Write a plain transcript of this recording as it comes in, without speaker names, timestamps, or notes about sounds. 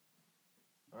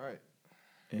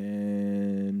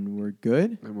And we're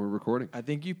good? And we're recording. I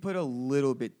think you put a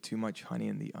little bit too much honey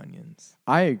in the onions.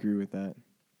 I agree with that.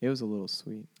 It was a little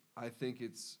sweet. I think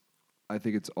it's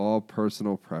all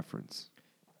personal preference.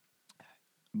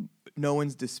 No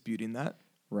one's disputing that.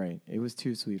 Right. It was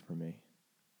too sweet for me.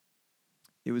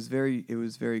 It was very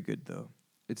good though.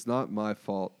 It's not my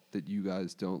fault that you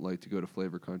guys don't like to go to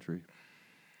flavor country.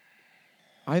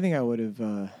 I think I would have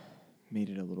made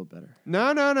it a little better. No.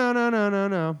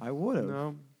 I would have.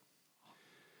 No.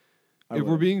 I If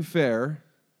we're would've. being fair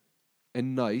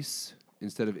and nice,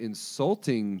 instead of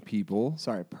insulting people,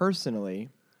 Sorry, personally,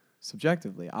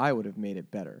 subjectively, I would have made it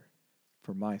better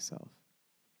for myself,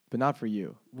 but not for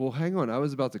you. well, hang on. I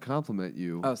was about to compliment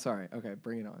you Oh, sorry. Okay,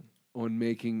 bring it on.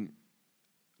 making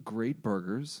great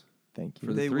burgers Thank you.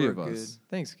 for the They three were of us.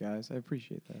 Thanks, guys. I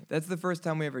appreciate that. That's the first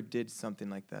time we ever did something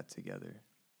like that together.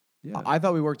 Yeah. I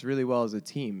thought we worked really well as a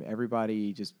team.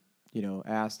 Everybody just,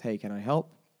 asked, "Hey, can I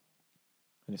help?"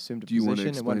 And assumed a Do you want to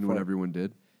position and went explain for what it. everyone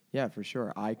did? Yeah, for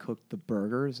sure. I cooked the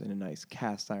burgers in a nice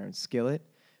cast iron skillet,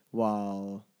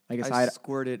 while I guess I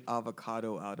squirted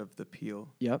avocado out of the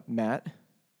peel. Yep, Matt.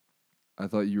 I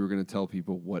thought you were going to tell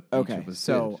people what each Okay, of us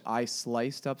so did. I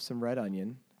sliced up some red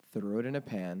onion, threw it in a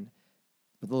pan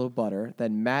with a little butter.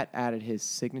 Then Matt added his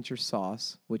signature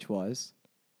sauce, which was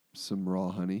Some raw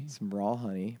honey some raw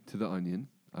honey. to the onion.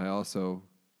 I also,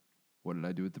 what did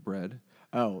I do with the bread?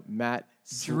 Oh, Matt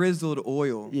Drizzled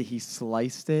oil. Yeah, he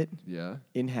sliced it Yeah.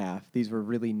 in half. These were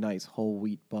really nice whole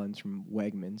wheat buns from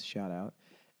Wegmans. Shout out.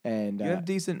 And You have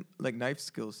decent knife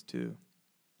skills too.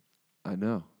 I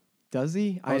know. does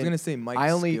he? I was gonna say Mike's I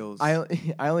only skills. I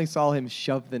only saw him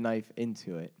shove the knife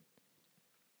into it.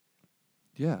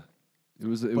 Yeah.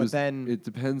 But then- it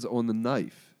depends on the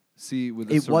knife. See, with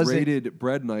a It wasn't- serrated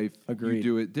bread knife, Agreed. you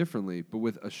do it differently. But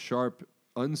with a sharp,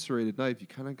 unserrated knife, you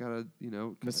kind of gotta,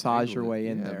 kinda Massage your angle it. way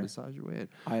in Yeah, there. Massage your way in.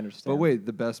 I understand. But wait,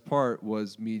 the best part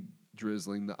was me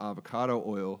drizzling the avocado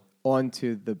oil.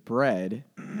 Onto the bread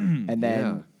and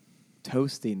then Yeah.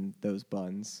 toasting those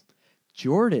buns.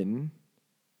 Jordan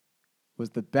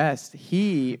was the best.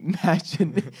 He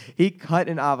he cut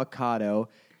an avocado.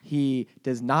 He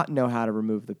does not know how to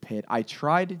remove the pit. I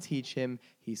tried to teach him.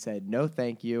 He said, "No,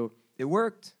 thank you." It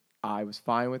worked. I was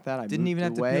fine with that. I Didn't moved even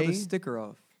have away. to peel the sticker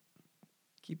off.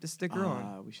 Keep the sticker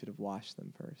on. We should have washed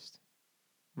them first.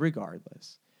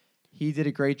 Regardless, he did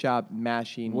a great job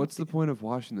mashing. What's the point of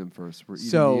washing them first? We're eating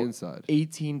So the inside.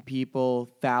 18 people,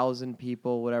 1,000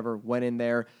 people, whatever, went in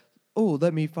there. Oh,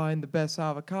 let me find the best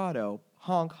avocado.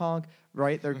 Honk, honk.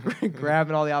 Right? They're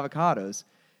grabbing all the avocados.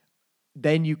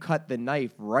 Then you cut the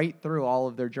knife right through all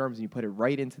of their germs and you put it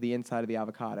right into the inside of the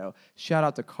avocado. Shout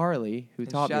out to Carly, who And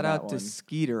taught me shout that out to one.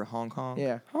 Skeeter Hong Kong.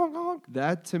 Yeah. Honk, honk.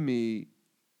 That to me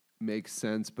makes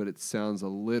sense, but it sounds a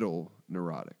little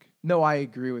neurotic. No, I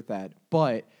agree with that.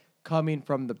 But coming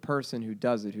from the person who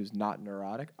does it, who's not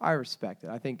neurotic, I respect it.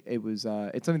 I think it was,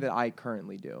 it's something that I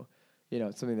currently do.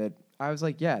 It's something that I was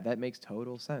like, yeah, that makes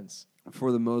total sense.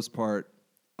 For the most part,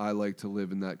 I like to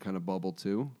live in that kind of bubble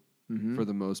too. For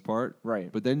the most part, Right.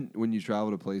 But then when you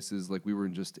travel to places like we were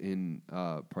just in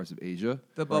parts of Asia,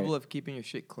 The bubble of keeping your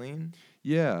shit clean.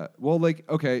 yeah. Well, like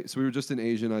okay, so we were just in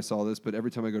Asia and I saw this, but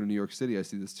every time I go to New York City, I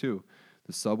see this too.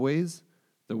 The subways,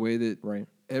 the way that Right.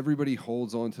 everybody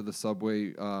holds on to the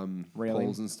subway Railing.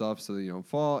 poles and stuff so that you don't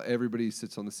fall. Everybody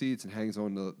sits on the seats and hangs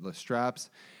on to the straps.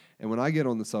 And when I get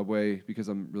on the subway, because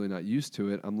I'm really not used to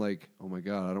it, I'm like, oh my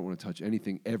God, I don't want to touch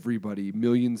anything. Everybody,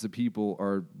 millions of people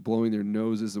are blowing their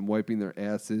noses and wiping their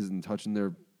asses and touching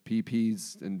their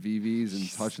PPs and VVs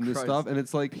and touching this Christ. stuff. And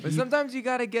it's like, But sometimes you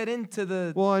gotta get into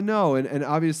the. well, I know. And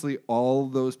obviously, all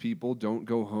those people don't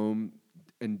go home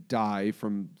and die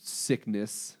from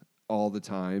sickness all the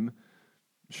time.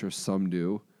 I'm sure some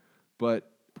do.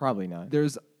 But Probably not.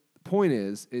 point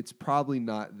is, it's probably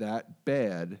not that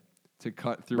bad to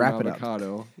cut through Wrap an it up.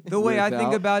 avocado. The way I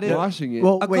think without about it- washing it.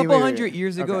 Well, A wait, couple wait, hundred wait.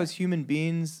 years ago, Okay. as human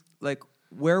beings, like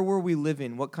where were we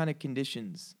living? What kind of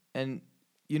conditions? And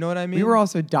you know what I mean? We were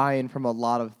also dying from a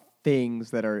lot of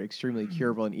things that are extremely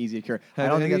curable and easy to cure. I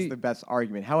Have don't think any- that's the best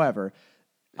argument. However,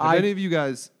 have any of you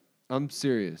guys? I'm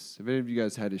serious. Have any of you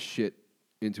guys had to shit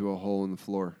into a hole in the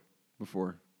floor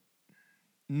before?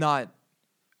 not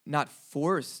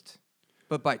forced,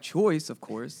 but by choice, of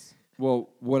course. Well,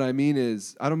 what I mean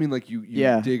is, I don't mean like you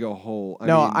Yeah. dig a hole. I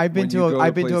no, mean, I've been when to you a, go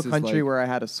I've been to a places country like- where I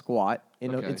had to squat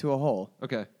Okay. into a hole.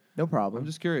 Okay, No problem. I'm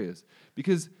just curious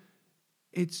because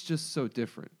it's just so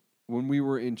different. When we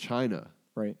were in China,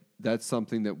 right. that's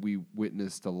something that we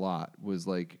witnessed a lot. Was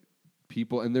like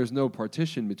people, and there's no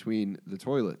partition between the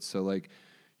toilets, so like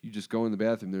you just go in the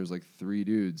bathroom. There's like 3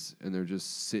 dudes, and they're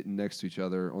just sitting next to each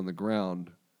other on the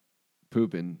ground,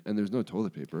 pooping and there's no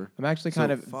toilet paper. I'm actually So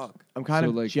kind of fuck. I'm kind So,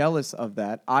 of like- jealous of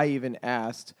that. I even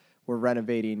asked, we're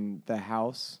renovating the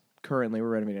house. Currently, we're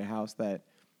renovating a house that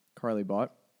Carly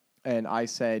bought. And I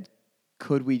said,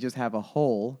 could we just have a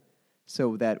hole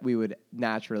so that we would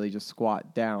naturally just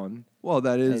squat down? Well,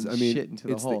 that is, And I mean, shit into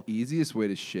the it's hole. the easiest way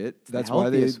to shit. the That's why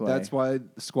healthiest way. That's why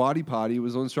Squatty Potty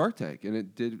was on Shark Tank, and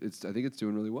it did. I think it's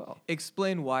doing really well.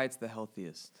 Explain why it's the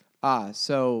healthiest.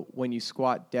 So when you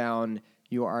squat down,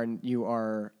 you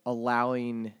are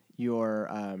allowing your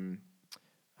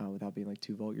without being like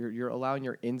too vulgar, you're allowing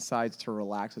your insides to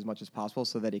relax as much as possible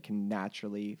so that it can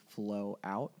naturally flow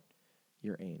out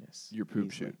your anus. Your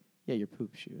poop easily. chute. Yeah, your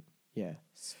poop chute. Yeah.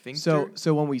 Sphincter.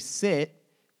 So when we sit,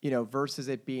 versus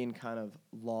it being kind of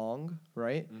long,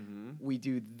 right? We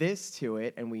do this to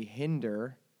it and we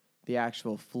hinder the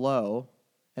actual flow.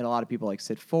 And a lot of people like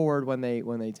sit forward when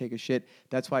they take a shit.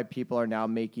 That's why people are now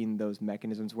making those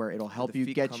mechanisms where it'll help the you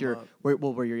feet get come your up.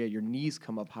 where your knees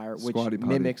come up higher, which Squatty potty.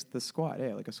 mimics the squat.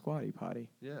 Yeah, like a squatty potty.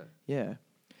 Yeah. Yeah.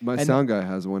 My And- sound guy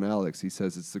has one, Alex. He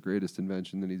says it's the greatest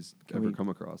invention that he's Can ever we- come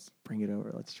across. Bring it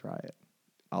over. Let's try it.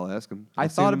 I'll ask him. I I'll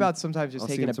see thought him- about sometimes just I'll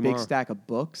see taking him a big tomorrow. stack of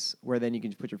books where then you can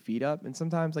just put your feet up. And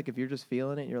sometimes, like, if you're just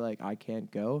feeling it, you're like, I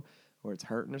can't go, or it's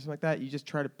hurting or something like that, you just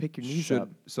try to pick your knees up.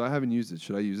 So I haven't used it.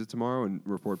 Should I use it tomorrow and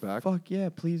report back? Fuck yeah,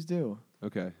 please do.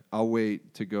 Okay. I'll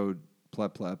wait to go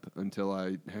plep until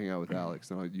I hang out with Alex,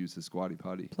 and I'll use the Squatty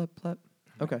Potty. Plep, plep.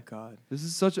 Okay. God. This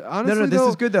is such honestly. No, this though,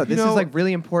 is good, though. you This know, is, like,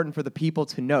 really important for the people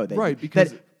to know. That Right,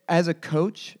 because- that as a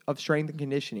coach of strength and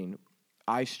conditioning,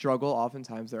 I struggle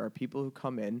oftentimes. There are people who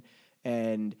come in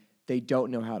and they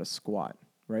don't know how to squat,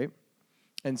 right?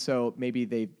 And so maybe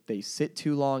they sit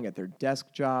too long at their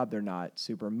desk job. They're not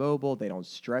super mobile. They don't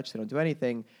stretch. They don't do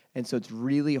anything. And so it's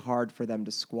really hard for them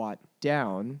to squat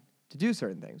down to do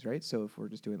certain things, right? So if we're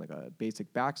just doing like a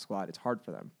basic back squat, it's hard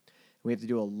for them. We have to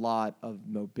do a lot of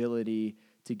mobility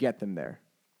to get them there,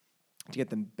 to get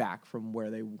them back from where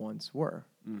they once were.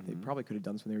 They probably could have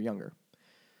done this when they were younger.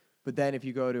 But then if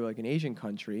you go to like an Asian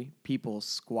country, people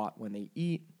squat when they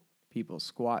eat. People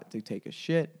squat to take a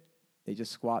shit. They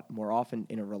just squat more often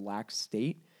in a relaxed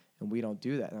state, and we don't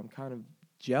do that. And I'm kind of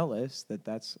jealous that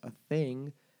that's a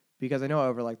thing because I know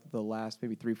over like the last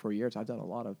maybe 3-4 years, I've done a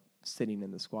lot of sitting in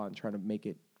the squat and trying to make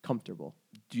it comfortable.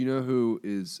 Do you know who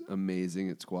is amazing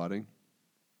at squatting?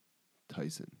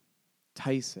 Tyson.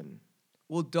 Tyson.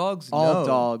 Well, dogs All know.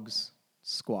 dogs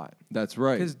squat. That's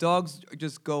right. Because dogs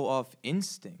just go off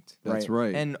instinct. That's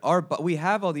Right. right. And we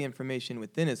have all the information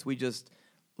within us. We just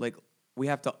we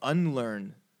have to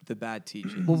unlearn the bad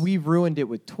teachings. Well, we've ruined it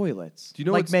with toilets. do you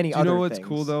know like what's, many do you other know what's things.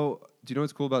 cool though? Do you know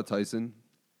what's cool about Tyson?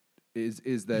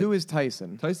 Is that Who is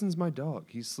Tyson? Tyson's my dog.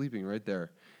 He's sleeping right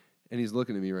there, and he's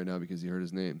looking at me right now because he heard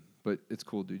his name. But it's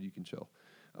cool, dude. You can chill.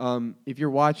 If you're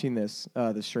watching this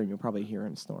the stream, you'll probably hear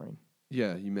him snoring.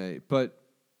 Yeah, you may. But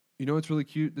you know what's really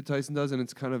cute that Tyson does, and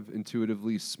it's kind of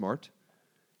intuitively smart.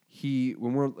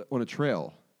 When we're on a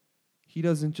trail, he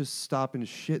doesn't just stop and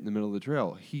shit in the middle of the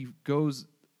trail. He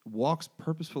walks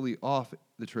purposefully off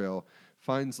the trail,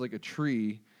 finds like a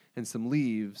tree and some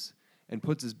leaves, and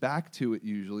puts his back to it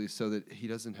usually so that he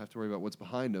doesn't have to worry about what's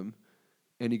behind him,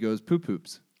 and he goes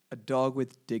poops. A dog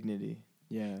with dignity.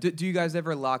 Yeah. Do you guys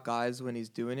ever lock eyes when he's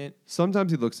doing it?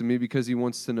 Sometimes he looks at me because he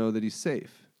wants to know that he's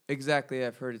safe. Exactly.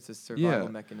 I've heard it's a survival Yeah,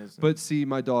 mechanism. But see,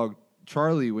 my dog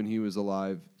Charlie, when he was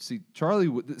alive,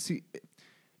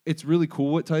 it's really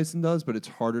cool what Tyson does, but it's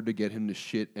harder to get him to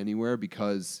shit anywhere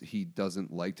because he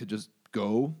doesn't like to just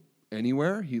go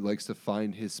anywhere. He likes to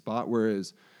find his spot.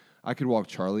 Whereas I could walk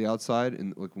Charlie outside,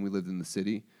 and like when we lived in the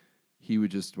city, he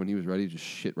would just, when he was ready, just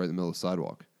shit right in the middle of the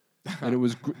sidewalk. And it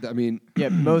was, Yeah,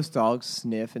 most dogs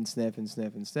sniff and sniff and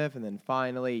sniff and sniff, and then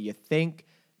finally you think,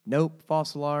 nope,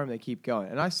 false alarm. They keep going.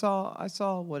 And I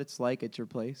saw what it's like at your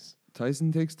place.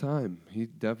 Tyson takes time. He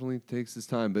definitely takes his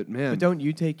time. But man, But don't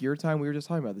you take your time? We were just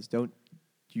talking about this. Don't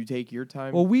you take your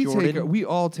time? well, Jordan? we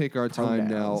all take our time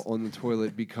now Pronouns. on the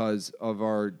toilet because of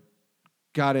our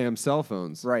goddamn cell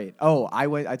phones. Right. Oh, I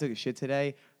took a shit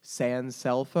today. Sans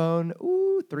cell phone.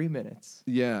 Ooh, 3 minutes.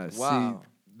 Yeah. Wow. See,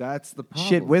 that's the problem.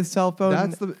 Shit with cell phone.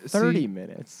 That's 30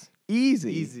 minutes.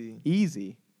 Easy.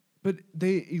 Easy. But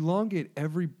they elongate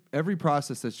every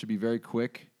process that should be very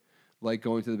quick, like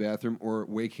going to the bathroom or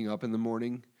waking up in the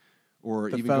morning,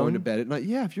 or The even going to phone? bed at night.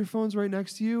 Yeah, if your phone's right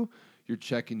next to you, you're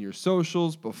checking your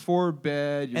socials before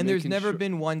bed. You're And there's making never sure-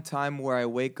 been one time where I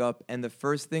wake up and the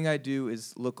first thing I do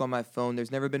is look on my phone.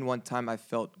 There's never been one time I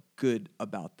felt good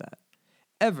about that.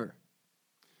 Ever.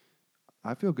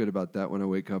 I feel good about that when I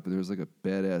wake up and there's like a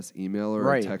badass email or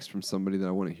Right. a text from somebody that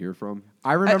I want to hear from.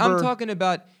 I remember. I'm talking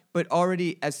about, but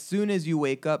already as soon as you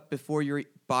wake up,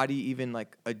 body even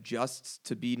like adjusts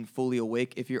to being fully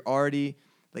awake, if you're already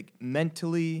like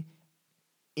mentally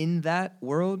in that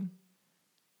world,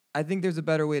 I think there's a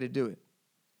better way to do it.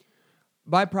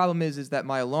 My problem is that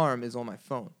my alarm is on my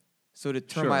phone. So to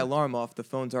turn my Sure. alarm off, the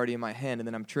phone's already in my hand, and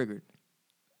then I'm triggered.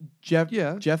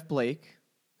 Yeah. Jeff Blake,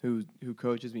 who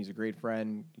coaches me, he's a great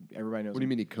friend. Everybody knows What do you him.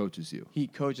 mean he coaches you? He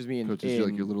coaches me in Coaches you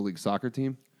like your little league soccer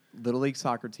team? Little League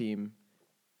soccer team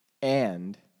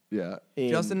and Yeah. in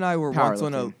Justin and I were once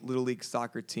on a powerlifting. Little League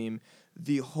soccer team.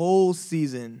 The whole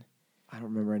season, I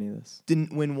don't remember any of this.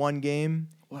 didn't win one game,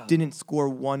 Wow. didn't score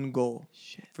one goal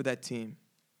Shit. for that team.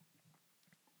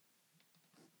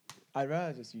 I'd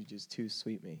rather you just too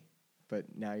sweet me, but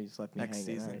now you just left me Next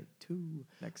hanging. season. All right, two.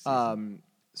 Next season.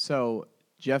 So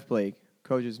Jeff Blake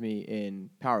coaches me in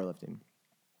powerlifting,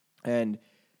 and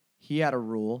he had a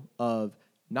rule of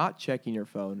not checking your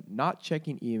phone, not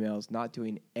checking emails, not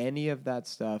doing any of that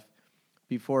stuff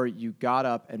before you got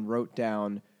up and wrote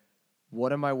down,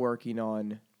 what am I working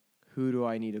on? Who do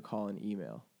I need to call and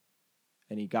email?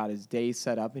 And he got his day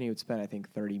set up, and he would spend, I think,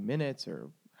 30 minutes or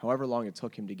however long it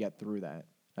took him to get through that.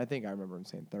 I think I remember him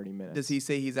saying 30 minutes. Does he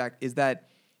say is that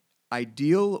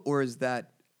ideal, or is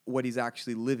that what he's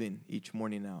actually living each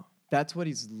morning now? That's what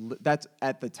that's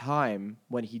at the time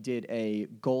when he did a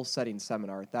goal setting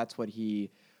seminar. That's what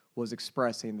he was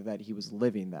expressing, that he was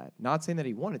living that. Not saying that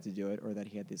he wanted to do it or that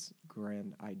he had this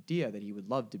grand idea that he would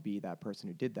love to be that person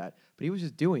who did that, but he was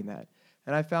just doing that.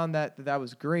 And I found that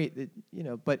was great. That,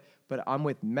 but I'm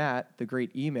with Matt, the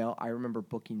great email. I remember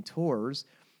booking tours,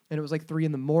 and it was like 3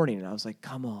 a.m, and I was like,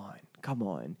 come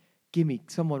on, give me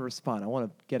someone respond. I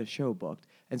want to get a show booked.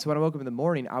 And so when I woke up in the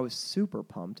morning, I was super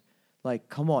pumped. Like,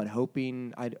 come on,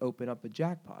 hoping I'd open up a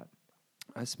jackpot.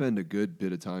 I spend a good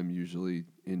bit of time usually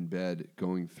in bed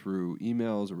going through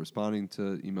emails or responding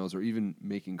to emails or even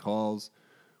making calls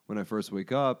when I first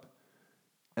wake up.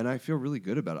 And I feel really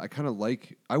good about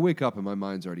it. I wake up and my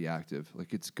mind's already active.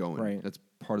 Like, it's going. Right. That's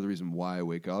part of the reason why I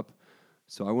wake up.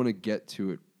 So I want to get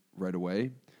to it right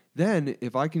away. Then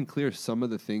if I can clear some of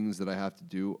the things that I have to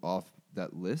do off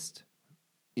that list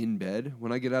in bed,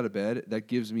 when I get out of bed, that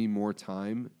gives me more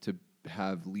time to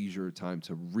have leisure time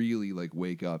to really like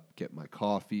wake up, get my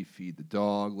coffee, feed the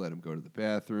dog, let him go to the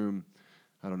bathroom,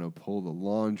 I don't know, pull the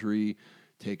laundry,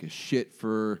 take a shit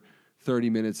for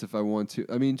 30 minutes if I want to.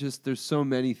 I mean, just there's so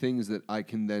many things that I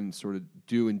can then sort of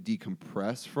do and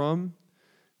decompress from.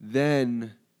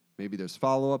 Then maybe there's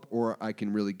follow-up, or I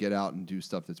can really get out and do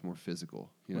stuff that's more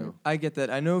physical, you know? I get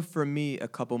that. I know for me, a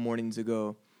couple mornings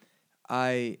ago,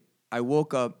 I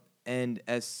woke up, and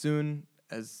as soon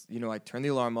as I turned the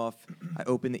alarm off, I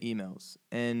opened the emails,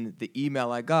 and the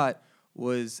email I got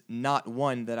was not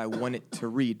one that I wanted to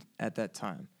read at that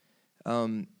time,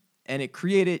 and it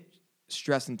created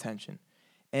stress and tension.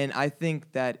 And I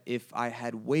think that if I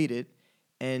had waited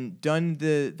and done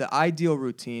the ideal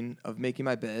routine of making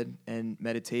my bed and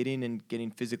meditating and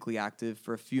getting physically active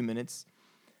for a few minutes,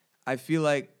 I feel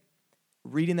like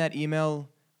reading that email,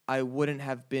 I wouldn't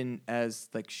have been as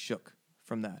like shook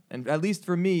from that. And at least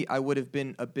for me, I would have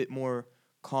been a bit more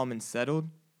calm and settled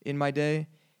in my day.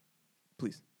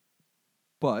 Please.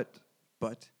 But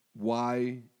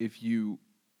Why, if you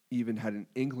even had an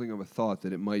inkling of a thought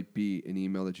that it might be an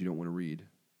email that you don't want to read,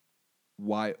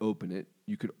 why open it?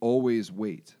 You could always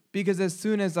wait. Because as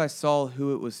soon as I saw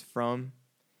who it was from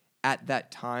at that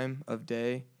time of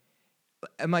day,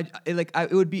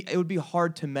 it would be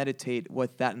hard to meditate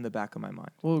with that in the back of my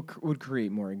mind. Well, it would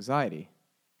create more anxiety.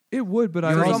 It would, but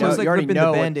I It's also almost like you already ripping the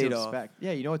know what to Band-Aid off. expect.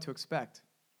 Yeah, you know what to expect.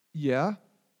 yeah.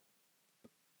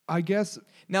 I guess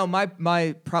Now, my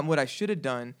problem, what I should have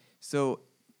done, so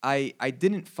I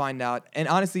didn't find out, and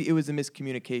honestly, it was a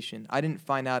miscommunication. I didn't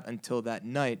find out until that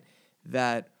night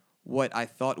that what I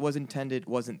thought was intended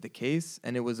wasn't the case,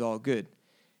 and it was all good.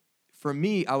 For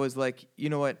me, I was like, you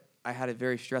know what? I had a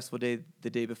very stressful day the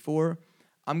day before.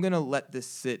 I'm going to let this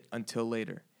sit until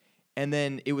later. And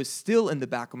then it was still in the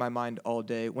back of my mind all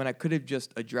day when I could have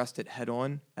just addressed it head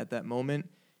on at that moment,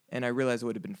 and I realized it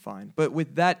would have been fine. But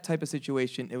with that type of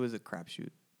situation, it was a crapshoot.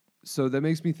 so. That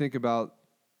makes me think about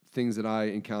things that I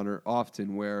encounter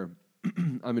often where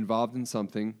I'm involved in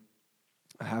something.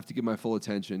 I have to give my full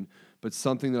attention, but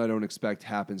something that I don't expect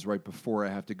happens right before I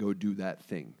have to go do that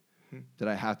thing that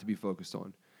I have to be focused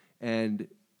on. And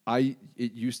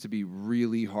it used to be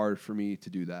really hard for me to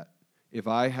do that. If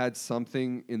I had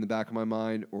something in the back of my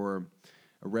mind or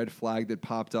a red flag that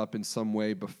popped up in some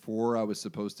way before I was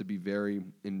supposed to be very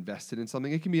invested in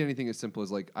something, it can be anything as simple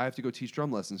as like, I have to go teach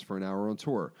drum lessons for an hour on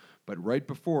tour. But right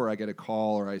before I get a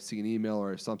call or I see an email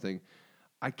or something,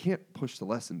 I can't push the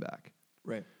lesson back.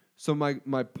 Right. So my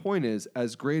point is,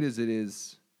 as great as it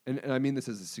is and I mean this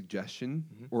as a suggestion,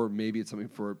 or maybe it's something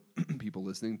for people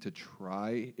listening to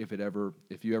try if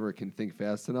you ever can think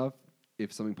fast enough,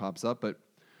 if something pops up, but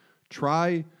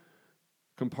try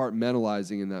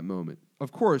compartmentalizing in that moment.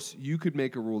 Of course, you could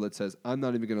make a rule that says, I'm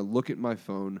not even going to look at my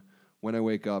phone when I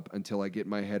wake up until I get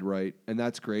my head right, and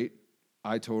that's great.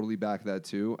 I totally back that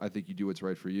too. I think you do what's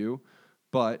right for you.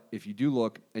 But if you do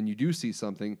look and you do see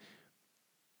something,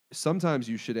 sometimes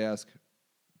you should ask,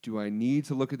 do I need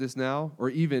to look at this now? Or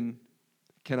even,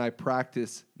 can I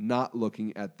practice not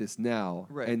looking at this now?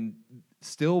 Right. And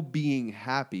still being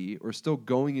happy or still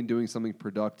going and doing something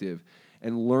productive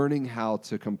and learning how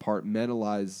to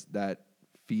compartmentalize that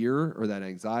fear or that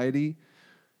anxiety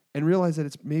and realize that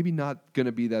it's maybe not going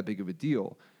to be that big of a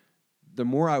deal. The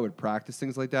more I would practice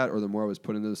things like that, or the more I was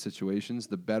put in those situations,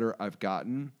 the better I've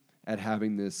gotten at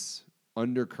having this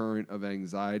undercurrent of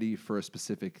anxiety for a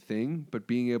specific thing, but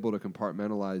being able to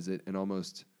compartmentalize it and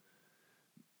almost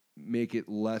make it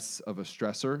less of a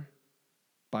stressor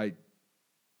by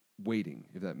waiting,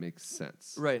 if that makes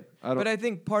sense. Right. But I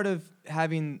think part of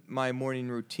having my morning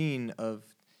routine of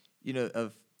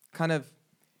kind of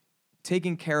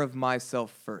taking care of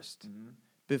myself first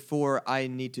before I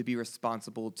need to be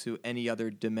responsible to any other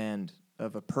demand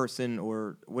of a person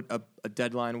or a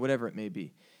deadline, whatever it may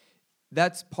be.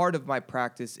 That's part of my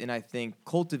practice in, I think,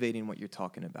 cultivating what you're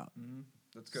talking about.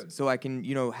 That's good. So I can,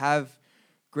 have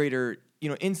greater,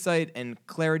 insight and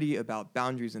clarity about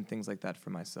boundaries and things like that for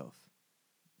myself.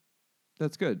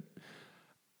 That's good.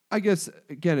 I guess,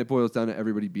 again, it boils down to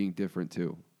everybody being different,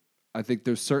 too. I think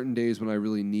there's certain days when I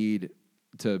really need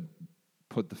to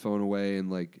put the phone away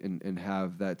and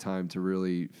have that time to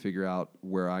really figure out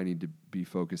where I need to be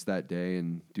focused that day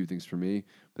and do things for me.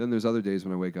 But then there's other days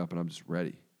when I wake up and I'm just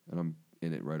ready and I'm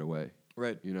in it right away.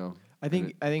 Right. I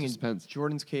think in depends.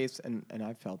 Jordan's case, and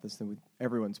I've felt this, and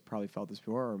everyone's probably felt this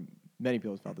before, or many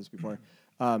people have felt this before.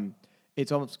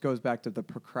 It almost goes back to the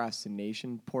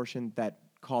procrastination portion that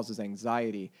causes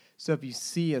anxiety. So if you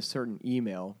see a certain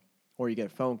email or you get a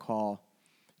phone call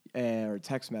or a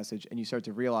text message and you start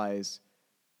to realize,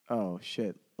 oh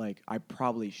shit, like I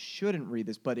probably shouldn't read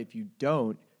this, but if you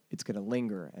don't, it's going to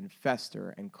linger and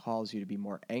fester and cause you to be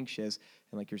more anxious.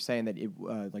 And like you're saying that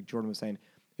like Jordan was saying,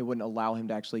 it wouldn't allow him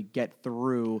to actually get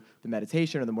through the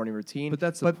meditation or the morning routine. But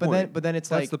that's the point. But then it's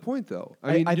that's like, the point, though.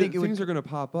 I mean, I think things are going to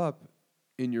pop up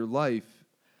in your life.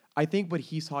 I think what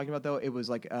he's talking about, though, it was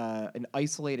like an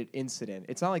isolated incident.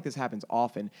 It's not like this happens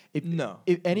often.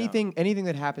 If anything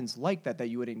that happens like that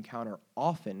you would encounter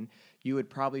often, you would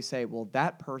probably say, well,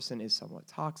 that person is somewhat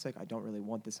toxic. I don't really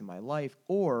want this in my life.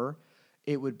 Or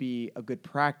it would be a good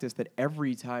practice that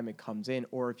every time it comes in,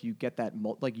 or if you get that,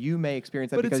 like you may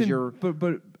experience that But because you're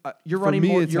running for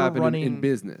me, more. it's you're happening running in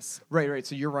business. Right.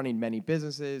 So you're running many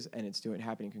businesses, and it's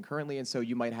happening concurrently, and so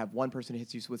you might have one person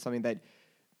hits you with something that,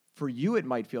 for you, it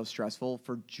might feel stressful.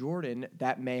 For Jordan,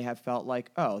 that may have felt like,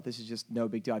 oh, this is just no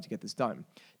big deal. I have to get this done.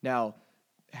 Now,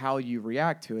 how you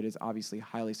react to it is obviously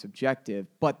highly subjective,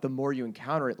 but the more you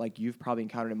encounter it, like you've probably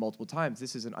encountered it multiple times,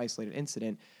 this is an isolated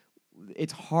incident.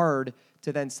 It's hard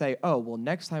to then say, oh, well,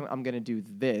 next time I'm going to do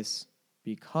this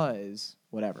because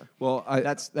whatever. Well,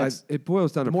 that's it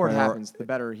boils down the to more it happens, the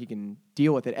better he can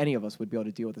deal with it. Any of us would be able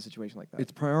to deal with a situation like that.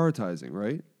 It's prioritizing,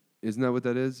 right? Isn't that what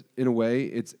that is? In a way,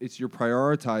 it's you're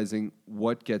prioritizing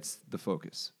what gets the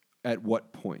focus at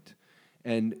what point,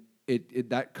 and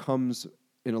it that comes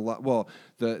in a lot. Well,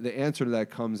 the answer to that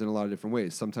comes in a lot of different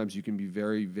ways. Sometimes you can be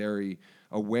very, very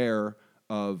aware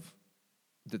of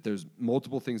that there's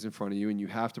multiple things in front of you and you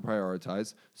have to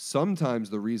prioritize.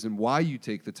 Sometimes the reason why you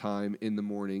take the time in the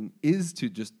morning is to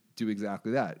just do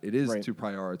exactly that. It is to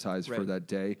prioritize for that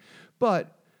day.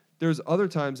 But there's other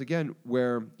times, again,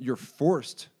 where you're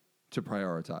forced to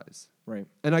prioritize. Right.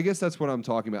 And I guess that's what I'm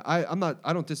talking about.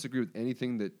 I don't disagree with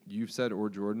anything that you've said or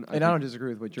Jordan. I don't disagree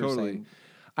with what you're saying.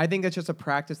 I think that's just a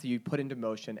practice that you put into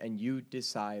motion and you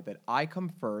decide that I come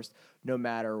first no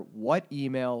matter what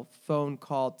email, phone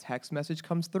call, text message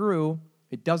comes through.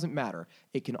 It doesn't matter.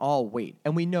 It can all wait.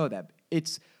 And we know that.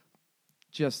 It's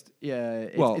just,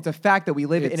 it's a fact that we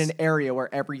live in an area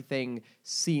where everything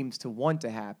seems to want to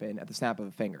happen at the snap of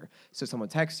a finger. So someone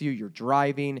texts you, you're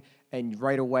driving, and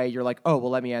right away you're like, oh,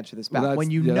 well, let me answer this back. When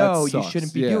you know you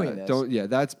shouldn't be doing this.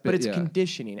 But it's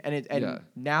conditioning. And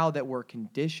now that we're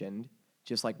conditioned,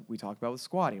 just like we talked about with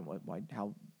squatting,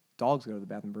 how dogs go to the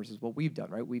bathroom versus what we've done,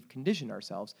 right? We've conditioned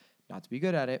ourselves not to be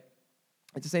good at it.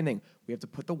 It's the same thing. We have to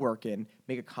put the work in,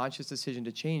 make a conscious decision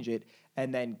to change it,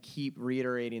 and then keep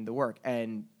reiterating the work.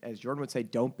 And as Jordan would say,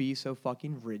 don't be so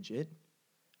fucking rigid,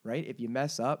 right? If you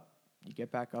mess up, you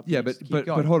get back up. Yeah, but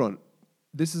hold on.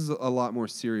 This is a lot more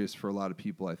serious for a lot of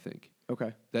people, I think.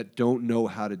 Okay. that don't know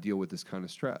how to deal with this kind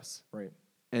of stress. Right.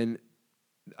 And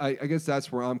I guess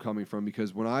that's where I'm coming from,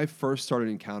 because when I first started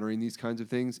encountering these kinds of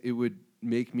things, it would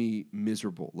make me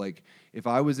miserable. Like if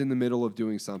I was in the middle of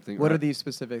doing something. What are these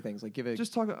specific things? Like give it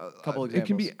Just talk couple It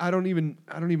can be. examples.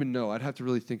 I don't even know. I'd have to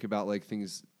really think about like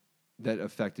things that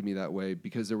affected me that way,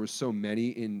 because there were so many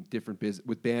in different business.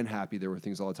 With Band Happy, there were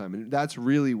things all the time, and that's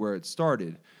really where it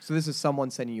started. So this is someone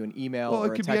sending you an email Well, or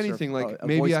it a could be text or anything. Like a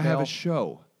maybe I have voicemail. a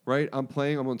show, right? I'm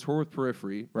on tour with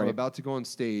Periphery. I'm Right. about to go on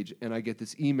stage, and I get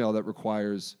this email that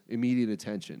requires immediate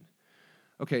attention.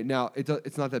 Okay, now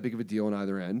it's not that big of a deal on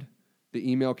either end.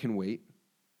 The email can wait.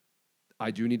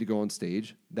 I do need to go on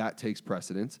stage. That takes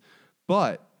precedence.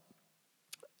 But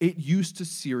it used to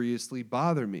seriously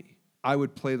bother me. I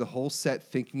would play the whole set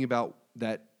thinking about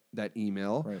that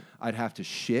email. Right. I'd have to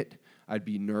shit. I'd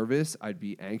be nervous. I'd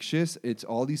be anxious. It's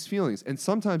all these feelings. And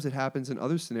sometimes it happens in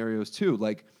other scenarios too.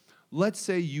 Like, let's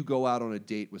say you go out on a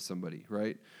date with somebody,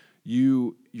 right?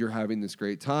 You're having this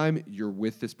great time. You're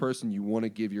with this person. You want to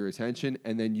give your attention.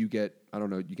 And then you get, I don't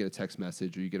know, you get a text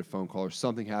message or you get a phone call or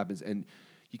something happens and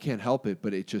you can't help it,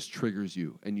 but it just triggers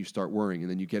you and you start worrying. And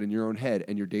then you get in your own head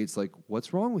and your date's like,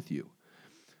 what's wrong with you?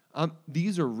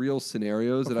 These are real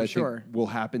scenarios that for I sure. think will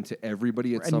happen to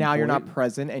everybody at And some now point. you're not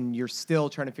present, and you're still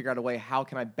trying to figure out a way. How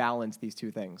can I balance these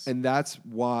two things? And that's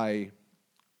why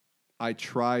I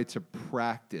try to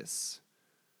practice.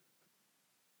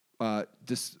 I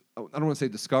don't want to say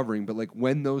discovering, but like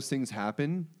when those things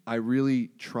happen, I really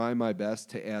try my best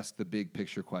to ask the big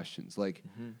picture questions. Like,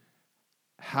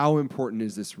 how important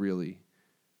is this really?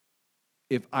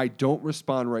 If I don't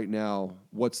respond right now,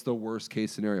 what's the worst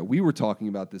case scenario? We were talking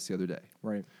about this the other day.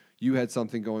 Right. You had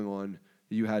something going on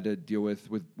that you had to deal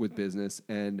with business,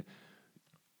 and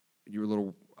you were a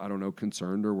little, I don't know,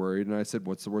 concerned or worried. And I said,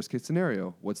 what's the worst case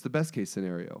scenario? What's the best case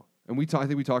scenario? And I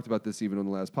think we talked about this even on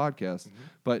the last podcast.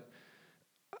 But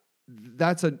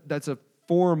that's a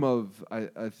form of,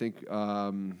 I think,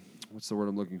 what's the word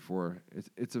I'm looking for?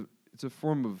 It's a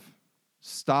form of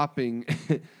stopping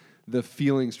the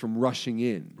feelings from rushing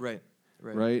in. Right.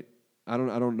 I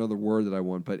don't know the word that I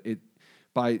want, but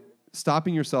by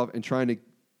stopping yourself and trying to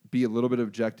be a little bit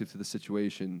objective to the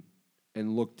situation and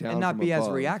look down And not from be as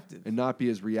above reactive. and not be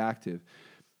as reactive.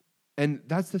 And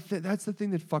that's the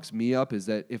thing that fucks me up, is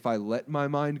that if I let my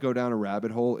mind go down a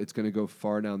rabbit hole, it's going to go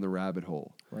far down the rabbit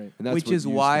hole. Right. And that's Which what is used to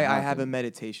why I have a happen.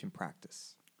 meditation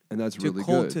practice. And that's to really good.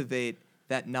 cultivate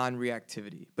that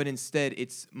non-reactivity. But instead,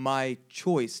 it's my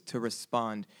choice to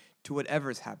respond to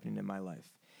whatever's happening in my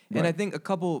life. And Right. I think a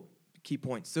couple key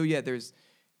points. So yeah, there's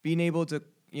being able to,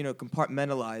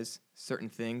 compartmentalize certain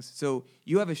things. So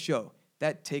you have a show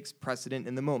that takes precedent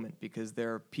in the moment because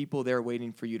there are people there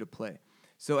waiting for you to play.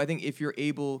 So I think if you're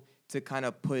able to kind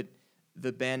of put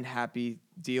the Band Happy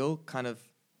deal kind of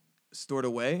stored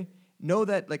away, know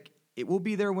that like it will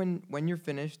be there when you're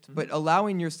finished, but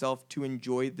allowing yourself to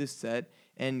enjoy this set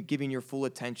and giving your full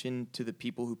attention to the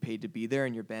people who paid to be there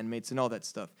and your bandmates and all that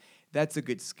stuff. That's a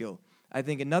good skill. I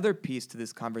think another piece to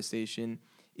this conversation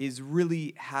is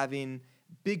really having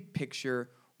big picture,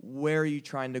 where are you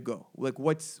trying to go? Like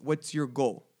what's your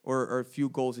goal or a few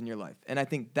goals in your life? And I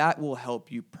think that will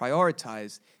help you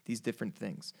prioritize these different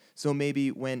things. So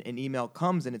maybe when an email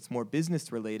comes and it's more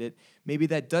business related, maybe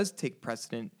that does take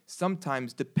precedent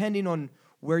sometimes depending on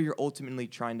where you're ultimately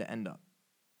trying to end up.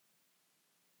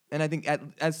 And I think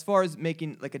as far as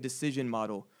making like a decision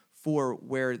model for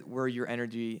where your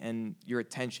energy and your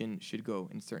attention should go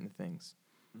in certain things.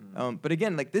 But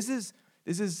again, like this is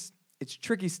it's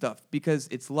tricky stuff because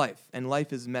it's life and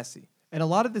life is messy. And a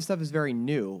lot of this stuff is very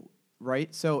new,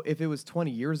 right? So if it was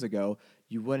 20 years ago,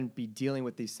 you wouldn't be dealing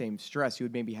with the same stress. You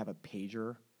would maybe have a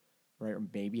pager, right? Or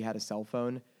maybe had a cell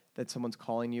phone that someone's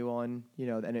calling you on,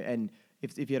 and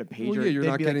if you had a pager, Well, yeah, you're they'd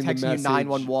not be like getting the texting you message.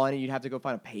 911 and you'd have to go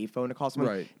find a payphone to call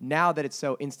someone. Right. Now that it's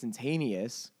so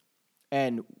instantaneous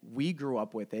and we grew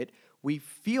up with it, we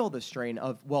feel the strain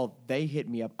of, well, they hit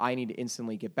me up, I need to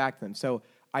instantly get back to them. So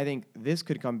I think this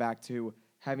could come back to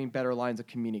having better lines of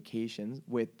communications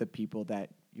with the people that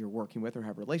you're working with or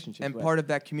have relationships And with. part of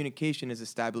that communication is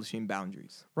establishing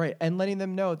boundaries. Right, and letting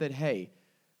them know that, hey,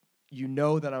 you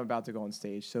know that I'm about to go on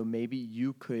stage, so maybe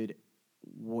you could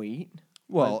wait.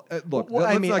 Well, look, Well,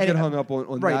 let's I mean, not get and- hung up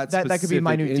on right, that that could be specific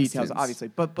minute details, instance. obviously.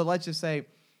 But let's just say,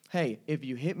 hey, if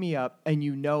you hit me up and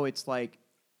you know it's like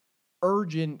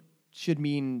urgent should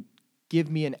mean give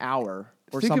me an hour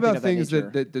or Think something about of things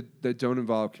that nature. that don't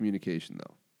involve communication,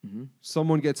 though. Mm-hmm.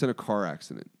 Someone gets in a car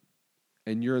accident,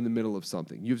 and you're in the middle of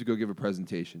something. You have to go give a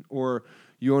presentation, or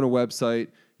you own a website.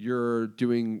 You're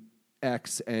doing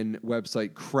X, and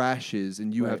website crashes,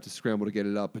 and you have Right. to scramble to get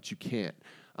it up, but you can't.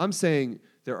 I'm saying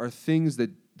there are things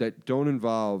that don't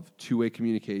involve two-way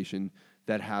communication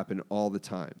that happen all the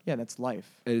time. Yeah, that's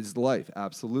life. It is life,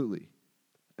 absolutely.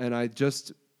 And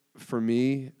for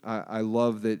me, I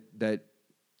love that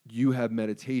you have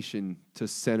meditation to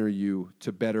center you,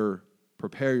 to better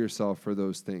prepare yourself for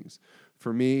those things.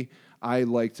 For me, I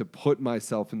like to put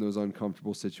myself in those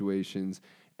uncomfortable situations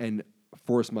and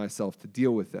force myself to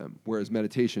deal with them, whereas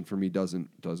meditation for me doesn't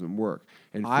work.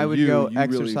 And I for would you, go you really,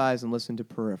 exercise and listen to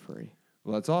Periphery.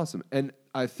 well, that's awesome. And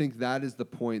I think that is the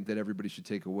point that everybody should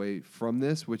take away from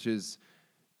this, which is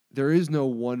there is no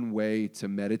one way to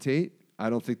meditate. I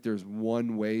don't think there's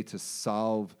one way to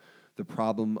solve the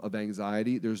problem of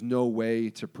anxiety. There's no way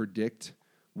to predict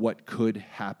what could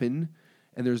happen,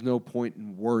 and there's no point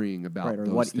in worrying about Right, or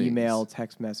those what things. email,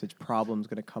 text message problem's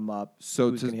going to come up,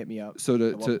 So who's going to hit me up, So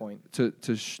at what point.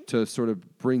 to sort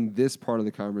of bring this part of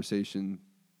the conversation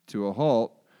to a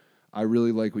halt, I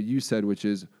really like what you said, which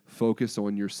is focus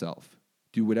on yourself.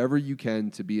 Do whatever you can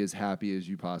to be as happy as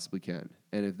you possibly can.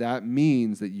 And if that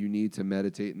means that you need to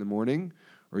meditate in the morning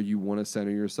or you want to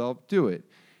center yourself, do it.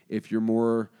 If you're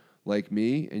more like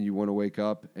me and you want to wake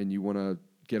up and you want to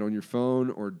get on your phone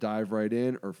or dive right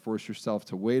in or force yourself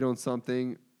to wait on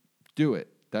something, do it.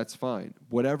 That's fine.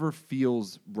 Whatever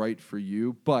feels right for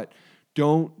you, but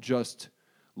don't just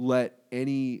let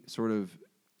any sort of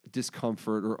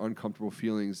discomfort or uncomfortable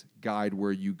feelings guide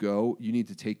where you go. You need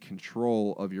to take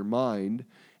control of your mind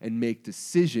and make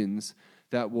decisions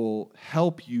that will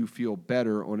help you feel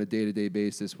better on a day-to-day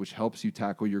basis, which helps you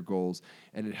tackle your goals,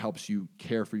 and it helps you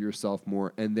care for yourself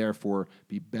more and therefore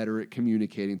be better at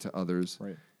communicating to others,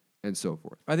 Right. and so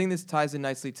forth. I think this ties in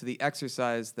nicely to the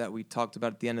exercise that we talked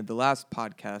about at the end of the last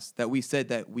podcast that we said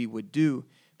that we would do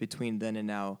between then and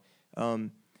now,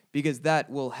 because that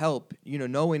will help,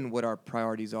 knowing what our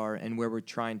priorities are and where we're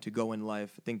trying to go in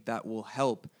life. I think that will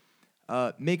help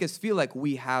make us feel like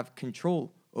we have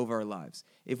control over our lives.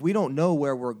 If we don't know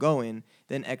where we're going,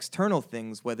 then external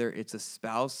things, whether it's a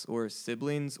spouse or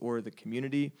siblings or the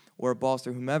community or a boss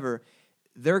or whomever,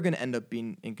 they're going to end up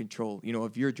being in control,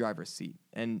 of your driver's seat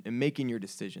and making your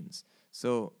decisions.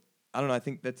 So I don't know. I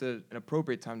think that's an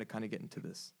appropriate time to kind of get into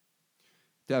this.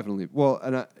 Definitely. Well,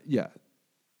 and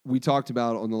we talked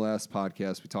about on the last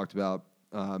podcast, we talked about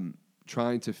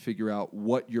trying to figure out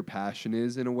what your passion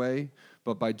is in a way,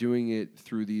 but by doing it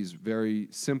through these very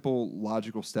simple,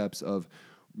 logical steps of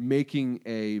making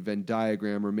a Venn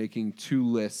diagram or making two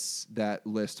lists that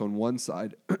list on one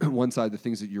side the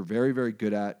things that you're very, very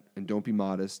good at and don't be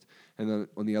modest, and then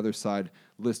on the other side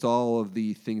list all of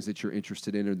the things that you're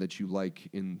interested in or that you like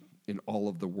in all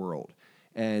of the world.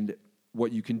 And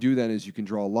what you can do then is you can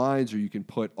draw lines or you can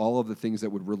put all of the things that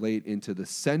would relate into the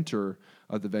center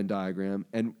of the Venn diagram.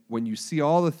 And when you see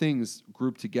all the things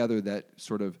grouped together that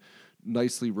sort of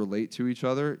nicely relate to each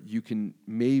other, you can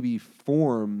maybe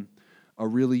form a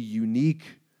really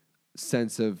unique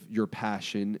sense of your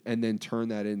passion and then turn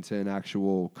that into an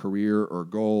actual career or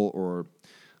goal or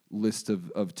list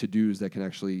of to-dos that can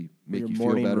actually make Your you feel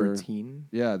morning better. routine.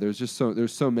 Yeah, there's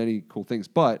so many cool things.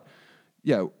 But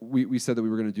yeah, we said that we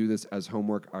were going to do this as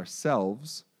homework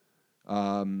ourselves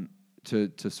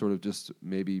to sort of just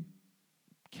maybe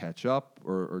catch up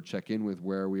or check in with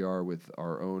where we are with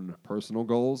our own personal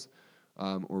goals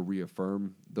or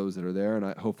reaffirm those that are there.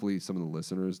 And hopefully some of the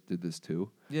listeners did this too.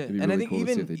 Yeah, It'd be and really I think cool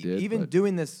to see if they did, even but-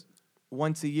 doing this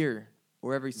once a year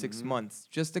or every 6 months,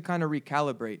 just to kind of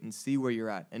recalibrate and see where you're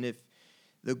at, and if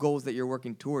the goals that you're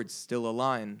working towards still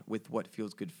align with what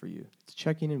feels good for you. It's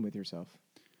checking in with yourself.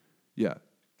 Yeah.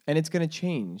 And it's going to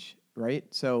change, right?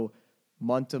 So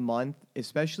month to month,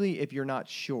 especially if you're not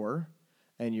sure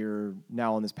and you're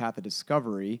now on this path of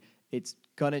discovery, it's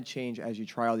going to change as you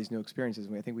try all these new experiences.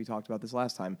 And I think we talked about this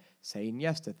last time, saying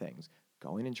yes to things,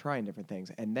 going and trying different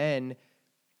things. And then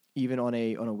even on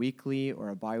a weekly or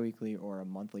a biweekly or a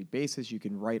monthly basis, you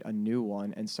can write a new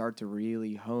one and start to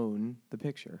really hone the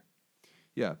picture.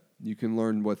 Yeah, you can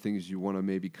learn what things you want to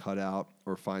maybe cut out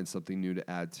or find something new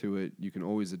to add to it. You can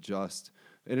always adjust,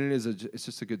 and it's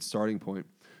just a good starting point.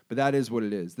 But that is what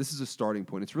it is. This is a starting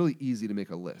point. It's really easy to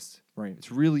make a list. Right.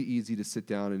 It's really easy to sit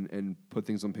down and put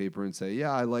things on paper and say,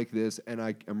 yeah, I like this, and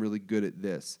I'm really good at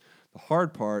this. The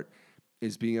hard part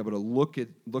is being able to look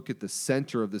at the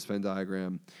center of this Venn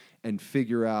diagram and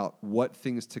figure out what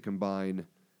things to combine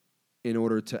in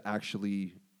order to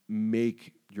actually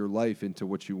make your life into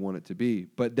what you want it to be.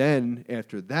 But then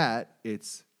after that,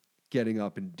 it's getting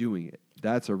up and doing it.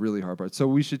 That's a really hard part. So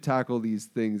we should tackle these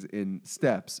things in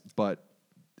steps, but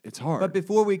it's hard. But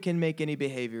before we can make any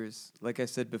behaviors, like I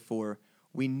said before,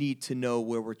 we need to know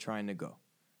where we're trying to go,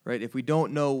 right? If we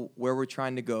don't know where we're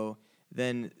trying to go,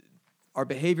 then our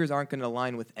behaviors aren't going to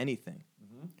align with anything.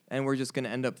 and we're just gonna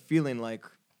end up feeling like,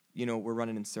 we're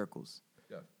running in circles.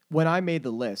 When I made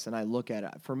the list and I look at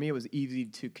it, for me it was easy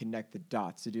to connect the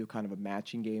dots to do kind of a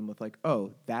matching game with like,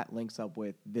 oh, that links up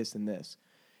with this and this.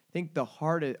 I think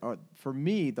for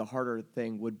me, the harder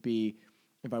thing would be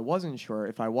if I wasn't sure,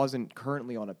 if I wasn't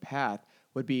currently on a path,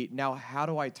 would be now how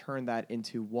do I turn that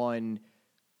into one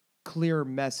clear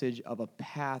message of a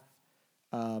path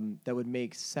that would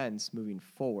make sense moving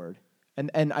forward.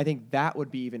 And I think that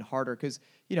would be even harder because,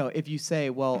 if you say,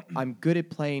 well, I'm good at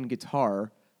playing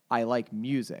guitar, I like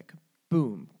music,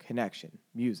 boom, connection,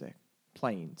 music,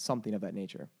 playing, something of that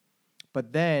nature.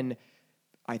 But then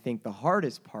I think the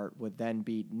hardest part would then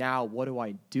be, now what do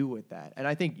I do with that? And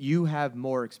I think you have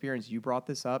more experience. You brought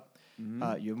this up. You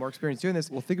have more experience doing this.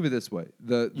 Well, think of it this way: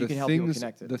 You can help people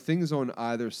connect it. the things on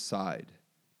either side.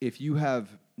 If you have,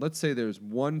 let's say, there's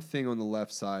one thing on the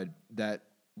left side that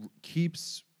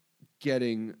keeps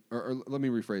getting, or let me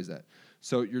rephrase that.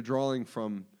 So you're drawing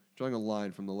a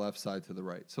line from the left side to the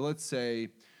right. So let's say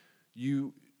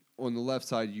you, on the left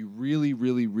side, you really,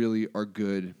 really, really are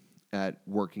good at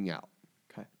working out.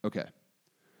 Okay.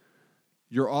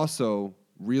 You're also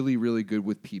really, really good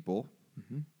with people,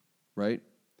 right?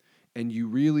 And you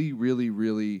really, really,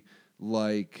 really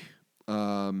like...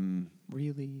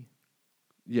 Really?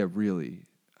 Yeah, really.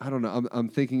 I don't know. I'm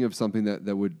thinking of something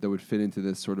that would fit into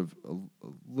this sort of a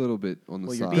little bit on the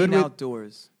Well, side. you're being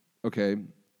outdoors. Okay.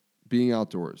 Being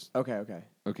outdoors. Okay.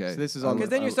 Okay. So this is on Because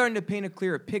then you're starting to paint a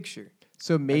clearer picture.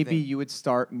 So maybe you would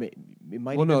start. It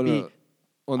might Well, even no, be. no.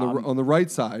 On the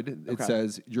right side, it Okay.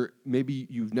 says maybe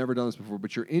you've never done this before,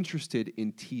 but you're interested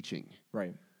in teaching.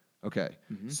 Right. Okay.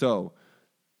 So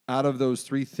out of those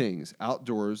three things,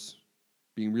 outdoors,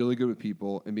 being really good with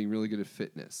people, and being really good at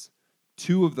fitness,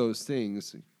 two of those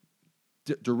things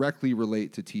directly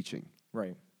relate to teaching.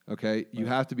 Right. Okay. You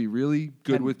have to be really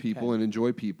good with people Can. and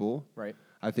enjoy people. Right.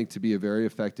 I think to be a very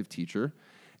effective teacher.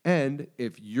 And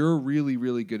if you're really,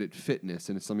 really good at fitness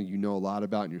and it's something you know a lot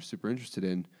about and you're super interested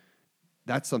in,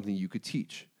 that's something you could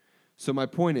teach. So my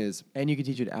point is, And you can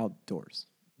teach it outdoors.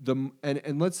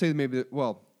 and let's say maybe,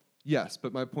 well, yes,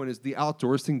 but my point is the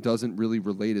outdoors thing doesn't really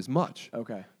relate as much.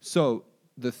 Okay. So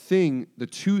the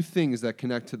two things that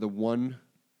connect to the one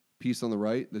piece on the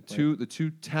right, the two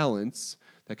talents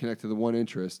that connect to the one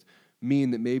interest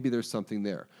mean that maybe there's something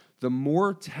there. The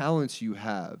more talents you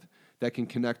have that can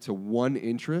connect to one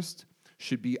interest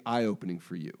should be eye-opening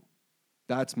for you.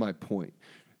 That's my point.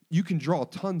 You can draw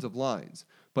tons of lines,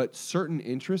 but certain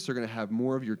interests are going to have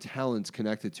more of your talents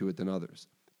connected to it than others.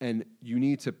 And you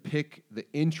need to pick the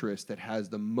interest that has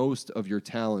the most of your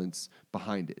talents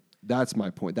behind it. That's my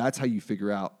point. That's how you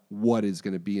figure out what is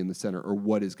going to be in the center or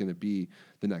what is going to be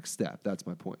the next step. That's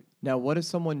my point. Now, what does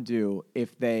someone do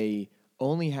if they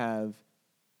only have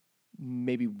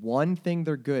maybe one thing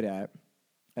they're good at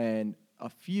and a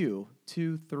few,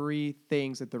 2, 3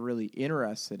 things that they're really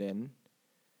interested in,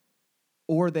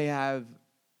 or they have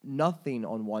nothing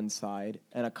on one side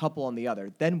and a couple on the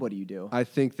other? Then what do you do? I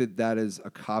think that is a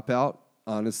cop-out.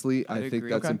 Honestly, I'd I think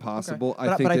agree. that's Okay, impossible.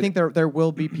 okay. But I think there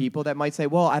will be people that might say,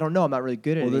 well, I don't know, I'm not really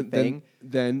good at anything.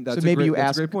 Then that's so maybe you that's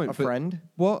ask a great point. a But- friend.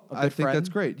 Well, a I good think that's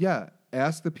friend? great. Yeah,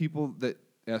 ask the people that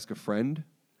ask a friend,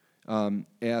 ask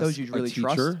Those you really a teacher,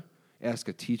 trust? ask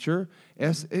a teacher,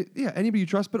 anybody you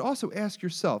trust, but also ask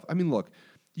yourself. I mean, look,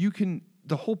 you can.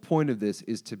 The whole point of this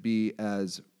is to be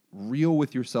as real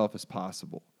with yourself as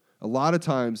possible. A lot of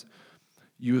times,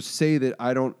 you say that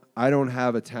I don't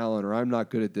have a talent or I'm not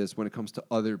good at this when it comes to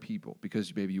other people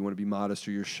because maybe you want to be modest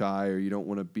or you're shy or you don't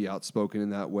want to be outspoken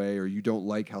in that way or you don't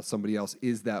like how somebody else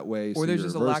is that way. Or so there's you're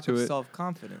just a averse lack to of it.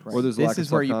 self-confidence. Or there's a lack This of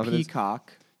is where you self-confidence.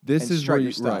 peacock. This and is strut where your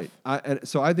you stuff. right. And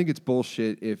so I think it's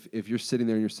bullshit if you're sitting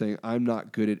there and you're saying I'm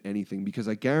not good at anything because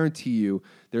I guarantee you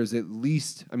there's at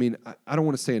least I don't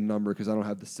want to say a number because I don't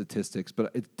have the statistics, but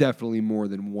it's definitely more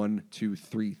than 1, 2,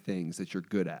 3 things that you're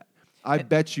good at. I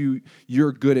bet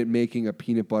you're good at making a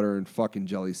peanut butter and fucking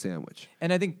jelly sandwich.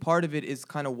 And I think part of it is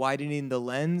kind of widening the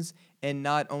lens and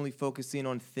not only focusing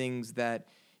on things that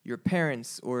your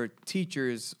parents or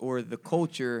teachers or the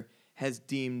culture has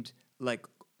deemed like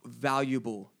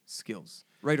valuable skills,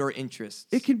 right? Or interests.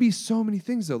 It can be so many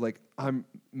things though. Like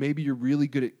maybe you're really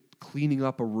good at cleaning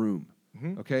up a room.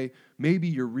 Okay? Maybe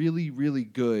you're really, really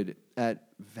good at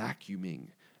vacuuming.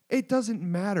 It doesn't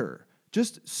matter.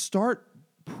 Just start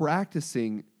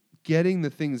practicing getting the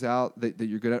things out that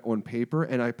you're good at on paper,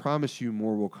 and I promise you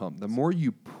more will come. The more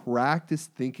you practice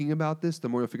thinking about this, the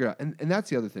more you'll figure it out. And that's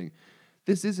the other thing.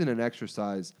 This isn't an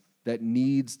exercise that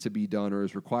needs to be done or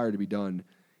is required to be done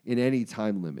in any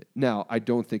time limit. Now, I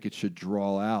don't think it should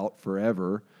draw out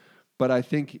forever, But I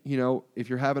think, if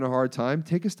you're having a hard time,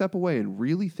 take a step away and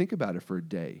really think about it for a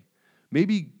day.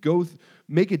 Maybe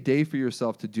make a day for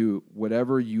yourself to do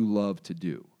whatever you love to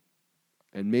do.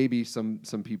 And maybe some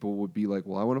people would be like,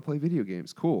 well, I want to play video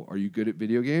games. Cool. Are you good at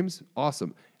video games?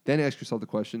 Awesome. Then ask yourself the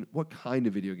question, what kind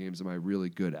of video games am I really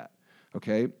good at?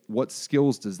 Okay? What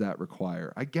skills does that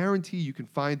require? I guarantee you can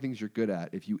find things you're good at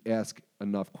if you ask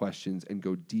enough questions and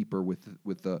go deeper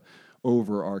with the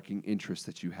overarching interest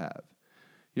that you have.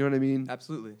 You know what I mean?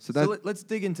 Absolutely. So let's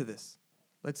dig into this.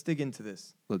 Let's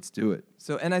do it.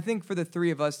 So, and I think for the three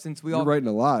of us, since we You're all writing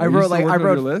a lot. I Are you wrote still like working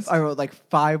on your list? I wrote like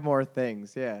 5 more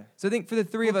things. Yeah. So I think for the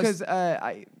three of us, Because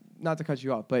I not to cut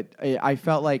you off, but I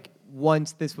felt like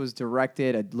once this was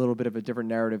directed, a little bit of a different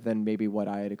narrative than maybe what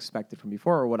I had expected from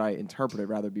before, or what I interpreted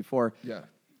rather before. Yeah.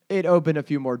 It opened a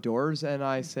few more doors, and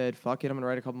I said, "Fuck it, I'm gonna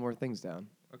write a couple more things down."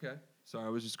 Okay. Sorry, I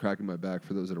was just cracking my back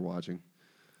for those that are watching.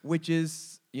 which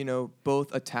is,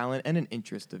 both a talent and an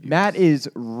interest of yours. Matt is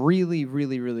really,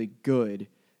 really, really good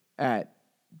at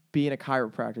being a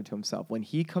chiropractor to himself. When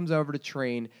he comes over to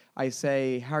train, I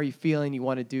say, "How are you feeling? You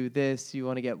want to do this? You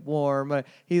want to get warm?"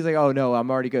 He's like, "Oh no, I'm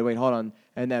already good. Wait, hold on."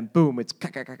 And then boom, it's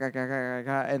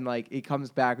and like he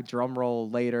comes back, drum roll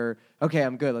later. Okay,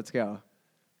 I'm good. Let's go.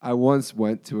 I once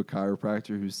went to a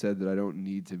chiropractor who said that I don't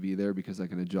need to be there because I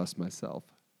can adjust myself.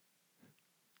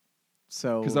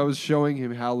 So Because I was showing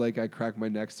him how like I crack my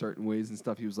neck certain ways and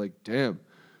stuff. He was like, "Damn."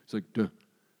 He's like, "Duh,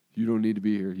 you don't need to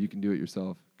be here. You can do it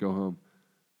yourself. Go home.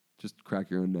 Just crack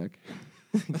your own neck."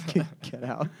 get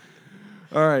out.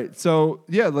 All right. So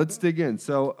yeah, let's dig in.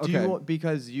 So okay, Do you want,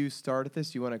 because you started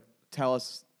this, you want to tell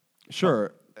us?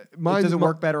 sure. Does it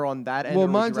work better on that end? Well, or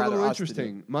would mine's you a rather little us to do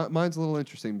interesting. Mine's a little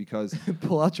interesting because it?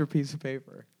 Pull out your piece of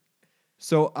paper.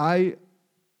 so I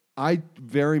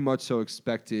very much so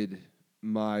expected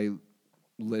my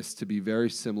list to be very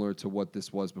similar to what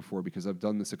this was before because I've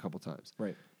done this a couple times.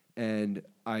 Right. And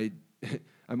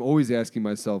I'm always asking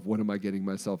myself, what am I getting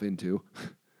myself into?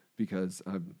 Because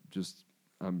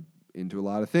I'm into a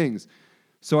lot of things.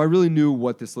 So I really knew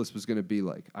what this list was going to be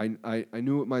like. I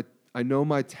know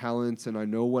my talents and I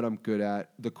know what I'm good at.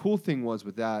 The cool thing was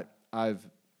with that, I've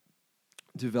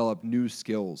developed new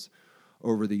skills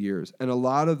over the years. And a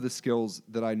lot of the skills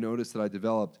that I noticed that I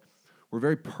developed were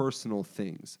very personal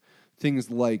things.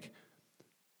 Things like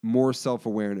more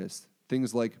self-awareness,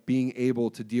 things like being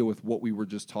able to deal with what we were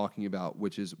just talking about,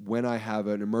 which is when I have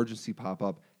an emergency pop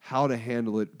up, how to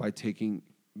handle it by taking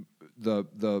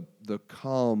the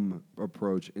calm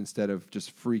approach instead of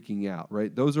just freaking out,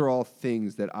 right? Those are all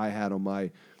things that I had on my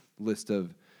list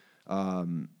of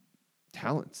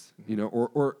talents,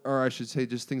 or I should say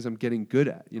just things I'm getting good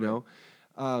at, know?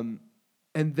 And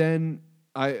then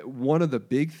one of the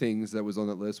big things that was on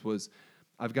that list was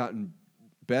I've gotten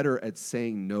better at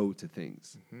saying no to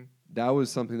things. Mm-hmm. That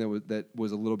was something that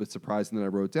was a little bit surprising that I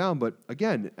wrote down. But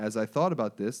again, as I thought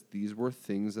about this, these were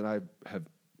things that I have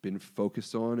been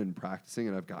focused on and practicing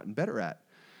and I've gotten better at.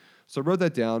 So I wrote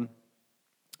that down.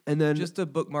 And then just a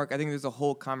bookmark, I think there's a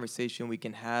whole conversation we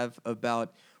can have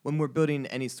about when we're building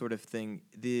any sort of thing,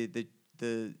 the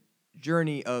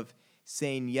journey of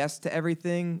saying yes to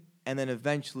everything and then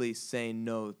eventually saying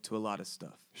no to a lot of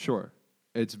stuff. Sure.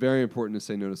 It's very important to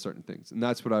say no to certain things. And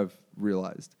that's what I've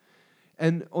realized.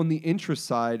 And on the interest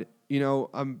side,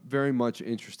 I'm very much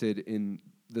interested in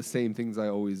the same things I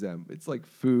always am. It's like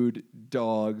food,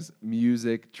 dogs,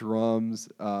 music, drums,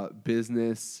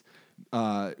 business,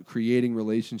 creating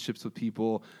relationships with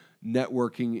people,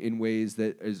 networking in ways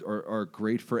that are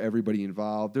great for everybody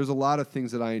involved. There's a lot of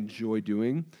things that I enjoy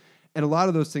doing. And a lot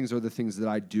of those things are the things that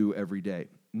I do every day.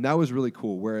 And that was really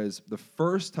cool. Whereas the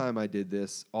first time I did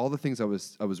this, all the things I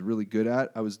was really good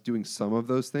at, I was doing some of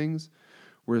those things.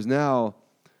 Whereas now,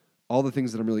 all the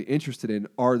things that I'm really interested in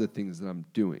are the things that I'm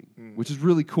doing, which is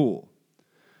really cool.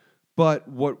 But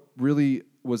what really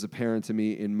was apparent to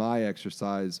me in my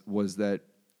exercise was that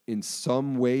in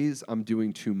some ways I'm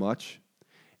doing too much,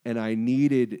 and I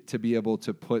needed to be able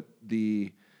to put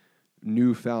the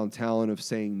newfound talent of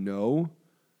saying no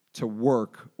to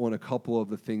work on a couple of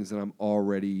the things that I'm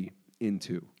already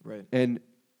into. Right. And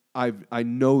I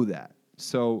know that.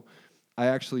 So I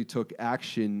actually took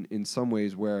action in some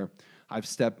ways where I've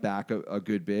stepped back a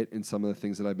good bit in some of the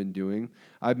things that I've been doing.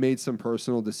 I've made some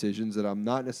personal decisions that I'm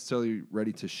not necessarily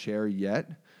ready to share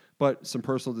yet, but some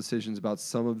personal decisions about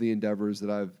some of the endeavors that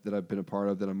I've been a part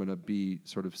of that I'm going to be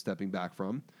sort of stepping back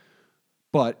from.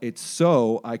 But it's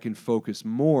so I can focus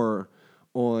more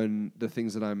on the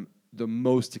things that I'm the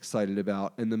most excited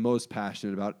about and the most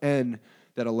passionate about, and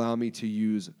that allow me to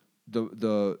use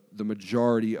the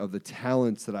majority of the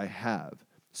talents that I have.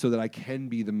 so that I can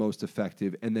be the most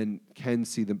effective and then can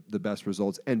see the best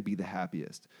results and be the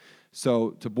happiest.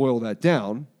 So to boil that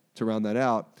down, to round that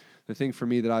out, the thing for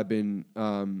me that I've been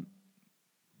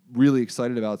really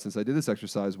excited about since I did this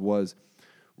exercise was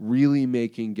really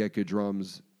making Get Good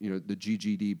Drums, the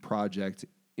GGD project,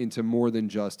 into more than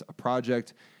just a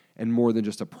project and more than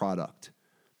just a product.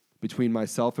 Between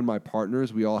myself and my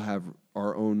partners, we all have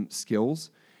our own skills,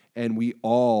 and we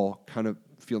all kind of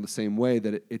feel the same way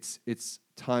that it's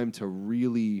time to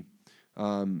really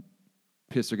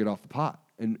piss or get off the pot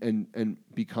and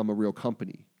become a real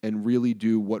company and really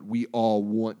do what we all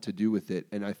want to do with it.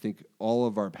 And I think all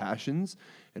of our passions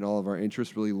and all of our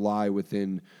interests really lie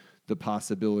within the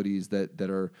possibilities that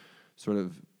are sort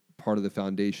of part of the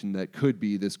foundation that could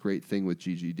be this great thing with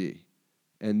GGD.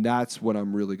 And that's what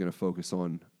I'm really going to focus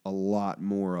on a lot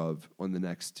more of on the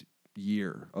next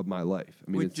year of my life.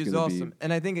 I mean, which is awesome.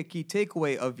 And I think a key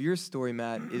takeaway of your story,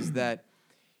 Matt, is that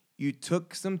you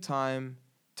took some time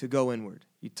to go inward.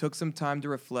 You took some time to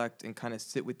reflect and kind of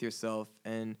sit with yourself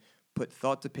and put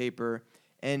thought to paper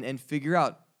and figure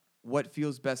out what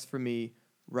feels best for me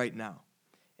right now.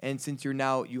 And since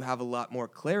you have a lot more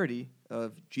clarity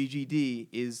of GGD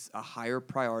is a higher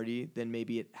priority than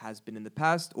maybe it has been in the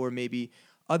past, or maybe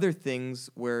other things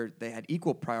where they had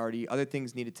equal priority, other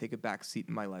things need to take a back seat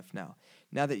in my life now.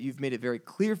 Now that you've made it very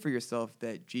clear for yourself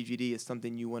that GGD is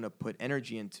something you want to put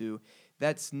energy into,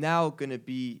 that's now going to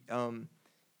be,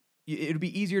 it'll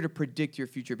be easier to predict your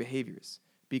future behaviors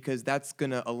because that's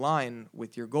going to align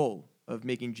with your goal of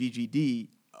making GGD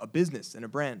a business and a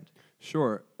brand.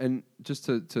 Sure. And just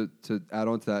to add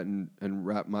on to that and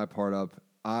wrap my part up,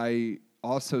 I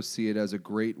also see it as a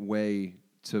great way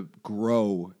to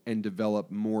grow and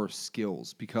develop more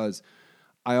skills, because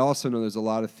I also know there's a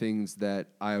lot of things that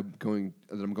I'm going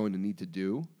to need to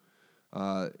do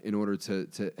in order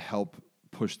to help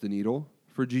push the needle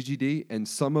for GGD, and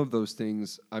some of those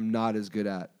things I'm not as good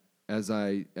at as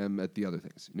I am at the other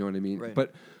things. You know what I mean? Right.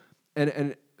 But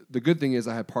and the good thing is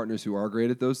I have partners who are great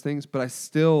at those things, but I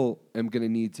still am going to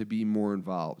need to be more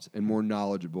involved and more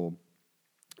knowledgeable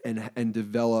and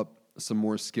develop some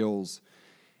more skills.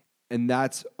 And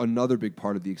that's another big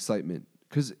part of the excitement.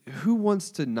 Because who wants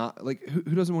to not, like, who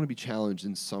doesn't want to be challenged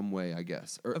in some way, I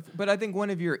guess? But I think one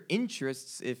of your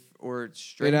interests, or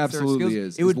strengths it absolutely or skills,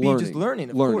 is. it would learning. be just learning,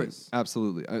 of course.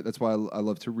 Absolutely. That's why I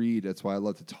love to read. That's why I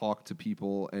love to talk to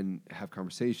people and have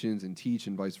conversations and teach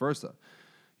and vice versa.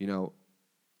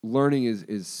 Learning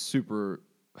is super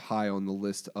high on the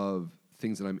list of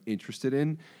things that I'm interested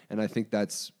in. And I think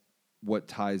that's what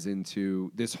ties into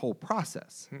this whole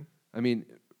process. I mean,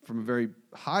 from a very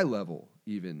high level,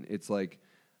 even, it's like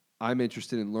I'm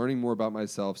interested in learning more about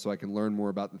myself so I can learn more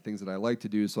about the things that I like to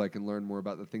do, so I can learn more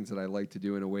about the things that I like to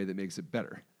do in a way that makes it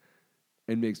better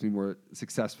and makes me more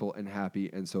successful and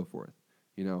happy and so forth,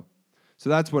 So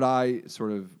that's what I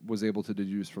sort of was able to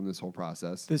deduce from this whole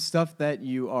process. The stuff that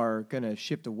you are going to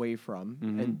shift away from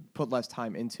and put less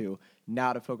time into,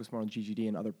 now to focus more on GGD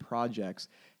and other projects,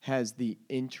 has the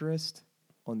interest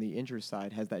on the interest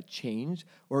side, has that changed?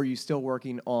 Or are you still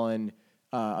working on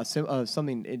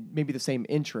something, maybe the same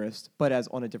interest, but as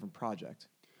on a different project?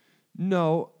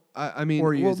 No, I mean,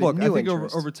 or look, I think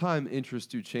interest? over time, interests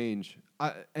do change.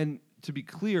 And to be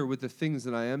clear, with the things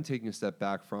that I am taking a step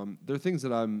back from, there are things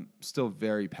that I'm still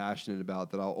very passionate about,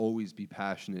 that I'll always be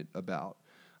passionate about.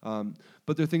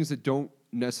 But there are things that don't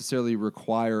necessarily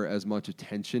require as much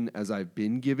attention as I've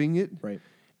been giving it. Right.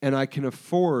 And I can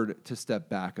afford to step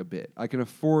back a bit. I can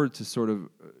afford to sort of,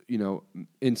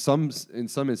 in some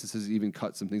instances, even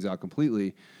cut some things out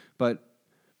completely. But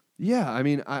yeah, I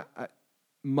mean,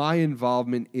 my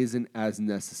involvement isn't as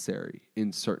necessary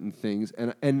in certain things,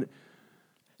 and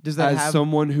does that as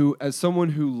someone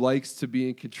who likes to be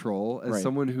in control, as Right.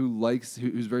 someone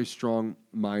who's very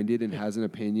strong-minded and has an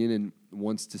opinion and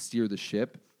wants to steer the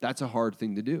ship, that's a hard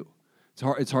thing to do.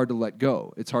 It's hard to let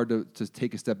go. It's hard to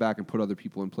take a step back and put other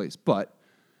people in place. But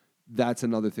that's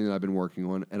another thing that I've been working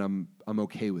on, and I'm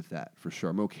okay with that for sure.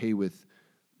 I'm okay with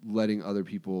letting other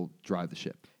people drive the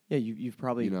ship. Yeah, you've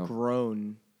probably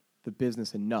grown the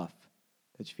business enough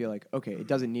that you feel like, okay, it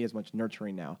doesn't need as much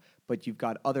nurturing now, but you've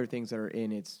got other things that are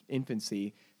in its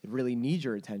infancy that really need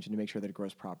your attention to make sure that it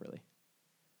grows properly.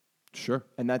 Sure.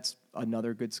 And that's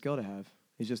another good skill to have,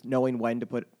 is just knowing when to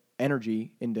put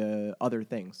energy into other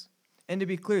things. And to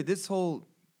be clear, this whole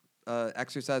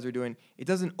exercise we're doing, it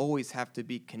doesn't always have to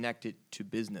be connected to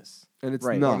business. And it's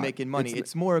Right. not. Or making money.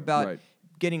 It's more about right.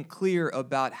 getting clear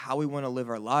about how we want to live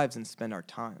our lives and spend our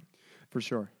time. For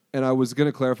sure. And I was going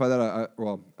to clarify that.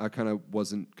 I kind of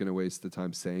wasn't going to waste the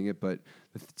time saying it, but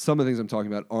some of the things I'm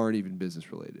talking about aren't even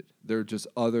business related. They're just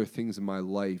other things in my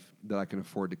life that I can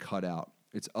afford to cut out.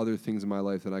 It's other things in my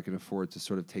life that I can afford to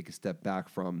sort of take a step back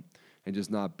from and just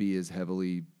not be as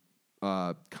heavily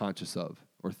conscious of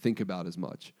or think about as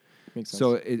much. Makes sense.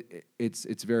 So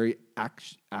it's very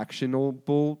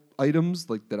actionable items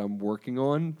like that I'm working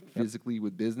on physically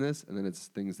with business, and then it's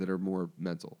things that are more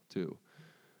mental too.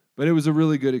 But it was a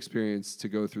really good experience to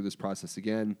go through this process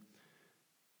again.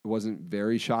 It wasn't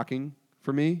very shocking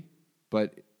for me,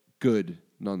 but good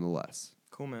nonetheless.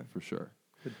 Cool, man. For sure.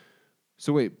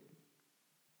 So wait,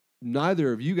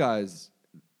 neither of you guys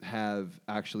have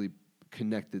actually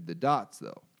connected the dots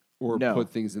though, or No. put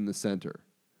things in the center.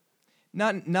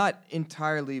 Not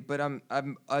entirely, but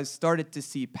I started to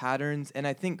see patterns, and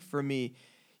I think for me,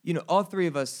 all three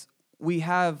of us, we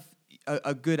have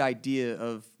a good idea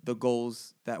of the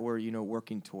goals that we're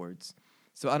working towards.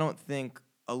 So I don't think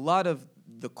a lot of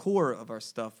the core of our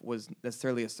stuff was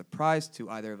necessarily a surprise to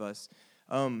either of us.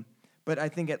 But I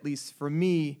think at least for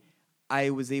me, I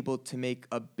was able to make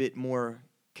a bit more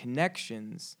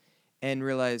connections and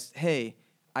realize, hey,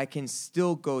 I can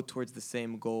still go towards the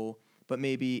same goal, but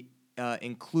maybe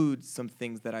include some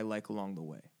things that I like along the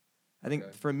way. I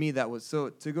think for me that was, so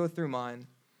to go through mine,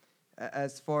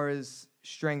 as far as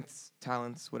strengths,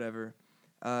 talents, whatever,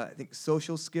 I think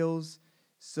social skills.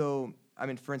 So, I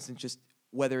mean, for instance, just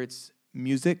whether it's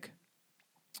music,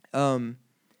 and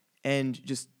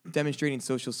just demonstrating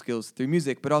social skills through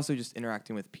music, but also just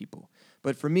interacting with people.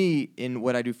 But for me, in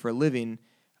what I do for a living,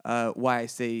 why I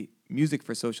say music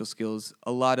for social skills,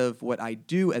 a lot of what I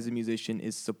do as a musician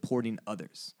is supporting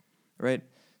others, right?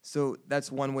 So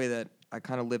that's one way that I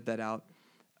kind of live that out.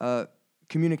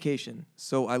 Communication.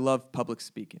 So I love public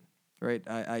speaking, right?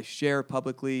 I share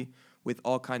publicly with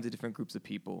all kinds of different groups of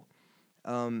people.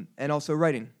 And also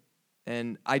writing.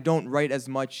 And I don't write as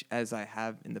much as I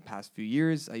have in the past few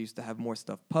years. I used to have more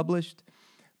stuff published,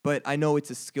 but I know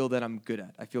it's a skill that I'm good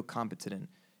at. I feel competent in.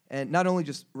 And not only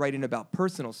just writing about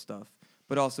personal stuff,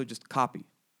 but also just copy.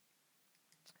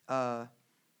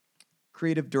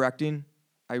 Creative directing,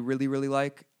 I really, really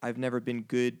like. I've never been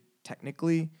good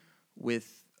technically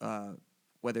with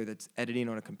whether that's editing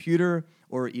on a computer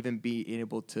or even being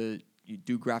able to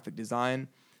do graphic design.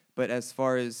 But as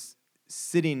far as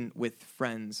sitting with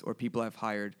friends or people I've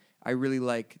hired, I really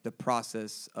like the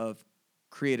process of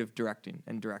creative directing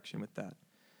and direction with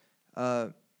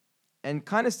that. And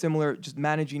kind of similar, just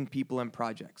managing people and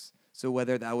projects. So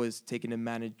whether that was taking a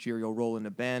managerial role in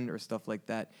a band or stuff like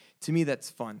that, to me that's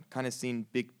fun, kind of seeing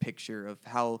big picture of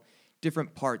how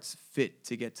different parts fit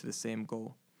to get to the same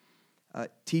goal.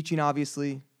 Teaching,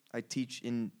 obviously. I teach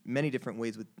in many different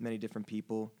ways with many different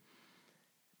people.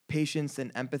 Patience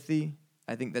and empathy.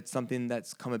 I think that's something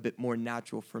that's come a bit more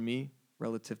natural for me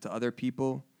relative to other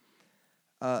people.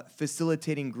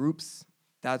 Facilitating groups.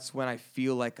 That's when I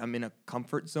feel like I'm in a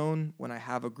comfort zone, when I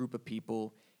have a group of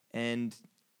people and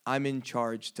I'm in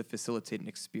charge to facilitate an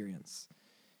experience.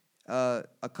 A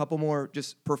couple more,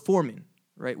 just performing,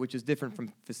 right, which is different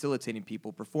from facilitating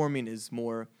people. Performing is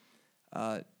more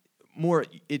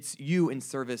it's you in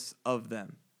service of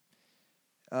them.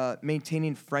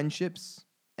 Maintaining friendships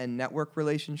and network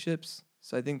relationships.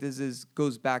 So I think this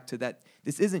goes back to that.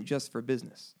 This isn't just for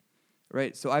business,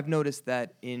 right? So I've noticed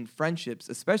that in friendships,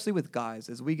 especially with guys,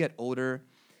 as we get older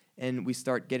and we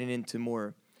start getting into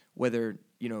more, whether,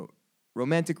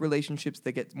 romantic relationships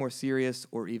that get more serious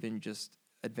or even just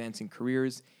advancing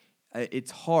careers,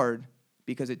 it's hard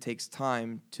because it takes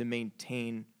time to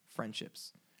maintain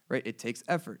friendships, right? It takes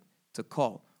effort to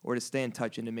call or to stay in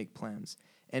touch and to make plans.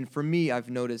 And for me, I've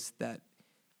noticed that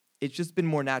it's just been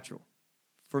more natural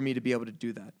for me to be able to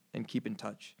do that and keep in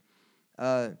touch.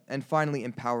 And finally,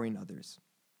 empowering others.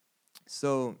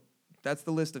 So that's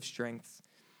the list of strengths.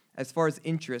 As far as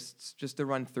interests, just to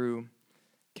run through.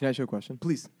 Can I ask you a question?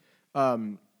 Please.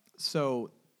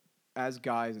 So as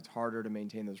guys, it's harder to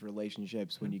maintain those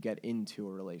relationships when you get into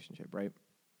a relationship, right?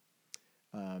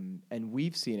 And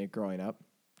we've seen it growing up.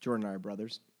 Jordan and I are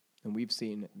brothers. And we've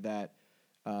seen that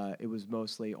it was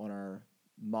mostly on our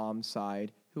mom's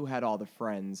side who had all the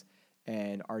friends.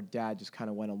 And our dad just kind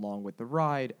of went along with the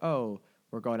ride. Oh,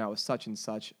 we're going out with such and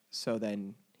such. So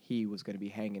then he was going to be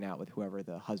hanging out with whoever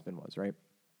the husband was, right?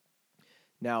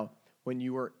 Now, when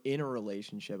you were in a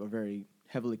relationship, a very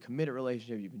heavily committed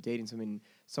relationship, you've been dating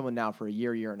someone now for a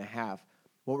year and a half,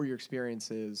 what were your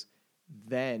experiences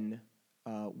then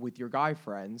with your guy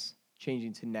friends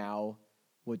changing to now?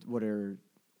 What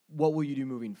will you do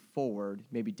moving forward,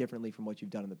 maybe differently from what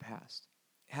you've done in the past?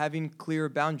 Having clear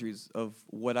boundaries of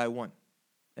what I want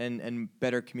and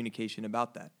better communication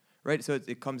about that, right? So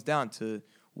it comes down to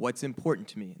what's important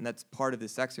to me, and that's part of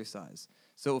this exercise.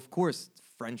 So of course,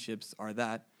 friendships are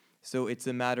that. So it's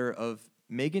a matter of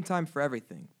making time for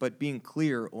everything, but being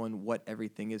clear on what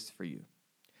everything is for you.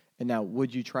 And now,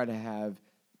 would you try to have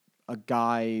a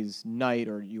guys' night,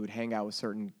 or you would hang out with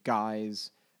certain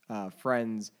guys,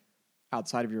 friends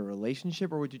outside of your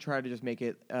relationship, or would you try to just make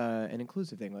it an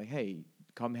inclusive thing? Like, hey,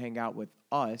 come hang out with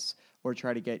us, or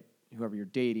try to get whoever you're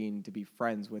dating to be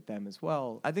friends with them as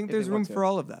well. I think if there's they room want to. for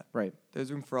all of that. Right.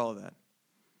 There's room for all of that.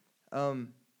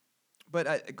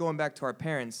 Going back to our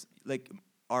parents, like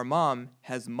our mom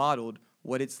has modeled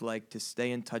what it's like to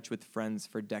stay in touch with friends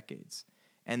for decades.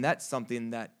 And that's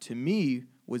something that to me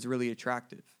was really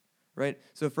attractive, right?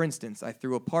 So for instance, I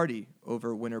threw a party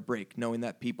over winter break, knowing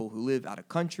that people who live out of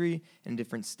country and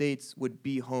different states would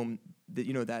be home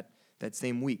that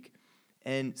same week.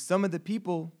 And some of the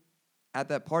people at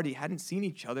that party hadn't seen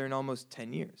each other in almost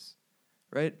 10 years,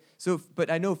 right? But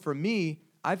I know for me,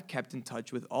 I've kept in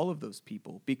touch with all of those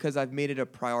people because I've made it a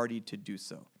priority to do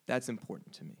so. That's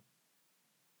important to me.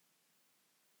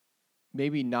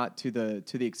 Maybe not to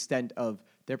the extent of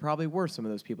there probably were some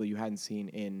of those people you hadn't seen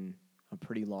in a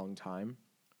pretty long time,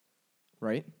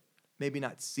 right? Maybe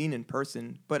not seen in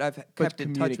person, but I've kept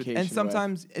in touch with. And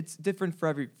sometimes it's different for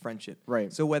every friendship.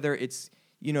 Right. So whether it's,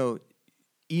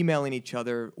 emailing each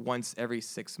other once every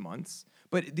 6 months,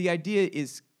 but the idea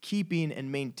is keeping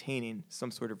and maintaining some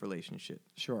sort of relationship.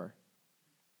 Sure.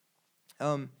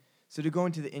 So to go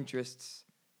into the interests,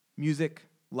 music,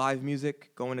 live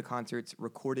music, going to concerts,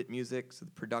 recorded music, so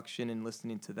the production and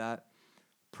listening to that.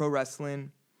 Pro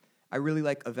wrestling. I really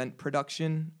like event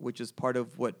production, which is part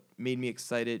of what made me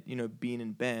excited, being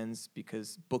in bands,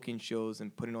 because booking shows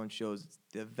and putting on shows, it's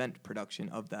the event production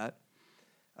of that.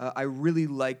 I really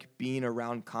like being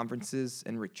around conferences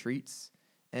and retreats,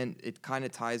 and it kind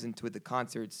of ties into the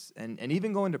concerts and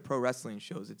even going to pro wrestling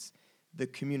shows. It's the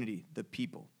community, the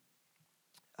people.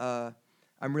 I'm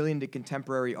really into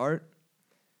contemporary art.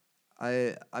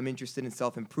 I'm interested in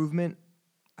self-improvement.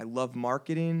 I love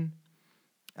marketing.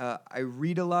 I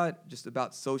read a lot just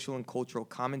about social and cultural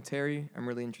commentary. I'm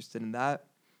really interested in that.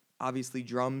 Obviously,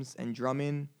 drums and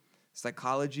drumming,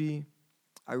 psychology.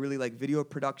 I really like video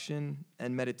production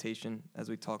and meditation, as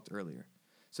we talked earlier.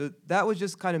 So that was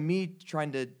just kind of me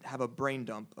trying to have a brain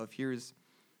dump of here's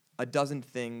a dozen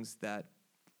things that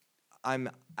I'm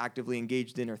actively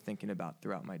engaged in or thinking about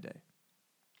throughout my day.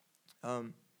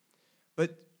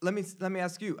 But let me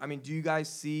ask you, do you guys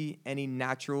see any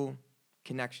natural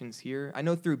connections here? I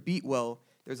know through Beatwell,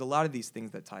 there's a lot of these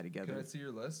things that tie together. Can I see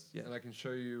your list? Yeah. And I can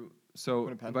show you. So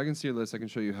Want a pen? if I can see your list, I can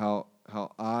show you how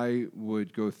I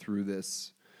would go through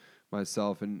this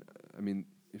myself. And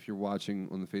if you're watching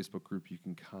on the Facebook group, you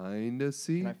can kind of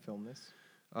see. Can I film this?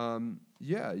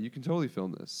 Yeah, you can totally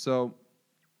film this. So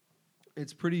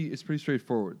it's pretty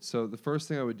straightforward. So the first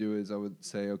thing I would do is I would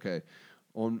say, okay,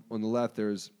 on the left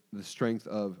there's the strength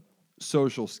of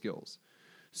social skills.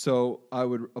 So I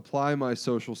would apply my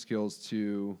social skills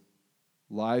to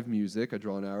live music. I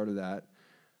draw an arrow to that.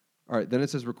 All right, then it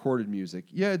says recorded music.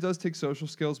 Yeah, it does take social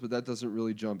skills, but that doesn't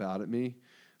really jump out at me.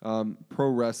 Pro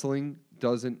wrestling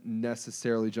doesn't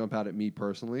necessarily jump out at me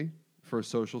personally for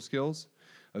social skills.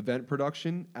 Event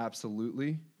production,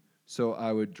 absolutely. So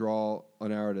I would draw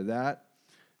an arrow to that.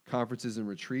 Conferences and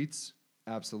retreats,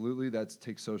 absolutely. That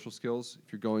takes social skills.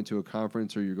 If you're going to a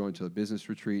conference or you're going to a business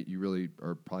retreat, you really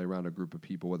are probably around a group of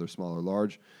people, whether small or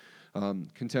large.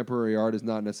 Contemporary art is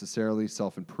not necessarily.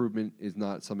 Self-improvement is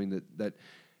not something that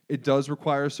it does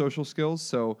require social skills.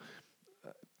 So,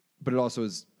 but it also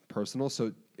is personal.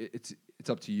 So it's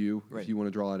up to you Right. if you want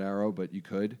to draw an arrow, but you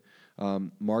could.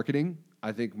 Marketing,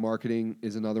 I think marketing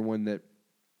is another one that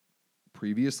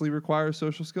previously requires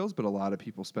social skills, but a lot of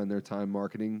people spend their time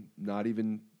marketing, not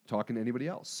even talking to anybody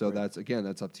else. So Right.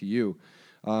 that's up to you.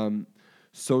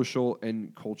 Social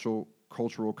and cultural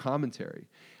commentary.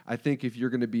 I think if you're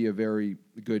going to be a very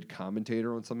good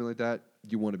commentator on something like that,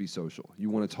 you want to be social. You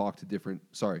want to talk to different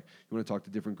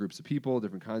groups of people,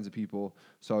 different kinds of people.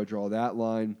 So I would draw that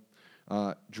line.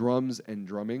 Drums and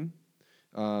drumming.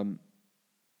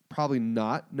 Probably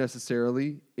not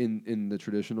necessarily in the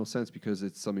traditional sense because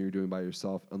it's something you're doing by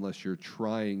yourself unless you're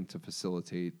trying to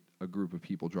facilitate a group of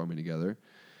people drumming together.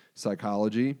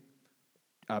 Psychology,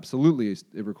 absolutely,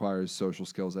 it requires social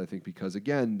skills, I think, because,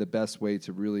 again, the best way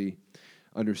to really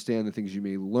understand the things you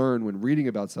may learn when reading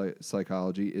about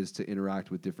psychology is to interact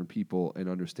with different people and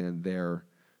understand their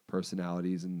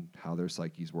personalities and how their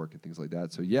psyches work and things like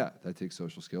that. So, yeah, that takes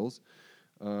social skills.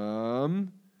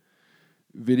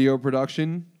 Video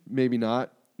production, maybe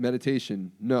not.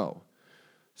 Meditation, no.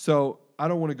 So I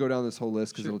don't want to go down this whole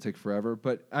list because Sure. it'll take forever.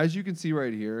 But as you can see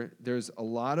right here, there's a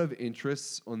lot of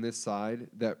interests on this side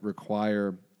that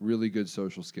require really good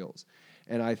social skills.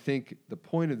 And I think the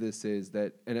point of this is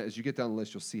that, and as you get down the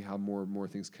list, you'll see how more and more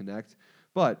things connect.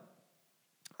 But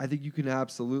I think you can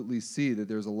absolutely see that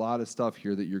there's a lot of stuff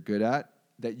here that you're good at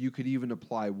that you could even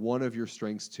apply one of your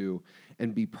strengths to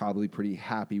and be probably pretty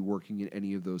happy working in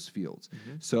any of those fields.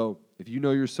 So if you know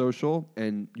you're social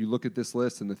and you look at this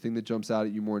list and the thing that jumps out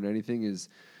at you more than anything is,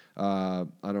 I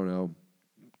don't know,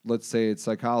 let's say it's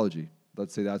psychology.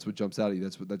 Let's say that's what jumps out at you.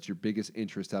 That's your biggest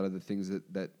interest out of the things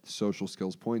that social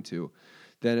skills point to.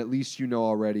 Then at least you know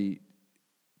already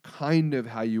kind of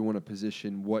how you want to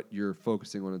position what you're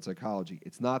focusing on in psychology.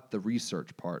 It's not the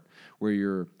research part where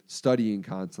you're studying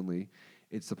constantly.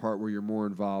 It's the part where you're more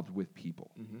involved with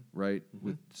people, right?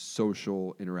 With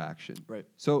social interaction. Right.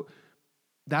 So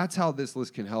that's how this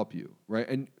list can help you, right?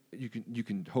 And you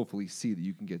can hopefully see that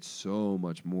you can get so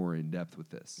much more in depth with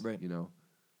this, Right. you know?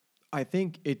 I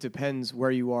think it depends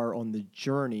where you are on the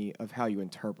journey of how you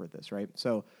interpret this, right?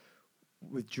 So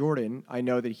with Jordan, I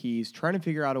know that he's trying to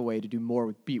figure out a way to do more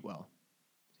with Beatwell.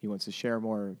 He wants to share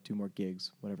more, do more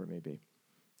gigs, whatever it may be.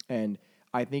 And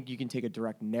I think you can take a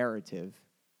direct narrative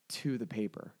to the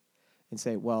paper and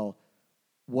say, well,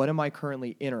 what am I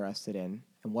currently interested in?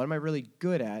 And what am I really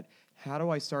good at? How do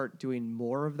I start doing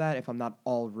more of that if I'm not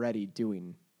already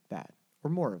doing that or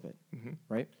more of it,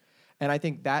 right? And I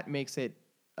think that makes it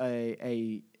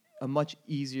a much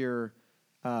easier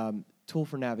tool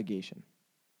for navigation.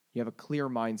 You have a clear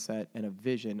mindset and a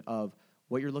vision of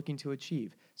what you're looking to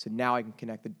achieve. So now I can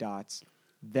connect the dots.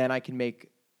 Then I can make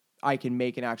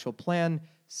an actual plan,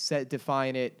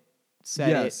 define it, set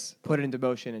Yes. it, put it into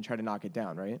motion, and try to knock it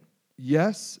down, right?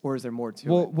 Yes. Or is there more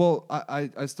to it? Well,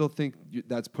 I still think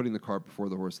that's putting the cart before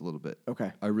the horse a little bit.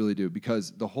 Okay. I really do,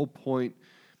 because the whole point,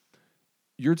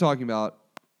 you're talking about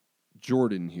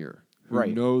Jordan here, who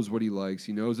Right. knows what he likes,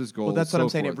 he knows his goals. Well, that's what so I'm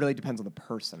saying. forth. It really depends on the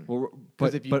person. Well,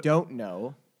 Because if you don't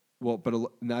know,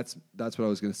 and that's what I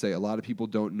was going to say. A lot of people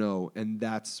don't know, and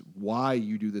that's why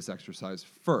you do this exercise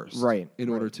first, Right, In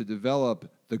order to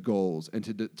develop the goals and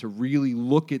to really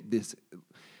look at this.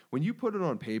 When you put it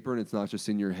on paper and it's not just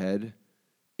in your head,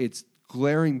 it's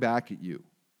glaring back at you,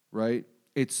 right?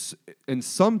 And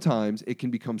sometimes it can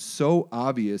become so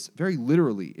obvious, very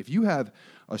literally. If you have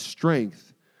a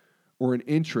strength or an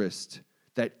interest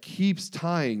that keeps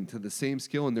tying to the same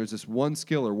skill, and there's this one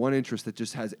skill or one interest that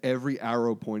just has every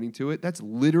arrow pointing to it, that's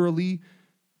literally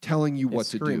telling you what it's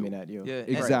to do. screaming at you. Yeah, Right.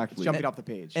 exactly. It's jumping off the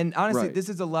page. And honestly, Right. this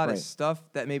is a lot of Right.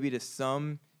 stuff that maybe to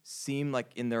some seem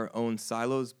like in their own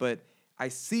silos, but I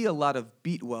see a lot of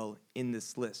Beatwell in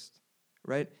this list,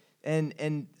 right?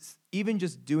 And even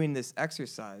just doing this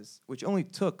exercise, which only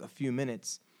took a few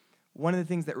minutes, one of the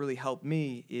things that really helped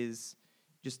me is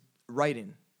just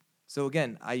writing. So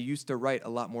again, I used to write a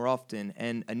lot more often,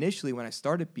 and initially when I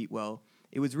started Beatwell,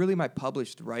 it was really my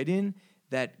published writing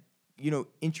that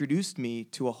introduced me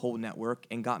to a whole network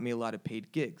and got me a lot of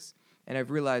paid gigs. And I've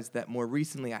realized that more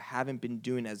recently I haven't been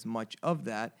doing as much of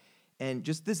that. And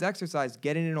just this exercise,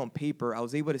 getting it on paper, I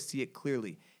was able to see it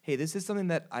clearly. Hey, this is something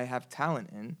that I have talent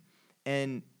in.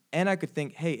 And I could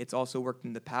think, hey, it's also worked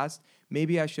in the past.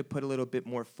 Maybe I should put a little bit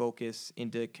more focus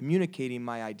into communicating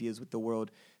my ideas with the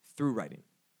world through writing.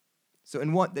 So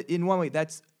in one way,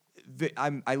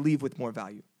 I leave with more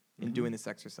value in doing this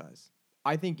exercise.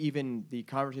 I think even the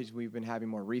conversations we've been having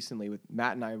more recently with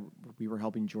Matt and I, we were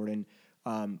helping Jordan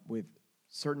with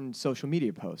certain social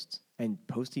media posts and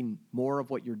posting more of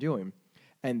what you're doing.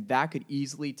 And that could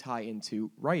easily tie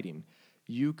into writing.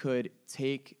 You could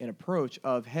take an approach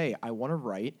of, hey, I want to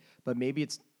write, but maybe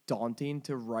it's daunting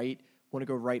to want to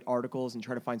go write articles and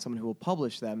try to find someone who will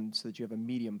publish them so that you have a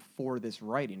medium for this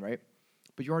writing, right?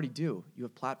 But you already do. You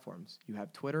have platforms. You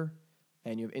have Twitter,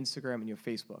 and you have Instagram, and you have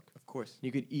Facebook. Of course.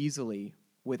 You could easily,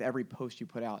 with every post you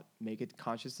put out, make a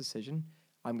conscious decision.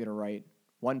 I'm going to write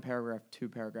 1 paragraph, 2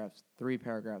 paragraphs, 3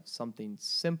 paragraphs, something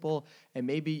simple. And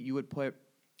maybe you would put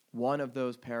one of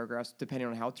those paragraphs, depending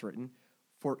on how it's written,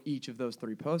 for each of those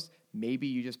 3 posts. Maybe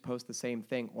you just post the same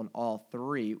thing on all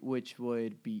 3, which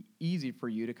would be easy for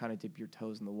you to kind of dip your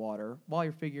toes in the water while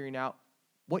you're figuring out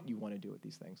what you want to do with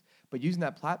these things. But using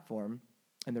that platform,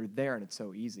 and they're there and it's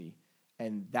so easy,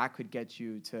 and that could get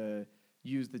you to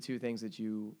use the 2 things that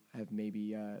you have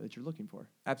maybe that you're looking for.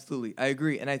 Absolutely. I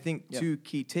agree. And I think 2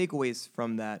 key takeaways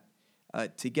from that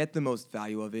to get the most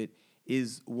value of it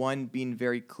is, one, being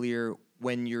very clear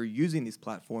when you're using these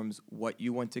platforms what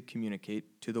you want to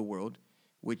communicate to the world,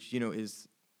 which is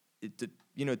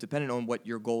dependent on what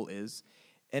your goal is,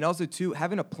 and also 2,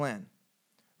 having a plan,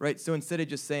 right? So instead of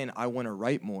just saying I want to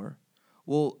write more,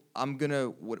 well, I'm gonna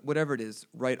whatever it is,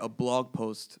 write a blog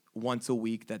post once a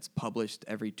week that's published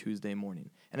every Tuesday morning.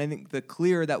 And I think the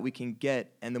clearer that we can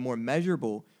get and the more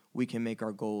measurable we can make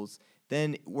our goals,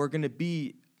 then we're gonna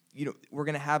be, we're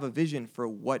gonna have a vision for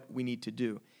what we need to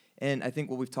do. And I think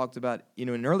what we've talked about, in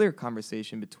an earlier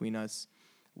conversation between us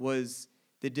was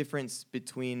the difference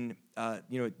between,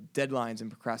 deadlines and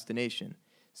procrastination.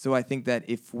 So I think that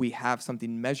if we have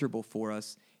something measurable for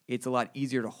us, it's a lot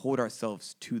easier to hold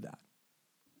ourselves to that.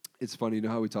 It's funny, you know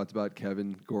how we talked about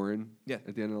Kevin Gorin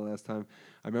at the end of the last time?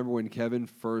 I remember when Kevin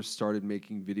first started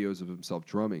making videos of himself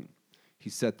drumming,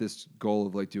 he set this goal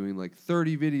of doing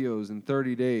 30 videos in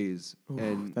 30 days. Oof,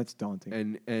 and that's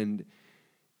daunting. And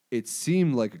it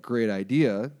seemed like a great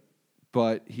idea,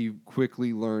 but he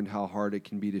quickly learned how hard it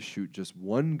can be to shoot just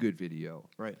one good video.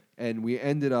 Right. And I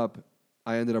ended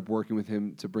up working with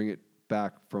him to bring it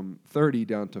back from 30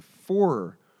 down to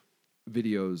 4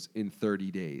 videos in 30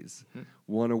 days,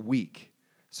 one a week.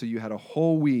 So you had a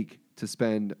whole week to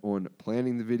spend on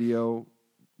planning the video,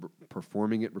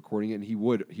 performing it, recording it, and he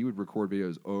would record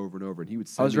videos over and over, and he would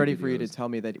send I was ready videos. for you to tell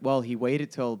me that, he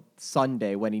waited till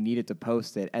Sunday when he needed to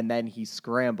post it, and then he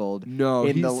scrambled in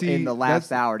the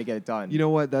last hour to get it done. You know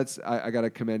what? I got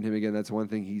to commend him again. That's one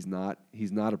thing he's not.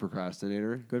 He's not a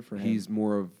procrastinator. Good for him. He's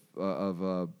more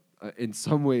of in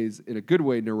some ways, in a good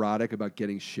way, neurotic about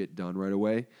getting shit done right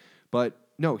away. But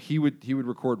no, he would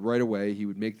record right away. He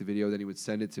would make the video, then he would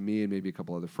send it to me and maybe a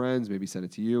couple other friends, maybe send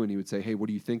it to you, and he would say, hey, what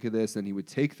do you think of this? And he would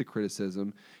take the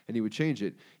criticism and he would change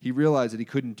it. He realized that he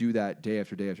couldn't do that day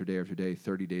after day after day after day,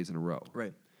 30 days in a row.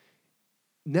 Right.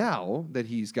 Now that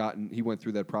he went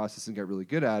through that process and got really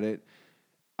good at it,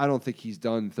 I don't think he's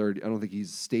done 30. I don't think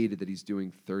he's stated that he's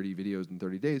doing 30 videos in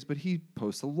 30 days, but he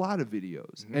posts a lot of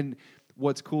videos. Mm-hmm. And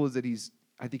what's cool is that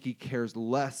I think he cares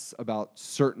less about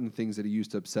certain things that he used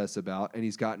to obsess about, and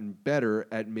he's gotten better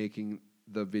at making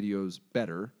the videos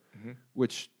better,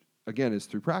 which again is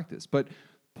through practice. But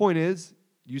point is,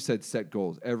 you said set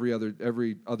goals. Every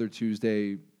other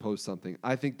Tuesday, post something.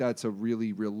 I think that's a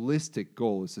really realistic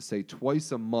goal, is to say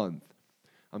twice a month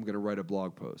I'm going to write a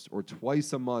blog post, or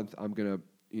twice a month I'm going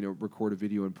to record a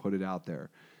video and put it out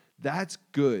there. That's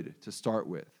good to start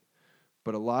with.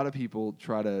 But a lot of people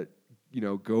try to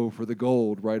go for the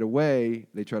gold right away.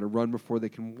 They try to run before they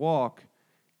can walk,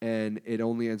 and it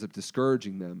only ends up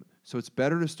discouraging them. So it's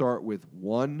better to start with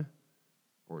 1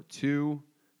 or 2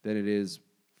 than it is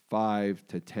 5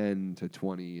 to 10 to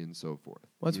 20 and so forth.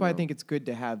 Well, that's why I think it's good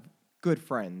to have good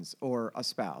friends or a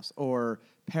spouse or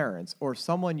parents or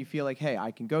someone you feel like, hey,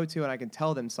 I can go to and I can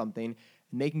tell them something,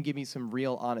 and they can give me some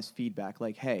real honest feedback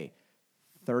like, hey,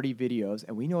 30 videos,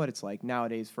 and we know what it's like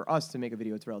nowadays for us to make a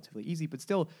video. It's relatively easy, but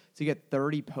still to get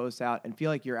 30 posts out and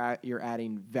feel like you're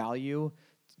adding value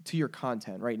to your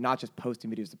content, right? Not just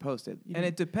posting videos to post it. And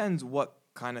it depends what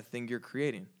kind of thing you're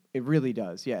creating. It really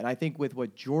does, yeah. And I think with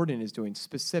what Jordan is doing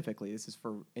specifically, this is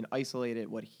for an isolated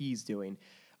what he's doing,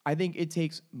 I think it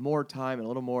takes more time and a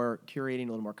little more curating,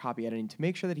 a little more copy editing to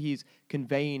make sure that he's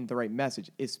conveying the right message,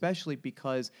 especially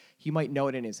because he might know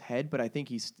it in his head, but I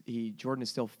think Jordan is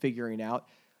still figuring out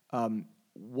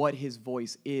what his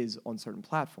voice is on certain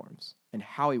platforms and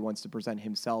how he wants to present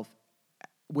himself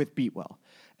with Beatwell.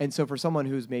 And so for someone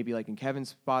who's maybe like in Kevin's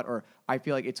spot, or I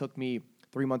feel like it took me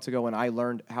 3 months ago when I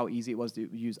learned how easy it was to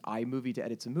use iMovie to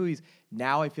edit some movies.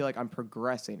 Now I feel like I'm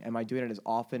progressing. Am I doing it as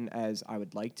often as I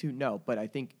would like to? No, but I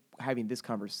think having this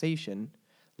conversation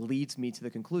leads me to the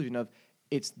conclusion of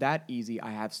it's that easy.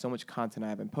 I have so much content I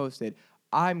haven't posted.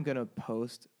 I'm going to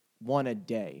post 1 a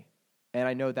day. And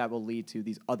I know that will lead to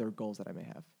these other goals that I may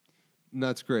have. And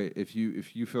that's great. If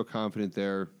you feel confident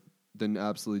there, then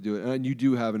absolutely do it. And you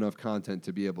do have enough content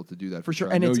to be able to do that. For sure.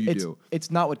 And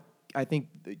it's not what I think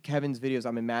Kevin's videos,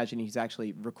 I'm imagining he's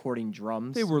actually recording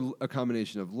drums. They were a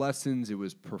combination of lessons. It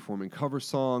was performing cover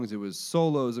songs. It was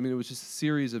solos. I mean, it was just a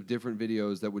series of different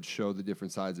videos that would show the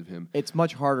different sides of him. It's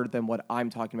much harder than what I'm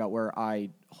talking about, where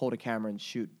I hold a camera and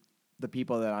shoot the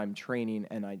people that I'm training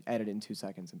and I edit it in 2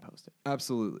 seconds and post it.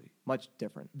 Absolutely. Much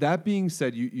different. That being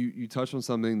said, you touched on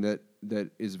something that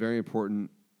is very important,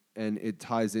 and it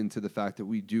ties into the fact that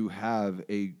we do have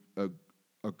a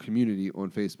community on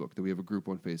Facebook, that we have a group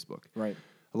on Facebook. Right.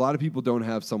 A lot of people don't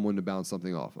have someone to bounce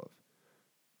something off of.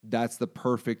 That's the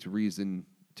perfect reason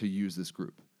to use this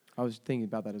group. I was thinking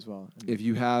about that as well. If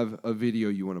you have a video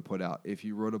you want to put out, if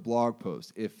you wrote a blog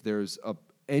post, if there's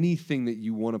anything that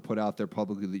you want to put out there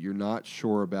publicly that you're not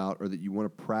sure about or that you want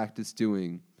to practice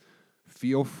doing,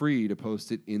 feel free to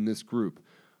post it in this group.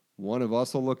 One of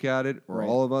us will look at it, or right.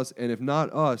 all of us, and if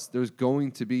not us, there's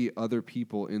going to be other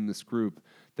people in this group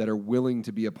that are willing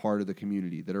to be a part of the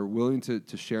community, that are willing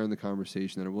to share in the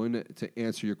conversation, that are willing to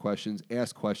answer your questions,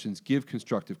 ask questions, give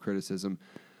constructive criticism.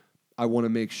 I want to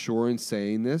make sure in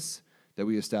saying this that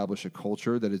we establish a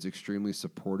culture that is extremely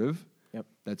supportive, Yep.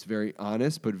 that's very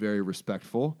honest but very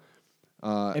respectful.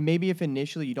 And maybe if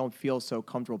initially you don't feel so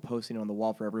comfortable posting it on the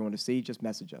wall for everyone to see, just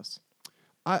message us.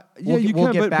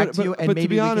 We'll get back to you, and but maybe to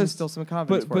be we can honest, instill some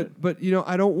confidence for it. But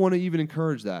I don't want to even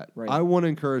encourage that. Right. I want to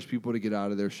encourage people to get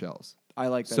out of their shells. I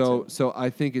like that too. So I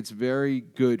think it's very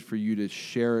good for you to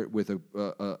share it with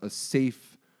a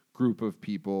safe group of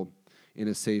people in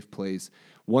a safe place.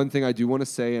 One thing I do want to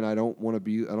say, and I don't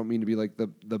mean to be like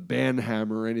the ban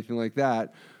hammer or anything like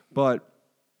that, but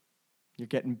You're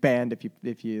getting banned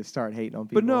if you start hating on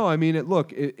people. But no, I mean,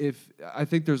 if I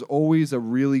think there's always a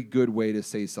really good way to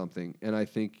say something, and I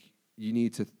think you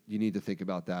need to think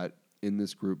about that in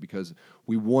this group, because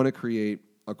we want to create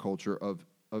a culture of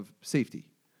safety,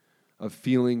 of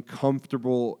feeling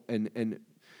comfortable and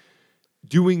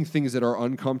doing things that are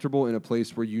uncomfortable in a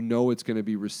place where you know it's going to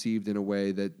be received in a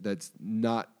way that's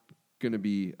not going to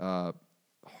be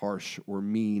harsh or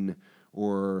mean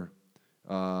or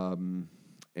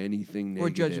anything negative.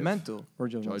 Or judgmental.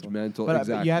 Judgmental, But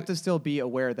exactly. you have to still be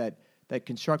aware that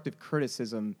constructive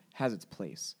criticism has its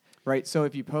place, right? So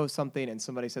if you post something and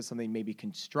somebody says something maybe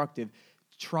constructive,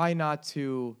 try not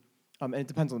to. And it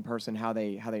depends on the person how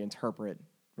they interpret,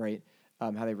 right?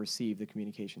 How they receive the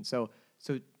communication. So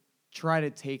try to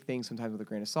take things sometimes with a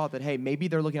grain of salt. That hey, maybe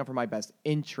they're looking out for my best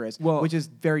interest, which is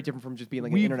very different from just being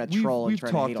like an internet troll and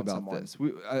trying to hate on someone.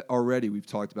 We've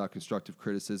talked about constructive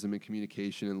criticism and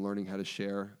communication and learning how to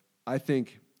share. I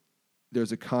think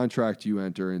there's a contract you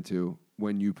enter into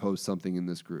when you post something in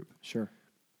this group. Sure.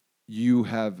 You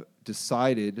have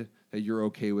decided that you're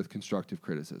okay with constructive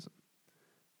criticism.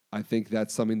 I think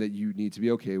that's something that you need to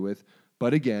be okay with.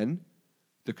 But again,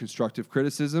 the constructive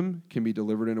criticism can be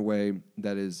delivered in a way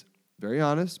that is very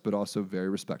honest, but also very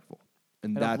respectful.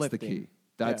 And that's the uplifting. key.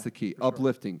 That's Yeah, the key. for sure.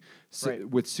 Uplifting. Right.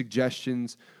 With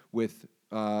suggestions, with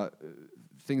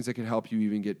things that can help you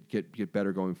even get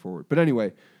better going forward. But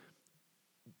anyway,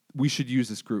 we should use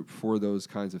this group for those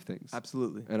kinds of things.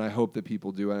 Absolutely. And I hope that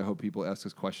people do. And I hope people ask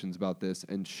us questions about this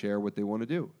and share what they want to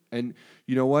do. And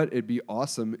you know what? It'd be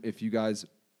awesome if you guys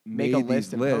Make made a these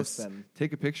list and lists, post them.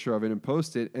 take a picture of it and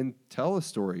post it and tell a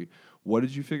story. What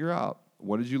did you figure out?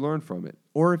 What did you learn from it?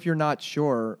 Or if you're not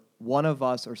sure, one of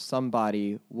us or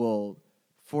somebody will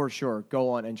for sure go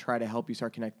on and try to help you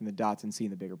start connecting the dots and seeing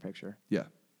the bigger picture. Yeah,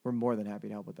 We're more than happy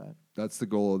to help with that. that's the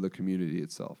goal of the community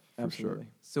itself, for Absolutely.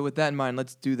 sure. So with that in mind,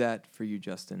 let's do that for you,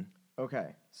 Justin.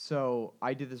 Okay, so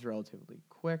I did this relatively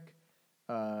quick,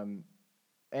 and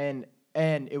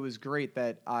it was great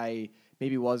that I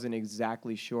maybe wasn't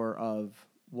exactly sure of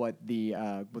what the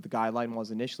guideline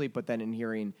was initially, but then in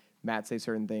hearing Matt say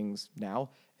certain things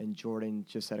now, and Jordan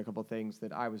just said a couple things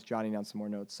that I was jotting down some more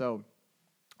notes. So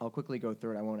I'll quickly go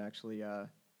through it. I won't actually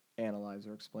analyze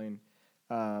or explain.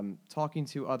 Talking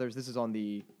to others. This is on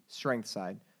the strength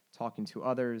side. Talking to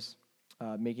others,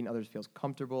 making others feel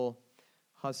comfortable,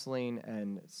 hustling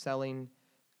and selling,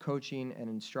 coaching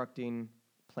and instructing,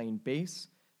 playing bass,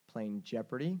 playing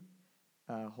Jeopardy,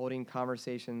 holding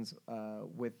conversations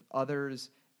with others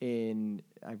in,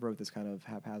 I wrote this kind of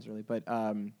haphazardly, but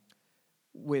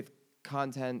with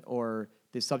content or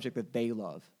the subject that they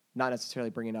love, not necessarily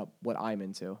bringing up what I'm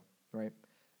into, right?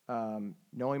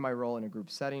 Knowing my role in a group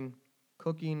setting,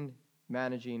 cooking,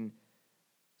 managing,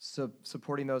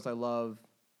 supporting those I love,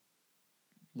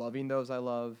 loving those I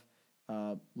love,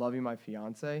 loving my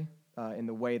fiance in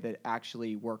the way that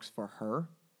actually works for her,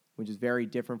 which is very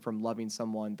different from loving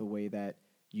someone the way that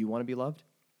you want to be loved,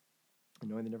 and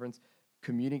knowing the difference,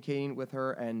 communicating with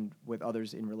her and with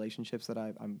others in relationships that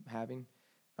I'm having,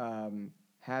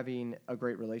 having a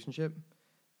great relationship,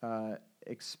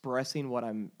 expressing what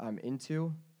I'm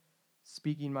into,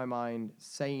 speaking my mind,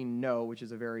 saying no, which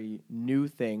is a very new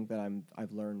thing that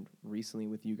I've learned recently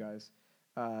with you guys,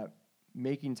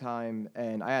 making time,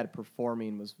 and I had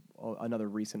performing was another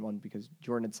recent one because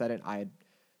Jordan had said it. I had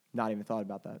not even thought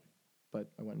about that, but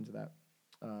I went into that.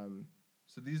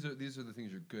 So these are the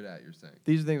things you're good at, you're saying?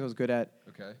 These are things I was good at.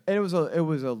 Okay. And it was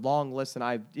a long list, and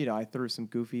I threw some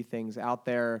goofy things out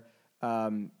there. I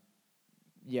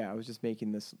was just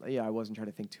making this. I wasn't trying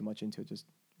to think too much into it, just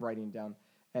writing it down.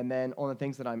 And then on the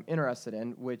things that I'm interested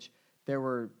in, which there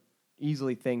were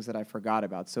easily things that I forgot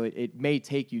about. So it may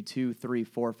take you 2, 3,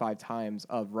 4, 5 times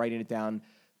of writing it down,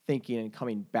 thinking and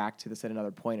coming back to this at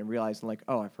another point and realizing like,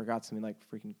 oh, I forgot something like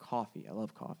freaking coffee. I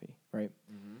love coffee, right?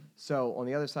 Mm-hmm. So on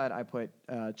the other side, I put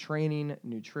training,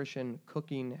 nutrition,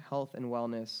 cooking, health and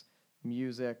wellness,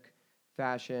 music,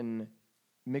 fashion,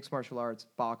 mixed martial arts,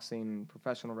 boxing,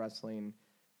 professional wrestling,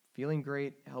 feeling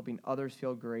great, helping others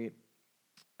feel great,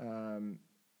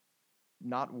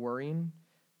 not worrying,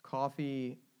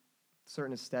 coffee,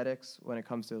 certain aesthetics when it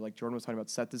comes to, like Jordan was talking about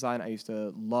set design. I used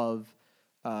to love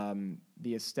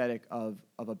the aesthetic of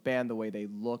a band, the way they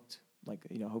looked, like,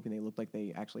 hoping they looked like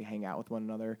they actually hang out with one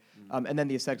another. And then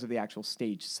the aesthetics of the actual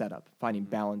stage setup, finding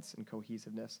balance and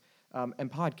cohesiveness,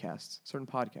 and podcasts, certain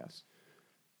podcasts.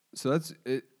 So that's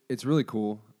it. It's really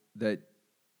cool that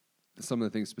some of the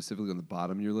things specifically on the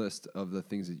bottom of your list of the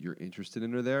things that you're interested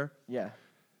in are there. Yeah.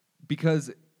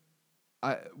 Because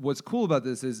what's cool about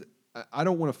this is I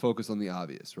don't want to focus on the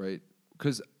obvious, right?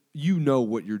 Because you know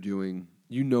what you're doing.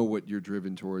 You know what you're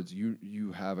driven towards.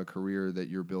 You have a career that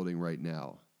you're building right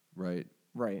now, right?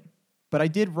 Right. But I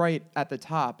did write at the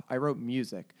top, I wrote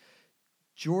music.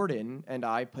 Jordan and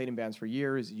I played in bands for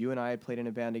years. You and I had played in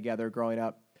a band together growing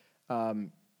up.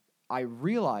 I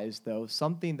realized, though,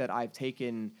 something that I've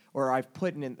taken, or I've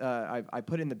put I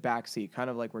put in the backseat, kind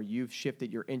of like where you've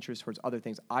shifted your interest towards other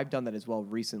things. I've done that as well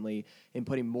recently in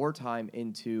putting more time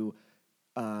into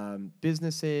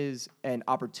businesses and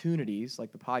opportunities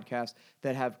like the podcast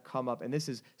that have come up. And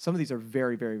some of these are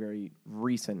very, very, very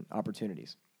recent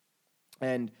opportunities.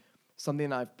 And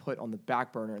something that I've put on the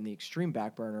back burner, and the extreme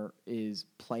back burner, is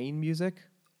playing music,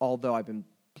 although I've been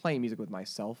playing music with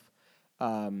myself.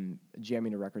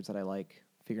 Jamming to records that I like,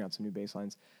 figuring out some new bass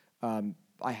lines.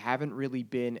 I haven't really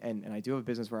been, and I do have a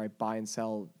business where I buy and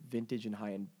sell vintage and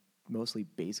high-end, mostly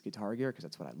bass guitar gear, because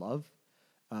that's what I love.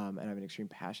 And I have an extreme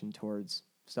passion towards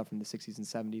stuff from the 60s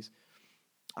and 70s.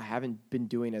 I haven't been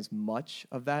doing as much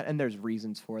of that, and there's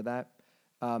reasons for that.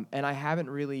 And I haven't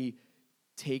really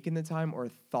taken the time or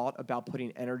thought about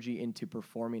putting energy into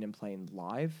performing and playing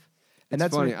live. And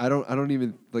It's that's funny. I don't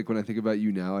even, like, when I think about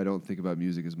you now, I don't think about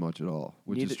music as much at all,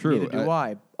 which is true. Neither do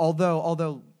I.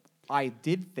 Although I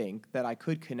did think that I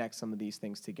could connect some of these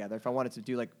things together. If I wanted to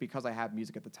do, like, because I have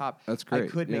music at the top, That's great. I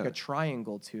could make Yeah. a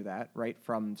triangle to that, right,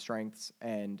 from strengths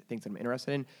and things that I'm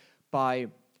interested in by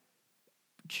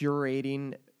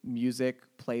curating music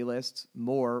playlists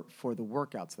more for the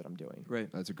workouts that I'm doing.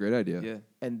 Right. That's a great idea. Yeah.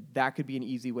 And that could be an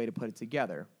easy way to put it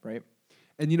together, right?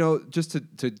 And just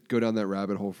to go down that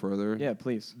rabbit hole further. Yeah,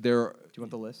 please. Do you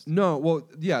want the list? No, well,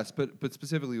 yes, but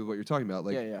specifically with what you're talking about,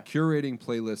 like Yeah. curating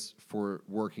playlists for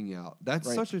working out. That's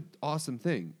Right. such an awesome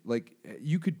thing. Like,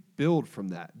 you could build from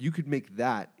that. You could make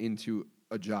that into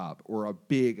a job or a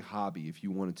big hobby if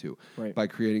you wanted to, Right. by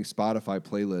creating Spotify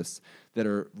playlists that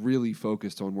are really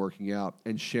focused on working out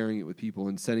and sharing it with people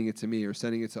and sending it to me or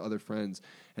sending it to other friends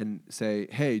and say,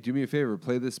 hey, do me a favor,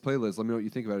 play this playlist. Let me know what you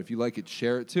think about it. If you like it,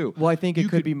 share it too. Well, I think it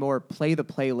could be more play the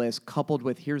playlist coupled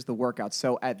with here's the workout.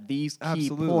 So at these key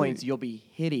Absolutely. points, you'll be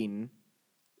hitting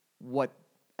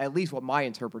at least what my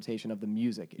interpretation of the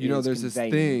music is. There's this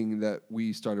conveying. thing that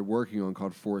we started working on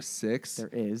called 4-6. There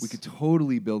is. We could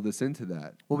totally build this into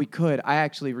that. Well, we could. I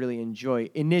actually really enjoy.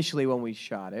 Initially, when we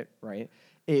shot it, right,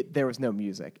 there was no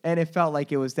music, and it felt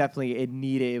like it was definitely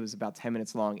it was about 10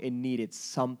 minutes long. It needed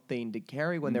something to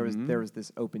carry when there was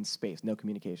this open space, no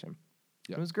communication.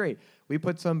 Yep. It was great. We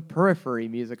put some periphery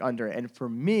music under it, and for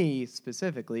me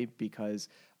specifically, because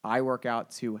I work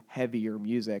out to heavier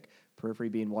music, periphery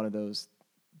being one of those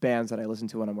bands that I listen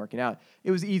to when I'm working out, it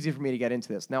was easy for me to get into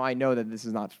this. Now I know that this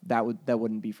is not that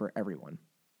wouldn't be for everyone.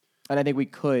 And I think we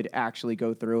could actually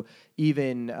go through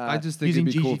even I just think using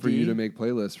it'd be cool for you GGD. to make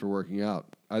playlists for working out.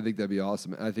 I think that'd be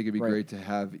awesome. I think it'd be Right. great to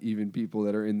have even people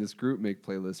that are in this group make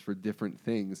playlists for different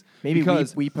things. Maybe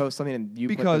because, we post something and you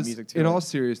put the because music to in it. all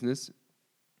seriousness,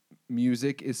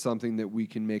 music is something that we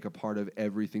can make a part of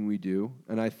everything we do.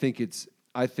 And I think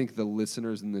the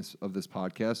listeners of this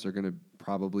podcast are going to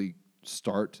probably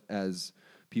start as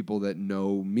people that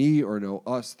know me or know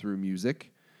us through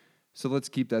music. So let's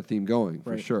keep that theme going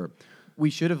for Right. sure. We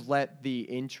should have let the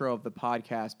intro of the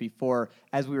podcast before,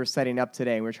 as we were setting up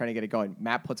today, and we were trying to get it going.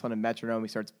 Matt puts on a metronome. He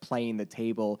starts playing the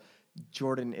table.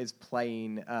 Jordan is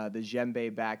playing the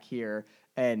djembe back here.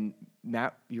 And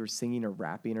Matt, you were singing or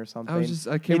rapping or something.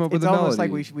 I came up with a It's almost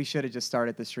like melody. we should have just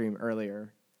started the stream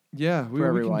earlier. Yeah, we can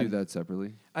everyone. do that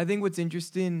separately. I think what's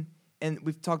interesting, and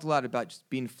we've talked a lot about just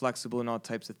being flexible and all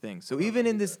types of things. So even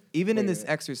in this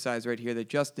exercise right here that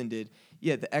Justin did,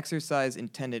 the exercise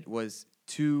intended was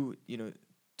two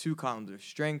columns of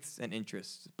strengths and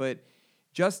interests. But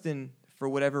Justin, for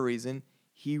whatever reason,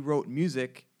 he wrote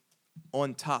music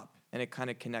on top, and it kind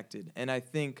of connected. And I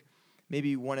think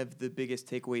maybe one of the biggest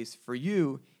takeaways for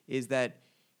you is that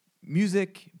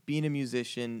music, being a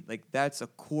musician, like that's a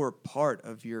core part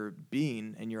of your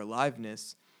being and your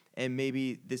aliveness. And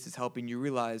maybe this is helping you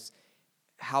realize,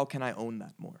 how can I own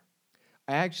that more?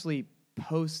 I actually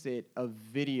posted a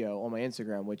video on my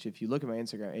Instagram, which if you look at my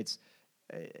Instagram, it's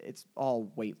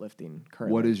all weightlifting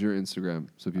currently. What is your Instagram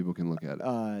so people can look at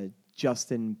it?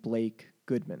 Justin Blake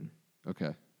Goodman.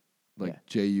 Okay. Like Yeah.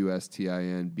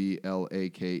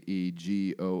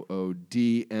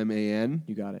 JustinBlakeGoodman.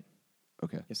 You got it.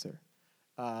 Okay. Yes, sir.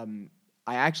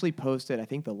 I actually posted, I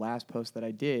think the last post that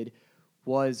I did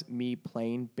was me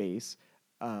playing bass.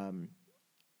 I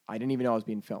didn't even know I was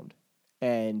being filmed.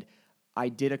 And I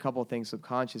did a couple of things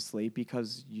subconsciously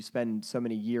because you spend so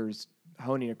many years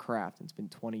honing a craft. It's been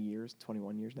 20 years,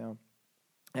 21 years now.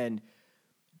 And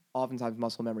oftentimes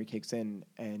muscle memory kicks in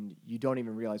and you don't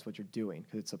even realize what you're doing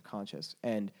because it's subconscious.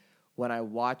 And when I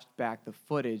watched back the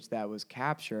footage that was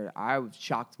captured, I was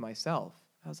shocked myself.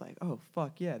 I was like, oh,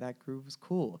 fuck yeah, that groove was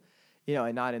cool. You know,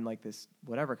 and not in like this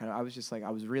whatever kind of, I was just like, I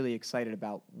was really excited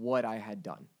about what I had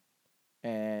done.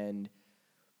 And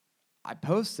I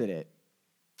posted it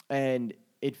and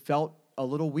it felt a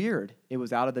little weird. It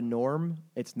was out of the norm.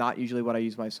 It's not usually what I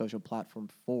use my social platform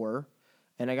for.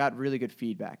 And I got really good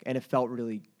feedback and it felt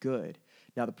really good.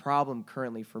 Now, the problem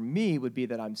currently for me would be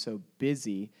that I'm so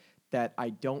busy that I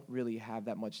don't really have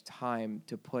that much time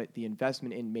to put the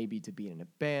investment in maybe to be in a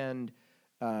band,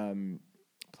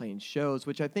 playing shows,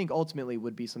 which I think ultimately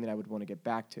would be something I would want to get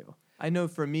back to. I know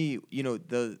for me,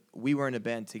 we were in a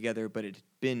band together, but it had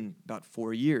been about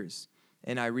 4 years.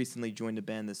 And I recently joined a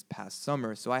band this past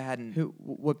summer, so I hadn't...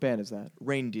 What band is that?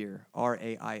 Reindeer,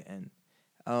 Rain.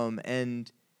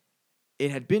 And it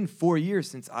had been 4 years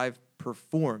since I've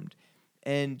performed.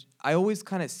 And I always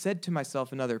kind of said to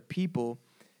myself and other people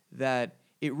that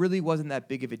it really wasn't that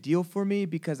big of a deal for me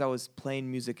because I was playing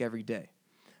music every day.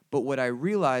 But what I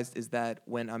realized is that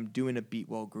when I'm doing a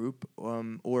Beatwell group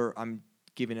or I'm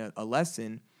giving a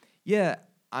lesson, yeah,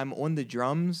 I'm on the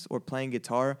drums or playing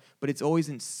guitar, but it's always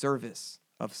in service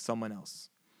of someone else.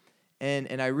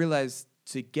 And I realized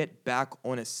to get back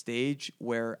on a stage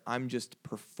where I'm just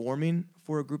performing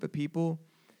for a group of people,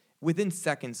 within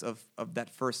seconds of that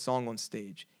first song on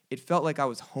stage, it felt like I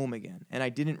was home again. And I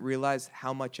didn't realize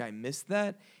how much I missed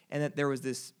that and that there was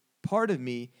this part of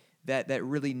me that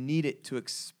really needed to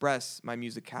express my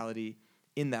musicality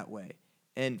in that way.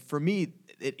 And for me,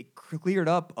 it cleared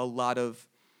up a lot of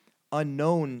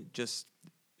unknown just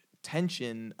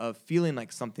tension of feeling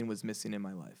like something was missing in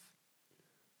my life.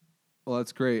 Well,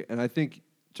 that's great. And I think,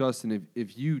 Justin,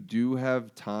 if you do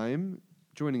have time,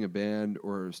 joining a band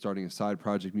or starting a side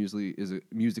project musically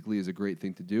is a great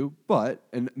thing to do. But,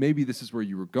 and maybe this is where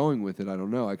you were going with it, I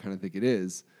don't know, I kind of think it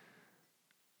is.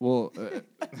 Well,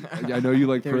 I know you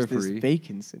like There's Periphery. this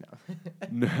vacancy now.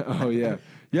 No, oh, yeah.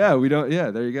 Yeah, we don't, yeah,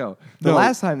 there you go. The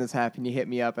last time this happened, you hit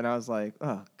me up and I was like,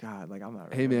 oh, God, like I'm not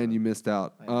ready. Hey, man, you missed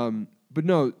out. But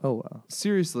no, Oh, wow.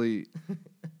 seriously,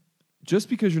 just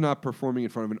because you're not performing in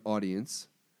front of an audience,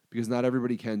 because not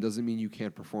everybody can, doesn't mean you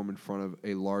can't perform in front of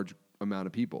a large amount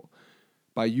of people.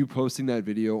 By you posting that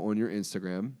video on your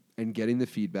Instagram and getting the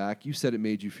feedback, you said it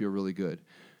made you feel really good.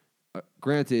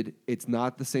 Granted, it's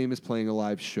not the same as playing a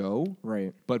live show,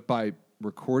 Right. but by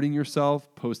recording yourself,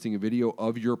 posting a video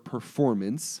of your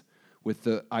performance with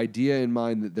the idea in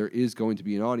mind that there is going to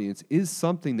be an audience is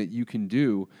something that you can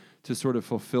do to sort of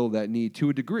fulfill that need to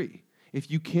a degree. If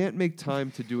you can't make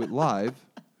time to do it live...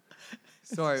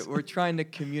 Sorry, we're trying to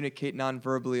communicate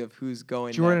non-verbally of who's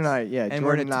going Jordan next. and I, yeah, And Jordan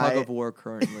we're in a and tug I- of war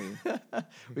currently.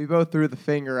 We both threw the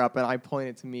finger up and I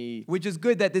pointed to me. Which is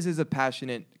good that this is a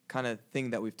passionate kind of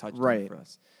thing that we've touched on Right. for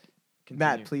us.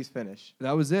 Matt, Continue. please finish.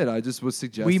 That was it. I just was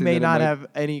suggesting We may that it not might- have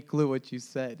any clue what you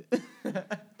said.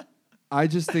 I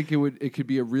just think it could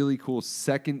be a really cool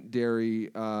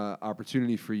secondary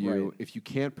opportunity for you Right. if you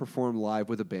can't perform live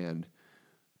with a band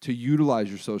to utilize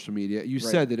your social media. You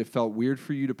Right. said that it felt weird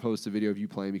for you to post a video of you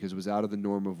playing because it was out of the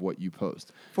norm of what you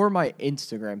post. For my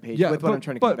Instagram page, Yeah, with what I'm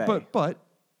trying to convey. but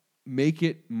make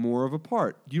it more of a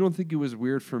part. You don't think it was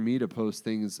weird for me to post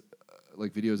things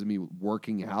like videos of me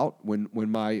working out when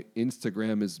my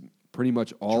Instagram is pretty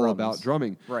much all Drums. about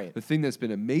drumming? Right. The thing that's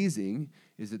been amazing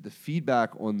is that the feedback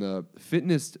on the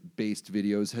fitness-based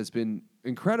videos has been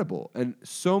incredible and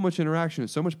so much interaction and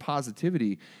so much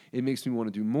positivity. It makes me want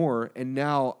to do more. And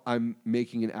now I'm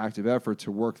making an active effort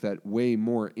to work that way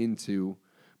more into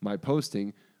my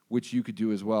posting, which you could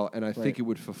do as well. And I think it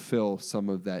would fulfill some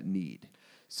of that need.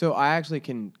 So I actually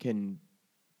can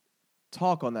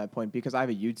talk on that point because I have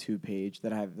a YouTube page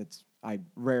that I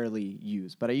rarely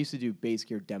use, but I used to do bass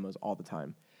gear demos all the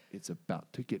time. It's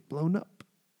about to get blown up.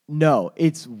 No,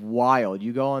 it's wild.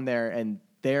 You go on there and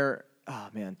oh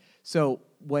man. So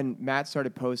when Matt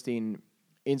started posting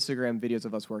Instagram videos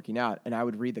of us working out and I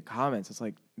would read the comments, it's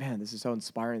like, man, this is so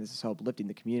inspiring. This is so uplifting.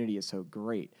 The community is so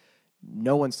great.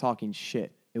 No one's talking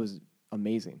shit. It was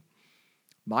amazing.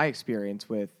 My experience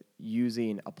with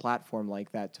using a platform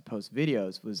like that to post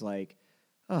videos was like,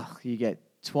 you get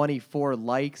 24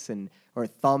 likes or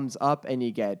thumbs up, and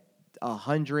you get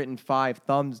 105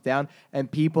 thumbs down,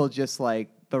 and people just like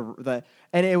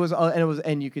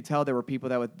and you could tell there were people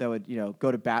that would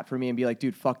go to bat for me and be like,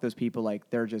 dude, fuck those people, like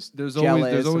they're just There's jealous,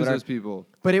 always whatever. those people.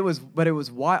 But it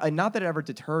was why, and not that it ever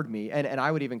deterred me, and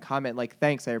I would even comment like,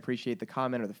 thanks, I appreciate the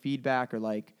comment or the feedback, or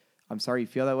like, I'm sorry you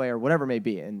feel that way, or whatever it may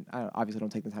be, and I obviously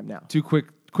don't take the time now. Two quick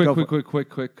Go for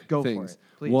things. it,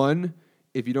 please. One,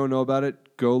 if you don't know about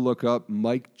it, go look up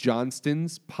Mike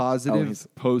Johnston's positive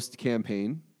post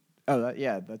campaign. Oh,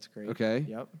 that's great. Okay.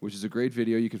 Yep. Which is a great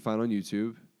video you can find on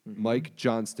YouTube. Mike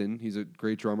Johnston, he's a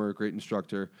great drummer, a great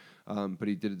instructor, but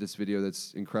he did this video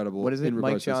that's incredible. What is it? Mike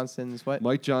regards to this. Johnston's what?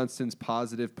 Mike Johnston's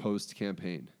positive post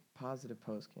campaign. Positive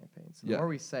post campaigns. The Yeah. more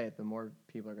we say it, the more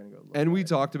people are going to go look And at we it.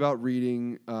 talked about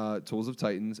reading Tools of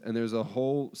Titans, and there's a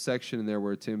whole section in there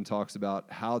where Tim talks about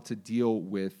how to deal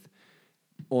with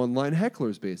online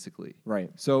hecklers, basically.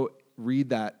 Right. So read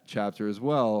that chapter as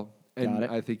well, and Got it.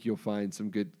 I think you'll find some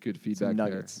good feedback there.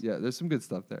 nuggets. Yeah, there's some good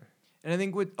stuff there. And I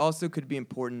think what also could be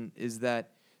important is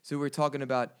that, so we're talking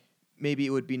about maybe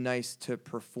it would be nice to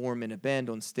perform in a band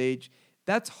on stage.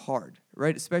 That's hard,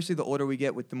 right? Especially the older we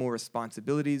get with the more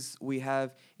responsibilities we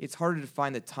have. It's harder to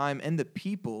find the time and the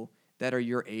people that are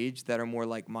your age, that are more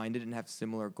like-minded and have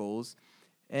similar goals.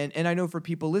 And I know for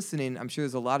people listening, I'm sure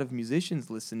there's a lot of musicians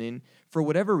listening, for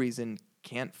whatever reason,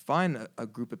 can't find a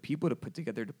group of people to put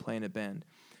together to play in a band.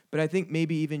 But I think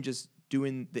maybe even just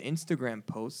doing the Instagram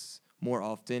posts more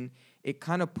often, it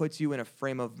kind of puts you in a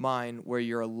frame of mind where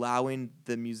you're allowing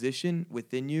the musician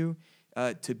within you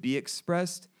to be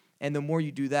expressed. And the more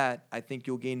you do that, I think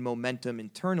you'll gain momentum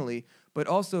internally, but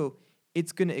also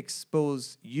it's going to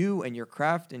expose you and your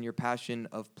craft and your passion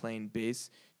of playing bass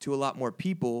to a lot more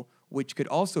people, which could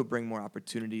also bring more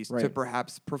opportunities to Right.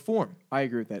 perhaps perform. I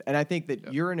agree with that. And I think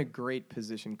that you're in a great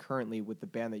position currently with the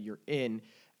band that you're in,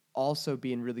 also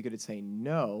being really good at saying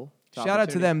no. Shout out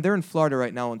to them. They're in Florida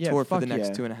right now on Yeah, tour for the fuck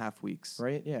next yeah. 2.5 weeks.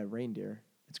 Right? Yeah, Reindeer.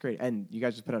 It's great. And you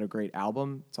guys just put out a great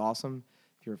album. It's awesome.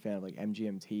 If you're a fan of like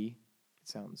MGMT, it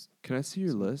sounds... Can I see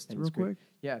your list and real it's great. quick?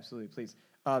 Yeah, absolutely. Please.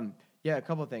 Yeah, a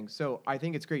couple of things. So I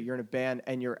think it's great. You're in a band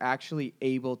and you're actually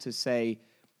able to say,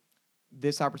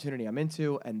 this opportunity I'm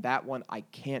into and that one I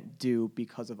can't do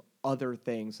because of other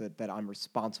things that I'm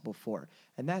responsible for.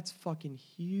 And that's fucking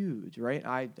huge, right?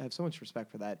 I have so much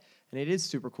respect for that. And it is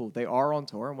super cool. They are on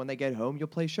tour, and when they get home, you'll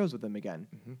play shows with them again.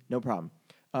 No problem.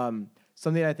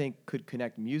 Something I think could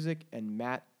connect music and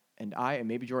Matt and I, and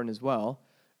maybe Jordan as well,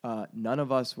 none of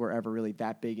us were ever really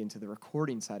that big into the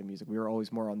recording side of music. We were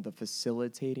always more on the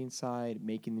facilitating side,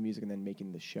 making the music and then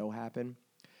making the show happen.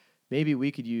 Maybe we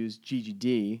could use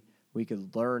GGD. We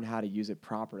could learn how to use it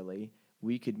properly.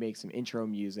 We could make some intro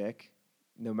music,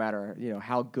 no matter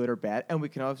how good or bad. And we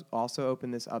can also open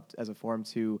this up as a forum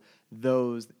to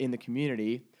those in the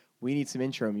community. We need some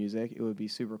intro music. It would be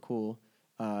super cool.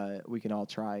 We can all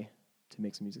try to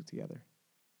make some music together.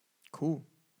 Cool.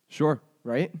 Sure.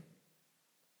 Right?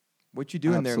 What you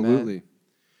doing there, Absolutely. man?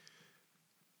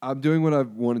 I'm doing what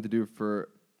I've wanted to do for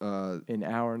An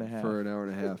hour and a half. for an hour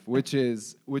and a half, which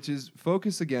is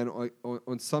focus again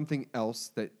on something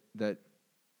else that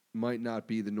might not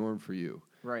be the norm for you,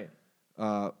 Right.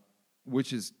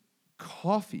 which is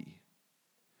coffee.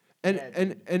 And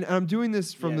Yeah, and I'm doing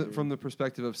this from Yeah, the from the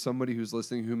perspective of somebody who's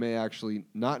listening who may actually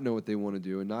not know what they want to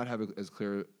do and not have as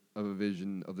clear of a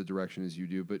vision of the direction as you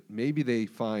do, but maybe they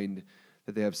find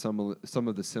that they have some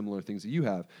of the similar things that you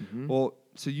have. Well,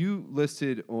 so you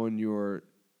listed on your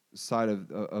side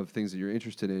of things that you're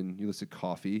interested in, you listed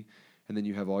coffee, and then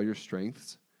you have all your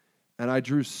strengths. And I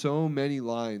drew so many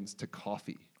lines to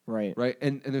coffee. Right. Right.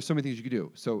 And there's so many things you could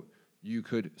do. So you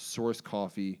could source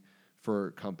coffee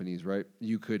for companies, right?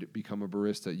 You could become a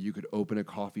barista. You could open a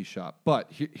coffee shop.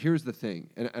 But here's the thing,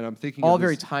 and I'm thinking All of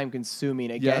very this, time consuming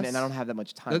again, Yes. and I don't have that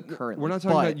much time currently. We're not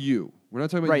talking but about you. We're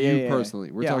not talking about Right, you yeah, yeah, yeah.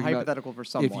 personally. We're Yeah, talking hypothetical about for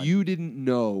someone. if you didn't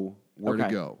know where to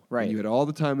Okay, go, right. and you had all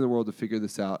the time in the world to figure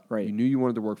this out. Right. You knew you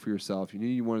wanted to work for yourself. You knew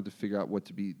you wanted to figure out what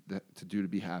to do to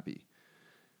be happy.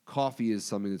 Coffee is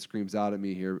something that screams out at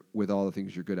me here with all the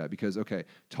things you're good at. Because, okay,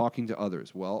 talking to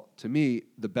others. Well, to me,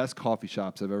 the best coffee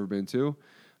shops I've ever been to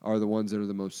are the ones that are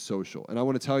the most social. And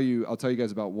I'll tell you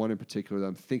guys about one in particular that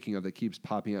I'm thinking of that keeps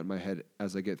popping out in my head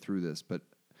as I get through this. But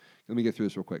let me get through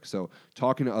this real quick. So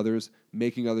talking to others,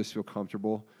 making others feel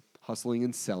comfortable, hustling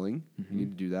and selling. You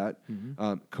need to do that.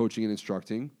 Coaching and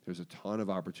instructing. There's a ton of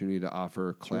opportunity to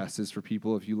offer classes for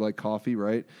people if you like coffee,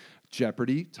 right?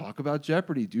 Jeopardy, talk about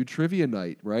Jeopardy, do trivia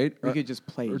night, right? We could just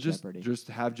play or Jeopardy. Just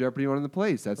have Jeopardy on in the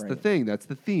place. That's the Right. thing. That's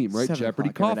the theme, right? 7 Jeopardy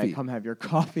o'clock every night, coffee. come have your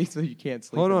coffee so you can't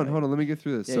sleep. Hold at on, night. hold on. Let me get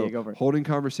through this. Yeah, so, yeah, go for it. holding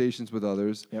conversations with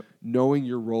others, Yep. knowing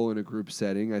your role in a group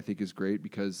setting, I think is great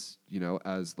because,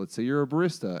 as let's say you're a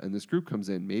barista and this group comes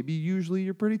in, maybe usually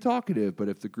you're pretty talkative, but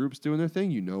if the group's doing their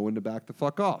thing, you know when to back the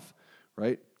fuck off,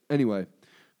 right? Anyway,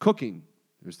 cooking.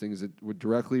 There's things that would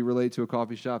directly relate to a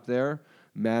coffee shop there.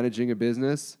 Managing a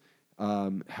business.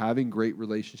 Having great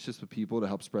relationships with people to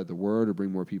help spread the word or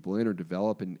bring more people in or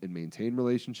develop and maintain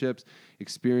relationships,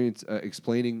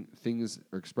 explaining things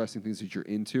or expressing things that you're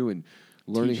into and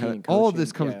learning how to, Teaching, all of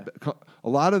this coaching, comes, a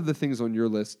lot of the things on your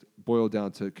list boil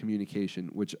down to communication,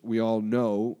 which we all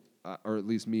know, or at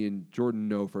least me and Jordan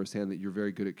know firsthand that you're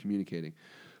very good at communicating.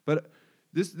 But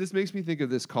this makes me think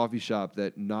of this coffee shop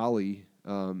that Nolly,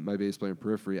 my bass player in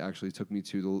Periphery, actually took me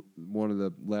to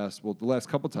the last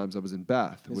couple times I was in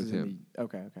Bath This with is him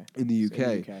okay. in the So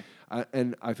UK.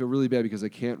 And I feel really bad because I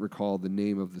can't recall the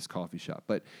name of this coffee shop,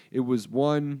 but it was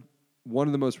one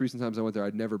of the most recent times I went there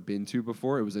I'd never been to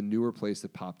before. It was a newer place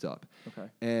that popped up. Okay.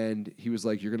 And he was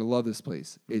like, "You're going to love this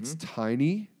place. It's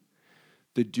tiny.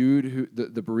 The dude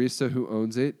the barista who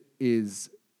owns it is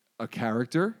a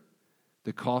character.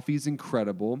 The coffee's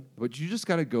incredible, but you just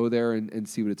got to go there and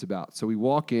see what it's about." So we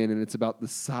walk in, and it's about the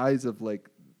size of like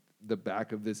the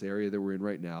back of this area that we're in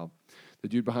right now. The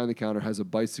dude behind the counter has a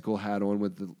bicycle hat on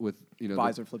with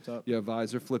Visor flipped up. Yeah,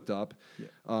 visor flipped up.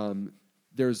 Yeah.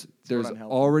 There's unhealthy.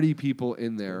 already people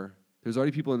in there. There's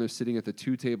already people in there sitting at the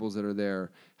 2 tables that are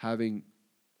there having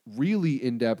really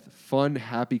in-depth, fun,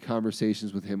 happy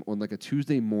conversations with him on like a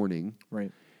Tuesday morning.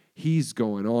 Right. He's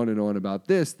going on and on about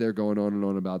this. They're going on and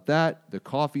on about that. The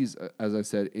coffee's, as I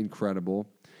said, incredible.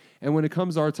 And when it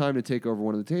comes our time to take over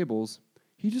one of the tables,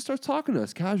 he just starts talking to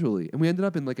us casually. And we ended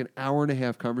up in like an hour and a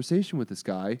half conversation with this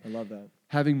guy, I love that.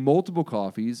 having multiple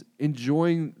coffees,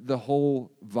 enjoying the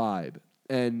whole vibe.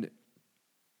 And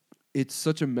it's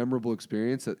such a memorable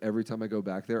experience that every time I go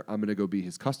back there, I'm going to go be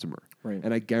his customer. Right.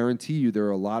 And I guarantee you there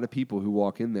are a lot of people who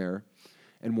walk in there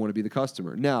and want to be the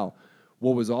customer. Now,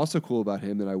 what was also cool about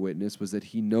him that I witnessed was that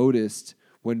he noticed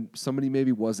when somebody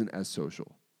maybe wasn't as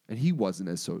social, and he wasn't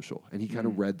as social, and he kind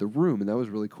of read the room, and that was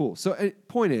really cool. So,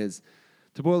 point is,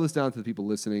 to boil this down to the people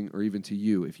listening, or even to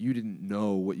you, if you didn't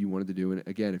know what you wanted to do, and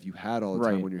again, if you had all the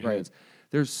time Right, on your right. hands,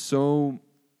 there's so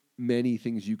many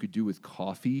things you could do with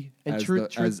coffee And as truth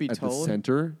be at the told,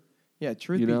 center. Yeah,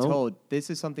 truth You be know? told,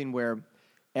 this is something where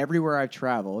everywhere I've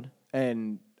traveled,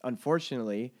 and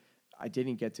unfortunately, I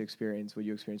didn't get to experience what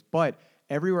you experienced, but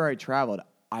everywhere I traveled,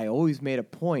 I always made a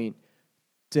point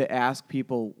to ask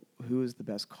people who is the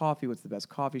best coffee, what's the best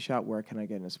coffee shop, where can I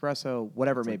get an espresso,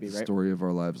 whatever it may be, The right? story of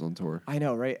our lives on tour. I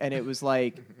know, right? And it was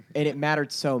like, and it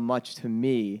mattered so much to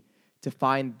me to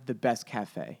find the best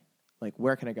cafe. Like,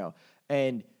 where can I go?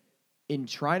 And in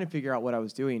trying to figure out what I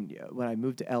was doing, when I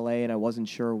moved to LA and I wasn't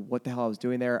sure what the hell I was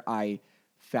doing there, I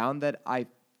found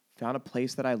a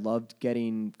place that I loved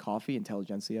getting coffee,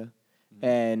 Intelligentsia.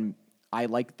 And I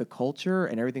liked the culture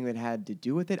and everything that had to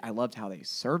do with it. I loved how they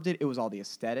served it. It was all the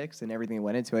aesthetics and everything that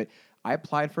went into it. I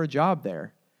applied for a job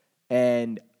there,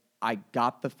 and I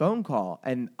got the phone call,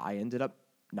 and I ended up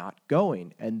not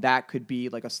going. And that could be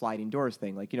like a sliding doors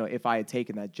thing. Like, if I had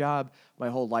taken that job, my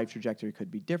whole life trajectory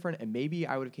could be different, and maybe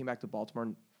I would have came back to Baltimore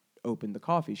and opened the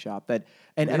coffee shop.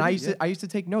 And I used to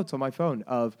take notes on my phone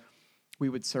of, we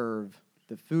would serve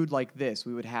the food like this,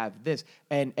 we would have this,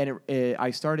 and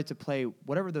I started to play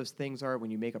whatever those things are when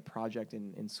you make a project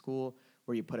in school,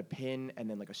 where you put a pin and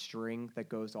then like a string that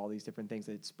goes to all these different things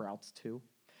that it sprouts to.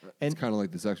 It's kind of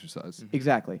like this exercise.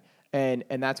 Exactly. And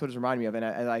that's what it's reminding me of. And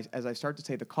as I start to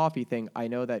say the coffee thing, I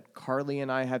know that Carly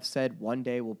and I have said one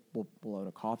day we'll own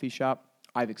a coffee shop.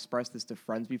 I've expressed this to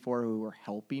friends before who were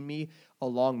helping me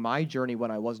along my journey when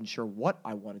I wasn't sure what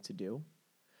I wanted to do.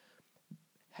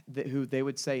 Who they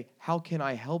would say, how can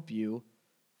I help you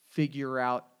figure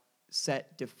out,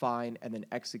 set, define, and then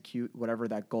execute whatever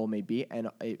that goal may be? And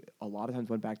a lot of times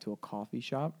went back to a coffee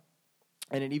shop.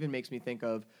 And it even makes me think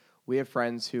of, we have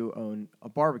friends who own a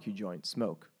barbecue joint,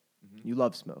 Smoke. Mm-hmm. You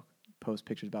love Smoke. Post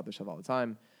pictures about their stuff all the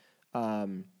time.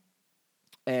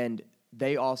 And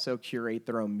they also curate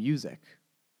their own music.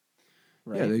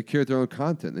 Right? Yeah, they curate their own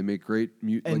content. They make great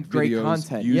great videos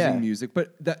content, using yeah. music.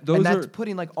 But that's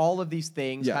putting like all of these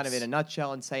things kind of Yes. in a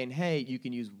nutshell and saying, hey, you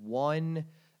can use one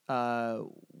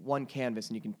canvas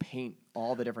and you can paint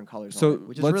all the different colors on it,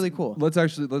 which is really cool. Let's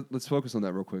focus on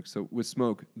that real quick. So with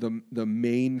Smoke, the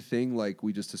main thing, like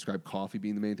we just described coffee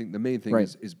being the main thing, the main thing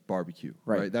Right. is barbecue.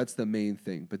 Right. That's the main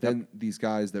thing. But then these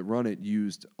guys that run it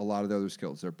used a lot of the other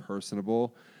skills. They're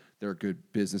personable. They're good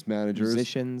business managers.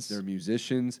 Musicians. They're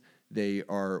musicians. They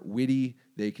are witty.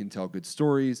 They can tell good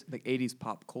stories. Like 80s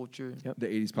pop culture. Yep. The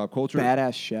 80s pop culture.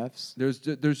 Badass chefs.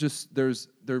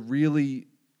 They're really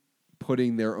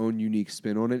putting their own unique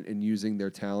spin on it and using their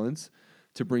talents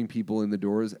to bring people in the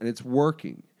doors, and it's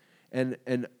working. And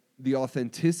the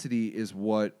authenticity is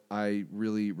what I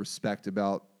really respect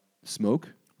about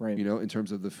Smoke. Right. You know, in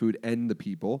terms of the food and the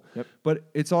people. Yep. But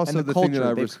it's also And the thing that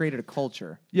culture. I They've created a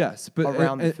culture. yes, but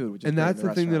around the food, which is and great in that's the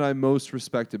the thing that restaurant. I most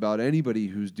respect about anybody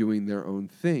who's doing their own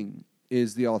thing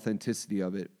is the authenticity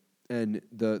of it and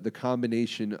the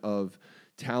combination of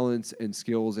talents and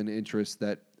skills and interests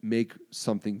that make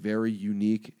something very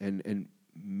unique and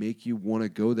make you want to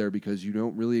go there because you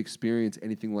don't really experience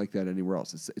anything like that anywhere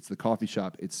else. It's the coffee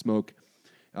shop, it's Smoke,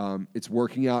 it's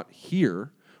working out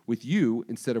here with you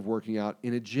instead of working out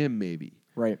in a gym maybe.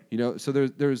 Right. You know, so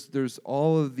there's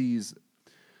all of these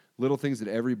little things that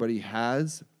everybody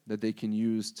has that they can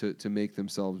use to make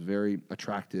themselves very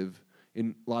attractive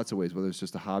in lots of ways, whether it's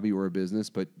just a hobby or a business.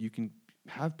 But you can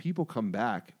have people come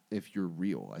back if you're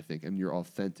real, I think, and you're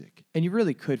authentic. And you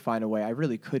really could find a way. I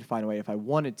really could find a way if I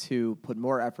wanted to put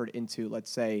more effort into,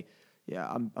 let's say,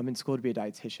 I'm in school to be a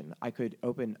dietitian. I could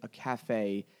open a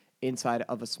cafe inside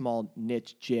of a small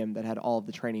niche gym that had all of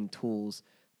the training tools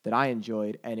that I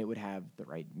enjoyed, and it would have the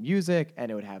right music, and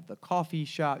it would have the coffee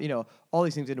shop, all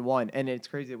these things in one. And it's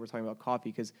crazy that we're talking about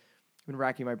coffee because I've been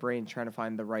racking my brain trying to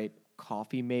find the right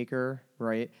coffee maker,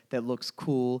 right, that looks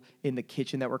cool in the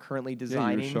kitchen that we're currently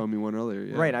designing. Yeah, you were showing me one earlier.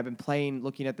 Yeah. Right, I've been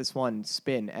looking at this one,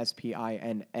 Spinn,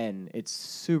 Spinn. It's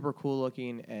super cool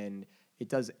looking, and it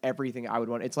does everything I would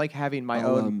want. It's like having my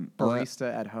own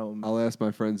barista at home. I'll ask my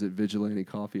friends at Vigilante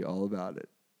Coffee all about it.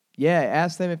 Yeah,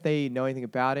 ask them if they know anything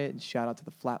about it, and shout out to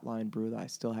the Flatline Brew that I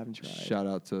still haven't tried. Shout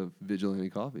out to Vigilante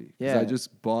Coffee. 'Cause Yeah. I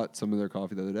just bought some of their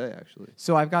coffee the other day, actually.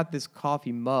 So I've got this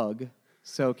coffee mug.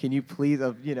 So can you please,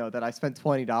 that I spent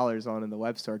 $20 on in the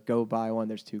web store, go buy one.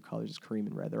 There's two colors, it's cream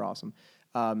and red. They're awesome.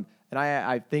 And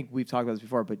I think we've talked about this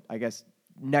before, but I guess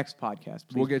next podcast,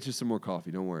 please. We'll get you some more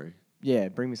coffee. Don't worry. Yeah,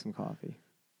 bring me some coffee.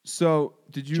 So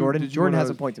did you, Jordan wanna- has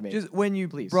a point to make. Just when you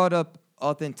Please. brought up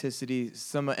authenticity,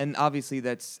 and obviously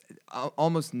that's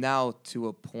almost now to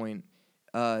a point.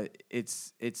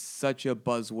 It's such a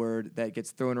buzzword that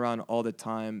gets thrown around all the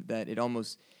time that it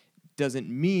almost doesn't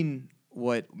mean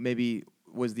what maybe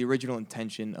was the original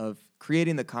intention of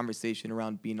creating the conversation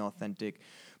around being authentic.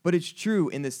 But it's true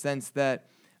in the sense that,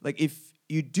 like, if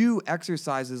you do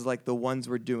exercises like the ones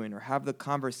we're doing or have the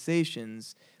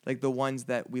conversations like the ones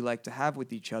that we like to have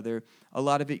with each other, a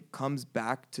lot of it comes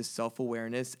back to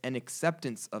self-awareness and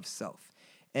acceptance of self.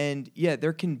 And yeah,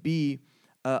 there can be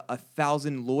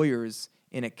 1,000 lawyers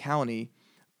in a county,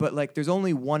 but like there's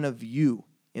only one of you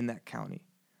in that county,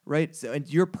 right? So,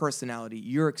 and your personality,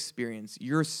 your experience,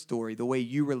 your story, the way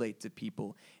you relate to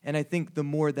people. And I think the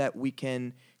more that we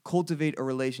can cultivate a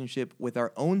relationship with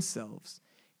our own selves,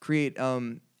 create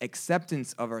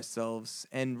acceptance of ourselves,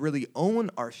 and really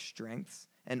own our strengths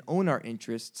and own our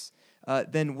interests,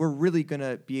 then we're really going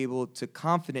to be able to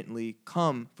confidently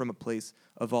come from a place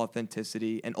of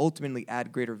authenticity and ultimately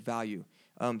add greater value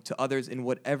to others in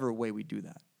whatever way we do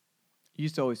that. You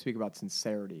used to always speak about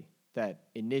sincerity, that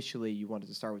initially you wanted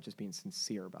to start with just being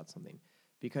sincere about something.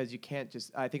 Because you can't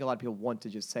just, I think a lot of people want to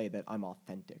just say that I'm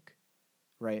authentic,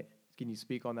 right? Can you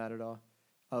speak on that at all?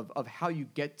 Of how you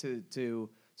get to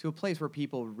a place where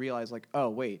people realize like, oh,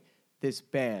 wait, this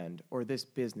band or this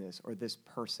business or this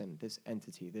person, this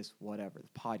entity, this whatever,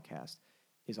 the podcast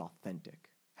is authentic.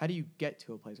 How do you get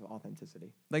to a place of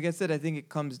authenticity? Like I said, I think it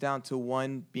comes down to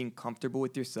one, being comfortable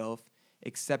with yourself,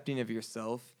 accepting of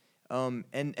yourself,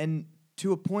 and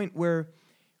to a point where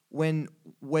when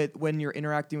you're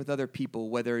interacting with other people,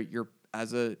 whether you're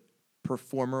as a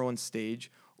performer on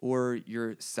stage or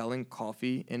you're selling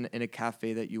coffee in a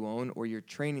cafe that you own, or you're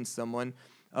training someone,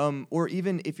 or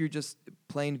even if you're just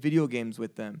playing video games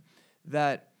with them,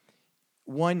 that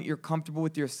one, you're comfortable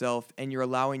with yourself and you're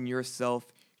allowing yourself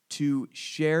to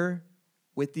share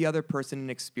with the other person an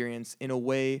experience in a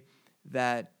way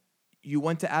that you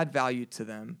want to add value to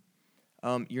them.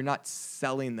 You're not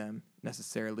selling them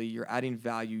necessarily. You're adding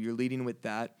value. You're leading with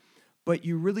that. But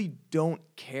you really don't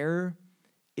care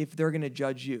if they're going to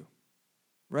judge you,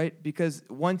 right? Because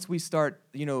once we start,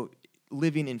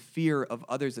 living in fear of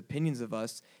others' opinions of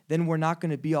us, then we're not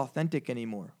going to be authentic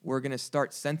anymore. We're going to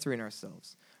start censoring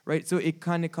ourselves, right? So it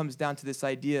kind of comes down to this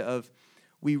idea of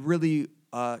we really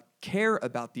care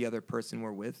about the other person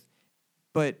we're with,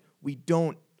 but we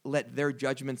don't let their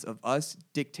judgments of us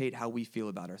dictate how we feel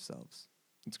about ourselves.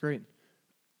 It's great.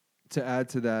 To add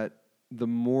to that, the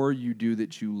more you do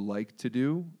that you like to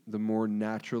do, the more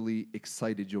naturally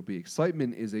excited you'll be.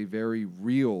 Excitement is a very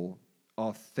real,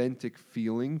 authentic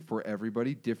feeling for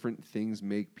everybody. Different things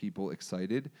make people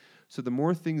excited. So the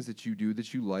more things that you do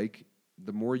that you like,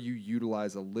 the more you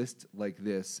utilize a list like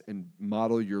this and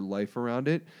model your life around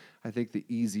it, I think the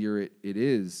easier it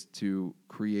is to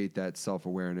create that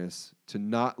self-awareness, to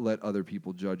not let other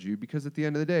people judge you, because at the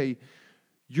end of the day,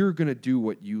 you're going to do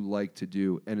what you like to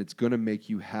do, and it's going to make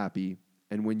you happy.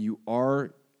 And when you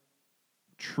are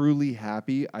truly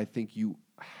happy, I think you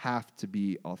have to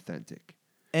be authentic.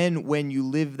 And when you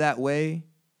live that way,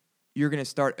 you're going to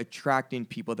start attracting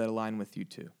people that align with you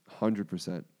too.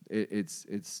 100%.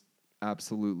 It's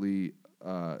absolutely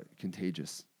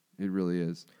contagious. It really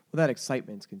is. Well, that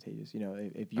excitement's contagious. You know,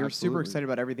 if you're super Absolutely. excited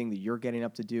about everything that you're getting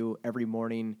up to do every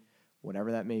morning,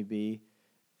 whatever that may be,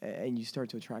 and you start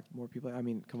to attract more people. I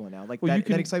mean, come on now, like Well, you that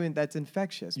can- excitement, that's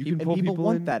infectious. you can And pull people people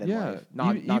want in, that in yeah. life,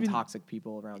 not Even- toxic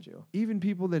people around you. Even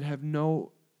people that have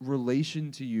no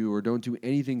relation to you or don't do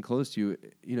anything close to you,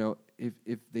 you know,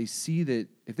 if they see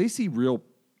real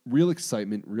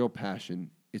excitement, real passion,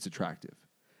 it's attractive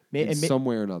in some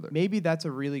way or another. Maybe that's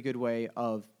a really good way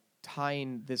of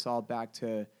tying this all back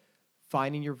to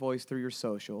finding your voice through your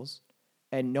socials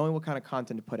and knowing what kind of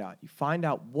content to put out. You find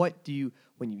out what do you,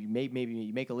 when you maybe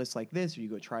you make a list like this, or you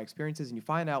go try experiences, and you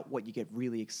find out what you get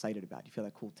really excited about. You feel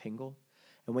that cool tingle.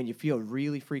 And when you feel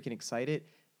really freaking excited,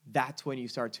 that's when you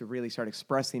start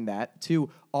expressing that to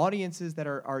audiences that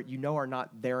are not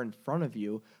there in front of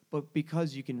you, but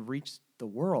because you can reach the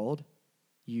world,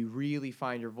 you really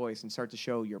find your voice and start to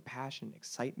show your passion,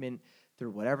 excitement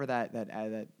through whatever that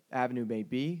avenue may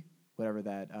be, whatever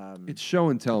that It's show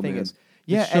and tell, thing man. is.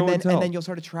 Yeah, It's show and tell. then you'll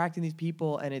start attracting these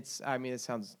people, and it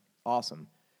sounds awesome.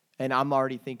 And I'm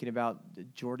already thinking about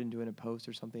Jordan doing a post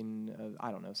or something.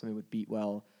 I don't know, something with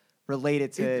Beatwell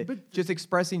related to but just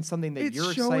expressing something that It's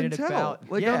you're show and excited tell. about.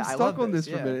 Like, yeah, I'm I stuck love on this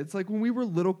for a yeah. minute. It's like when we were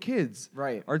little kids.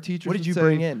 Right. Our teachers What did would you say-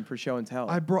 bring in for show and tell?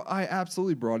 I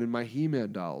absolutely brought in my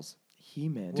He-Man dolls.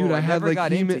 He-Man. Dude, Well, I I had never like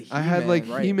got into He-Man. I had like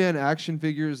He-Man, right. He-Man action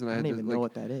figures, and I I had don't to, even like, know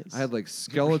what that is. I had like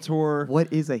Skeletor.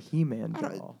 What is a He-Man I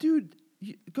don't- doll? dude,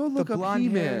 go look up blonde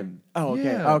He-Man. Oh, okay.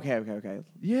 Yeah. Okay.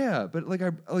 Yeah, but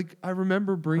I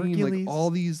remember bringing Hercules? like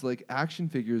all these like action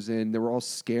figures in. They were all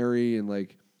scary and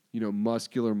like, you know,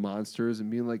 muscular monsters,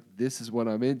 and being like, this is what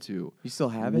I'm into. You still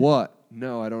have it? What?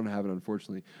 No, I don't have it,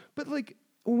 unfortunately. But like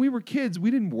when we were kids,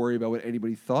 we didn't worry about what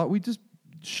anybody thought. We just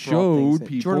showed in.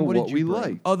 people Jordan, what did what you we bring?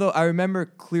 liked. Although I remember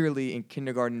clearly in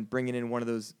kindergarten bringing in one of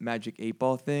those magic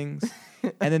 8-ball things,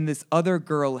 and then this other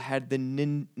girl had the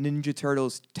Ninja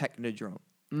Turtles Technodrome,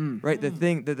 right? The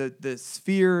thing, the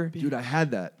sphere, Dude, I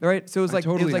had that. right? So it was I like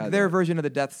totally had their that. version of the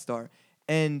Death Star,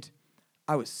 and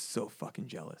I was so fucking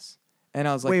jealous. And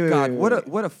I was like, Wait, God, wait, what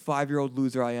wait. a 5-year-old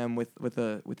loser I am with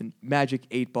a magic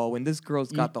 8-ball when this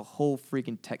girl's got the whole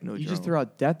freaking Technodrome. You just threw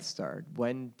out Death Star.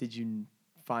 When did you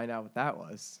find out what that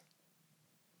was?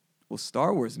 Well,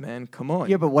 Star Wars, man, come on.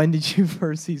 Yeah, but when did you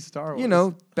first see Star Wars? You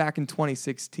know, back in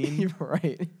 2016. You're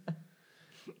right.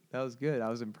 That was good. I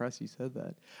was impressed you said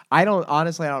that. I don't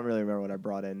really remember what I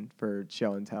brought in for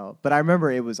show and tell, but I remember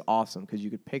it was awesome because you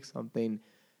could pick something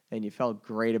and you felt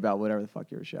great about whatever the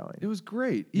fuck you were showing. It was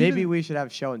great. Maybe Even- we should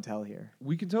have show and tell here.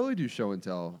 we can totally do show and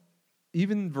tell.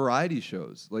 Even variety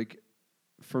shows. Like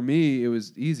for me, it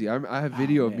was easy. I have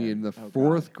video of me man. in the Oh,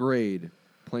 fourth God. grade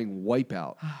playing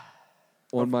Wipeout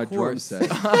on my drum course. set.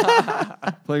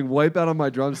 Playing Wipeout on my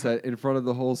drum set in front of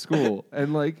the whole school.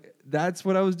 And like that's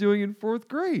what I was doing in fourth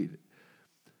grade.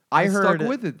 I heard stuck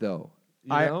with it though. You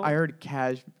know? I heard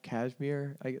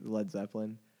Kashmir, Led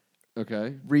Zeppelin,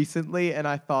 Okay. recently, and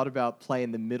I thought about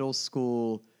playing the middle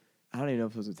school. I don't even know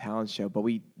if it was a talent show, but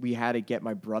we had to get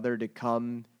my brother to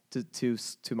come to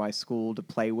my school to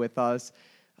play with us.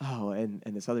 Oh, and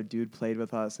this other dude played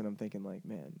with us, and I'm thinking like,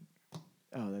 man,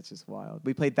 oh, that's just wild.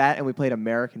 We played that, and we played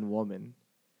American Woman.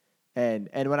 And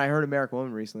when I heard American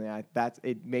Woman recently,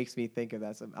 it makes me think of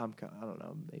that. So I don't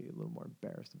know, maybe a little more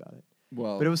embarrassed about it.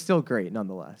 Well, But it was still great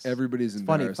nonetheless. everybody's It's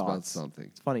funny embarrassed about thoughts. something.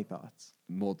 It's funny thoughts.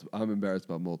 I'm embarrassed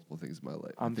about multiple things in my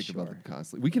life. I I'm think about them sure.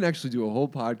 constantly. We can actually do a whole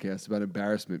podcast about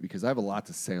embarrassment because I have a lot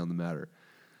to say on the matter.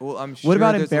 Well, I'm sure What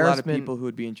about there's a lot of embarrassment? people who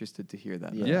would be interested to hear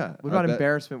that. Yeah. What I about bet.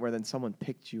 embarrassment where then someone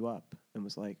picked you up and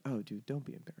was like, "Oh, dude, don't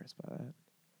be embarrassed by that."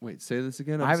 Wait, say this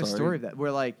again. I I'm have sorry. a story of that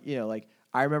where, like,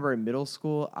 I remember in middle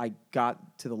school, I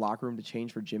got to the locker room to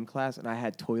change for gym class, and I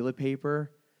had toilet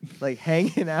paper, like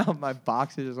hanging out my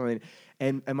boxes or something.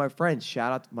 And my friend,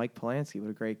 shout out to Mike Polanski, what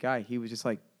a great guy. He was just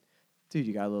like, "Dude,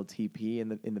 you got a little TP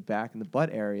in the back in the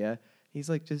butt area." He's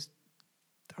like, "Just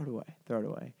throw it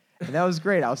away." And that was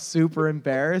great. I was super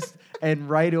embarrassed. And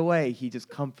right away, he just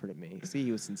comforted me. See,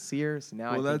 he was sincere. So now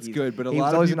Well, I think that's he's- good. But a he was lot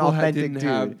of always an people authentic didn't dude.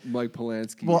 have Mike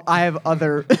Polanski. Well, I have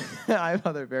other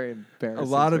very embarrassing. a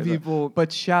lot of stories. people.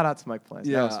 But shout out to Mike Polanski.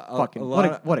 Yeah, That a was fucking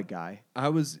lot what a guy. I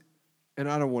was, and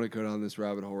I don't want to go down this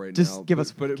rabbit hole right Just now. give but,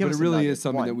 us- but, give but us it a really nugget. is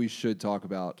something that One. we should talk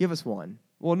about. Give us one.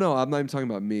 Well, no, I'm not even talking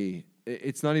about me.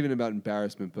 It's not even about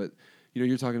embarrassment, but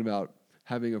you're talking about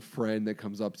having a friend that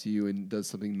comes up to you and does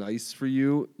something nice for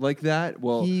you like that.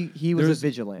 Well, He was a there's-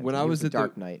 vigilante. When I He was a at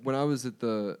Dark the Knight. when I was at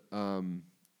the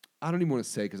I don't even want to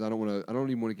say because I don't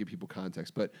even want to give people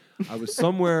context, but I was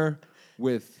somewhere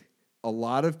with a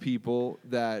lot of people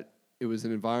that it was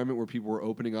an environment where people were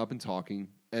opening up and talking,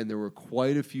 and there were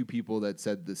quite a few people that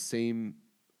said the same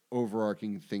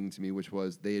overarching thing to me, which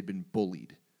was they had been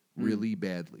bullied really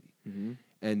badly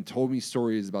and told me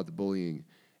stories about the bullying,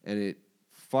 and it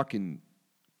fucking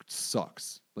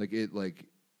sucks.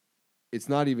 It's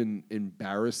not even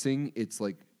embarrassing. It's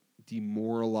like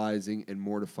demoralizing and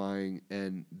mortifying,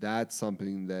 and that's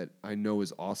something that I know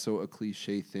is also a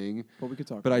cliche thing. But we could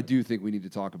talk. But about I it. do think we need to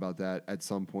talk about that at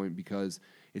some point because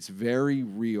it's very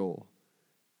real.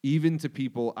 Even to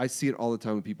people, I see it all the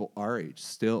time with people our age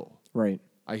still. Right.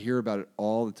 I hear about it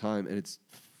all the time, and it's,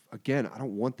 again, I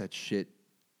don't want that shit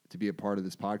to be a part of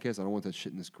this podcast. I don't want that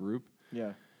shit in this group.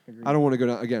 Yeah. Agreed. I don't want to go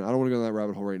down, again, I don't want to go down that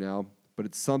rabbit hole right now, but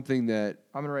it's something that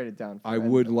I'm gonna write it down. I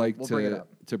and would we'll- like we'll bring it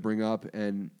to up. bring up,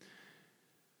 and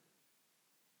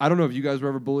I don't know if you guys were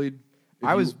ever bullied.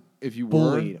 If you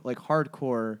Bullied, were, like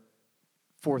hardcore,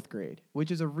 4th grade,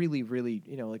 which is a really, really,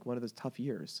 like one of those tough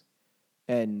years,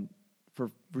 and for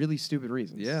really stupid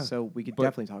reasons. Yeah. So we could But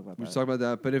definitely talk about we that. should talk about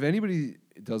that. But if anybody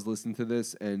does listen to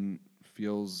this and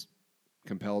feels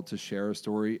compelled to share a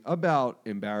story about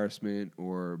embarrassment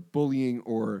or bullying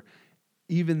or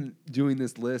even doing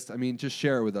this list, I mean, just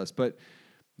share it with us. But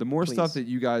the more stuff Please. that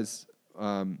you guys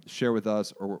share with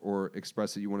us or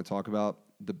express that you want to talk about,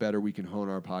 the better we can hone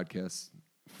our podcast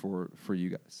for you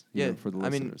guys. For the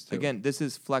listeners too. Again, this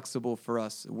is flexible for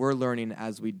us. We're learning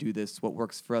as we do this what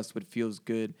works for us, what feels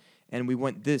good, and we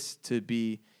want this to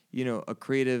be, a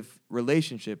creative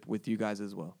relationship with you guys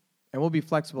as well. And we'll be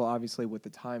flexible, obviously, with the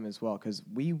time as well, because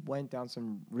we went down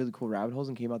some really cool rabbit holes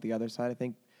and came out the other side, I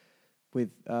think, with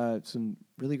some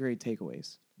really great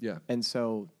takeaways. Yeah. And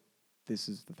so this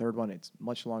is the 3rd one. It's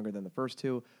much longer than the first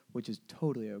 2, which is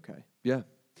totally okay. Yeah.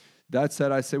 That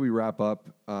said, I say we wrap up.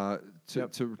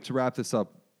 Yep. To wrap this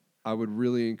up, I would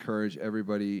really encourage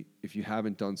everybody, if you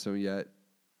haven't done so yet,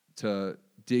 to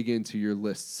dig into your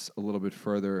lists a little bit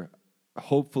further.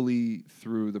 Hopefully,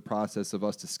 through the process of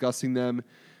us discussing them,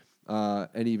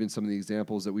 and even some of the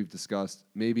examples that we've discussed,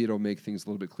 maybe it'll make things a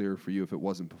little bit clearer for you if it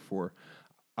wasn't before.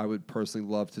 I would personally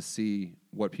love to see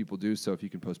what people do. So if you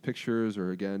can post pictures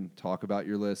or, again, talk about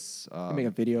your lists. You can make a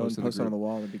video and in the post it on group. the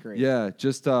wall. That'd be great. Yeah,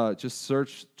 just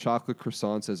search Chocolate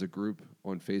Croissants as a group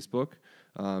on Facebook.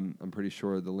 I'm pretty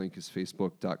sure the link is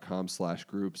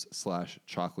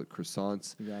facebook.com/groups/chocolate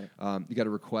croissants. You got it. You got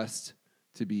a request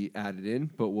to be added in,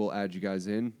 but we'll add you guys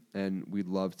in, and we'd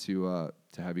love to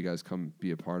have you guys come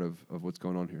be a part of what's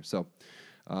going on here. So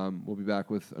we'll be back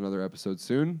with another episode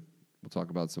soon. We'll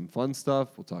talk about some fun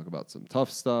stuff. We'll talk about some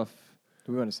tough stuff.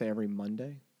 Do we want to say every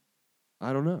Monday?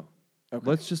 I don't know. Okay.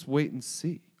 Let's just wait and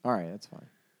see. All right, that's fine.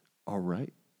 All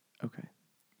right. Okay.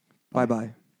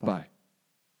 Bye-bye. Bye.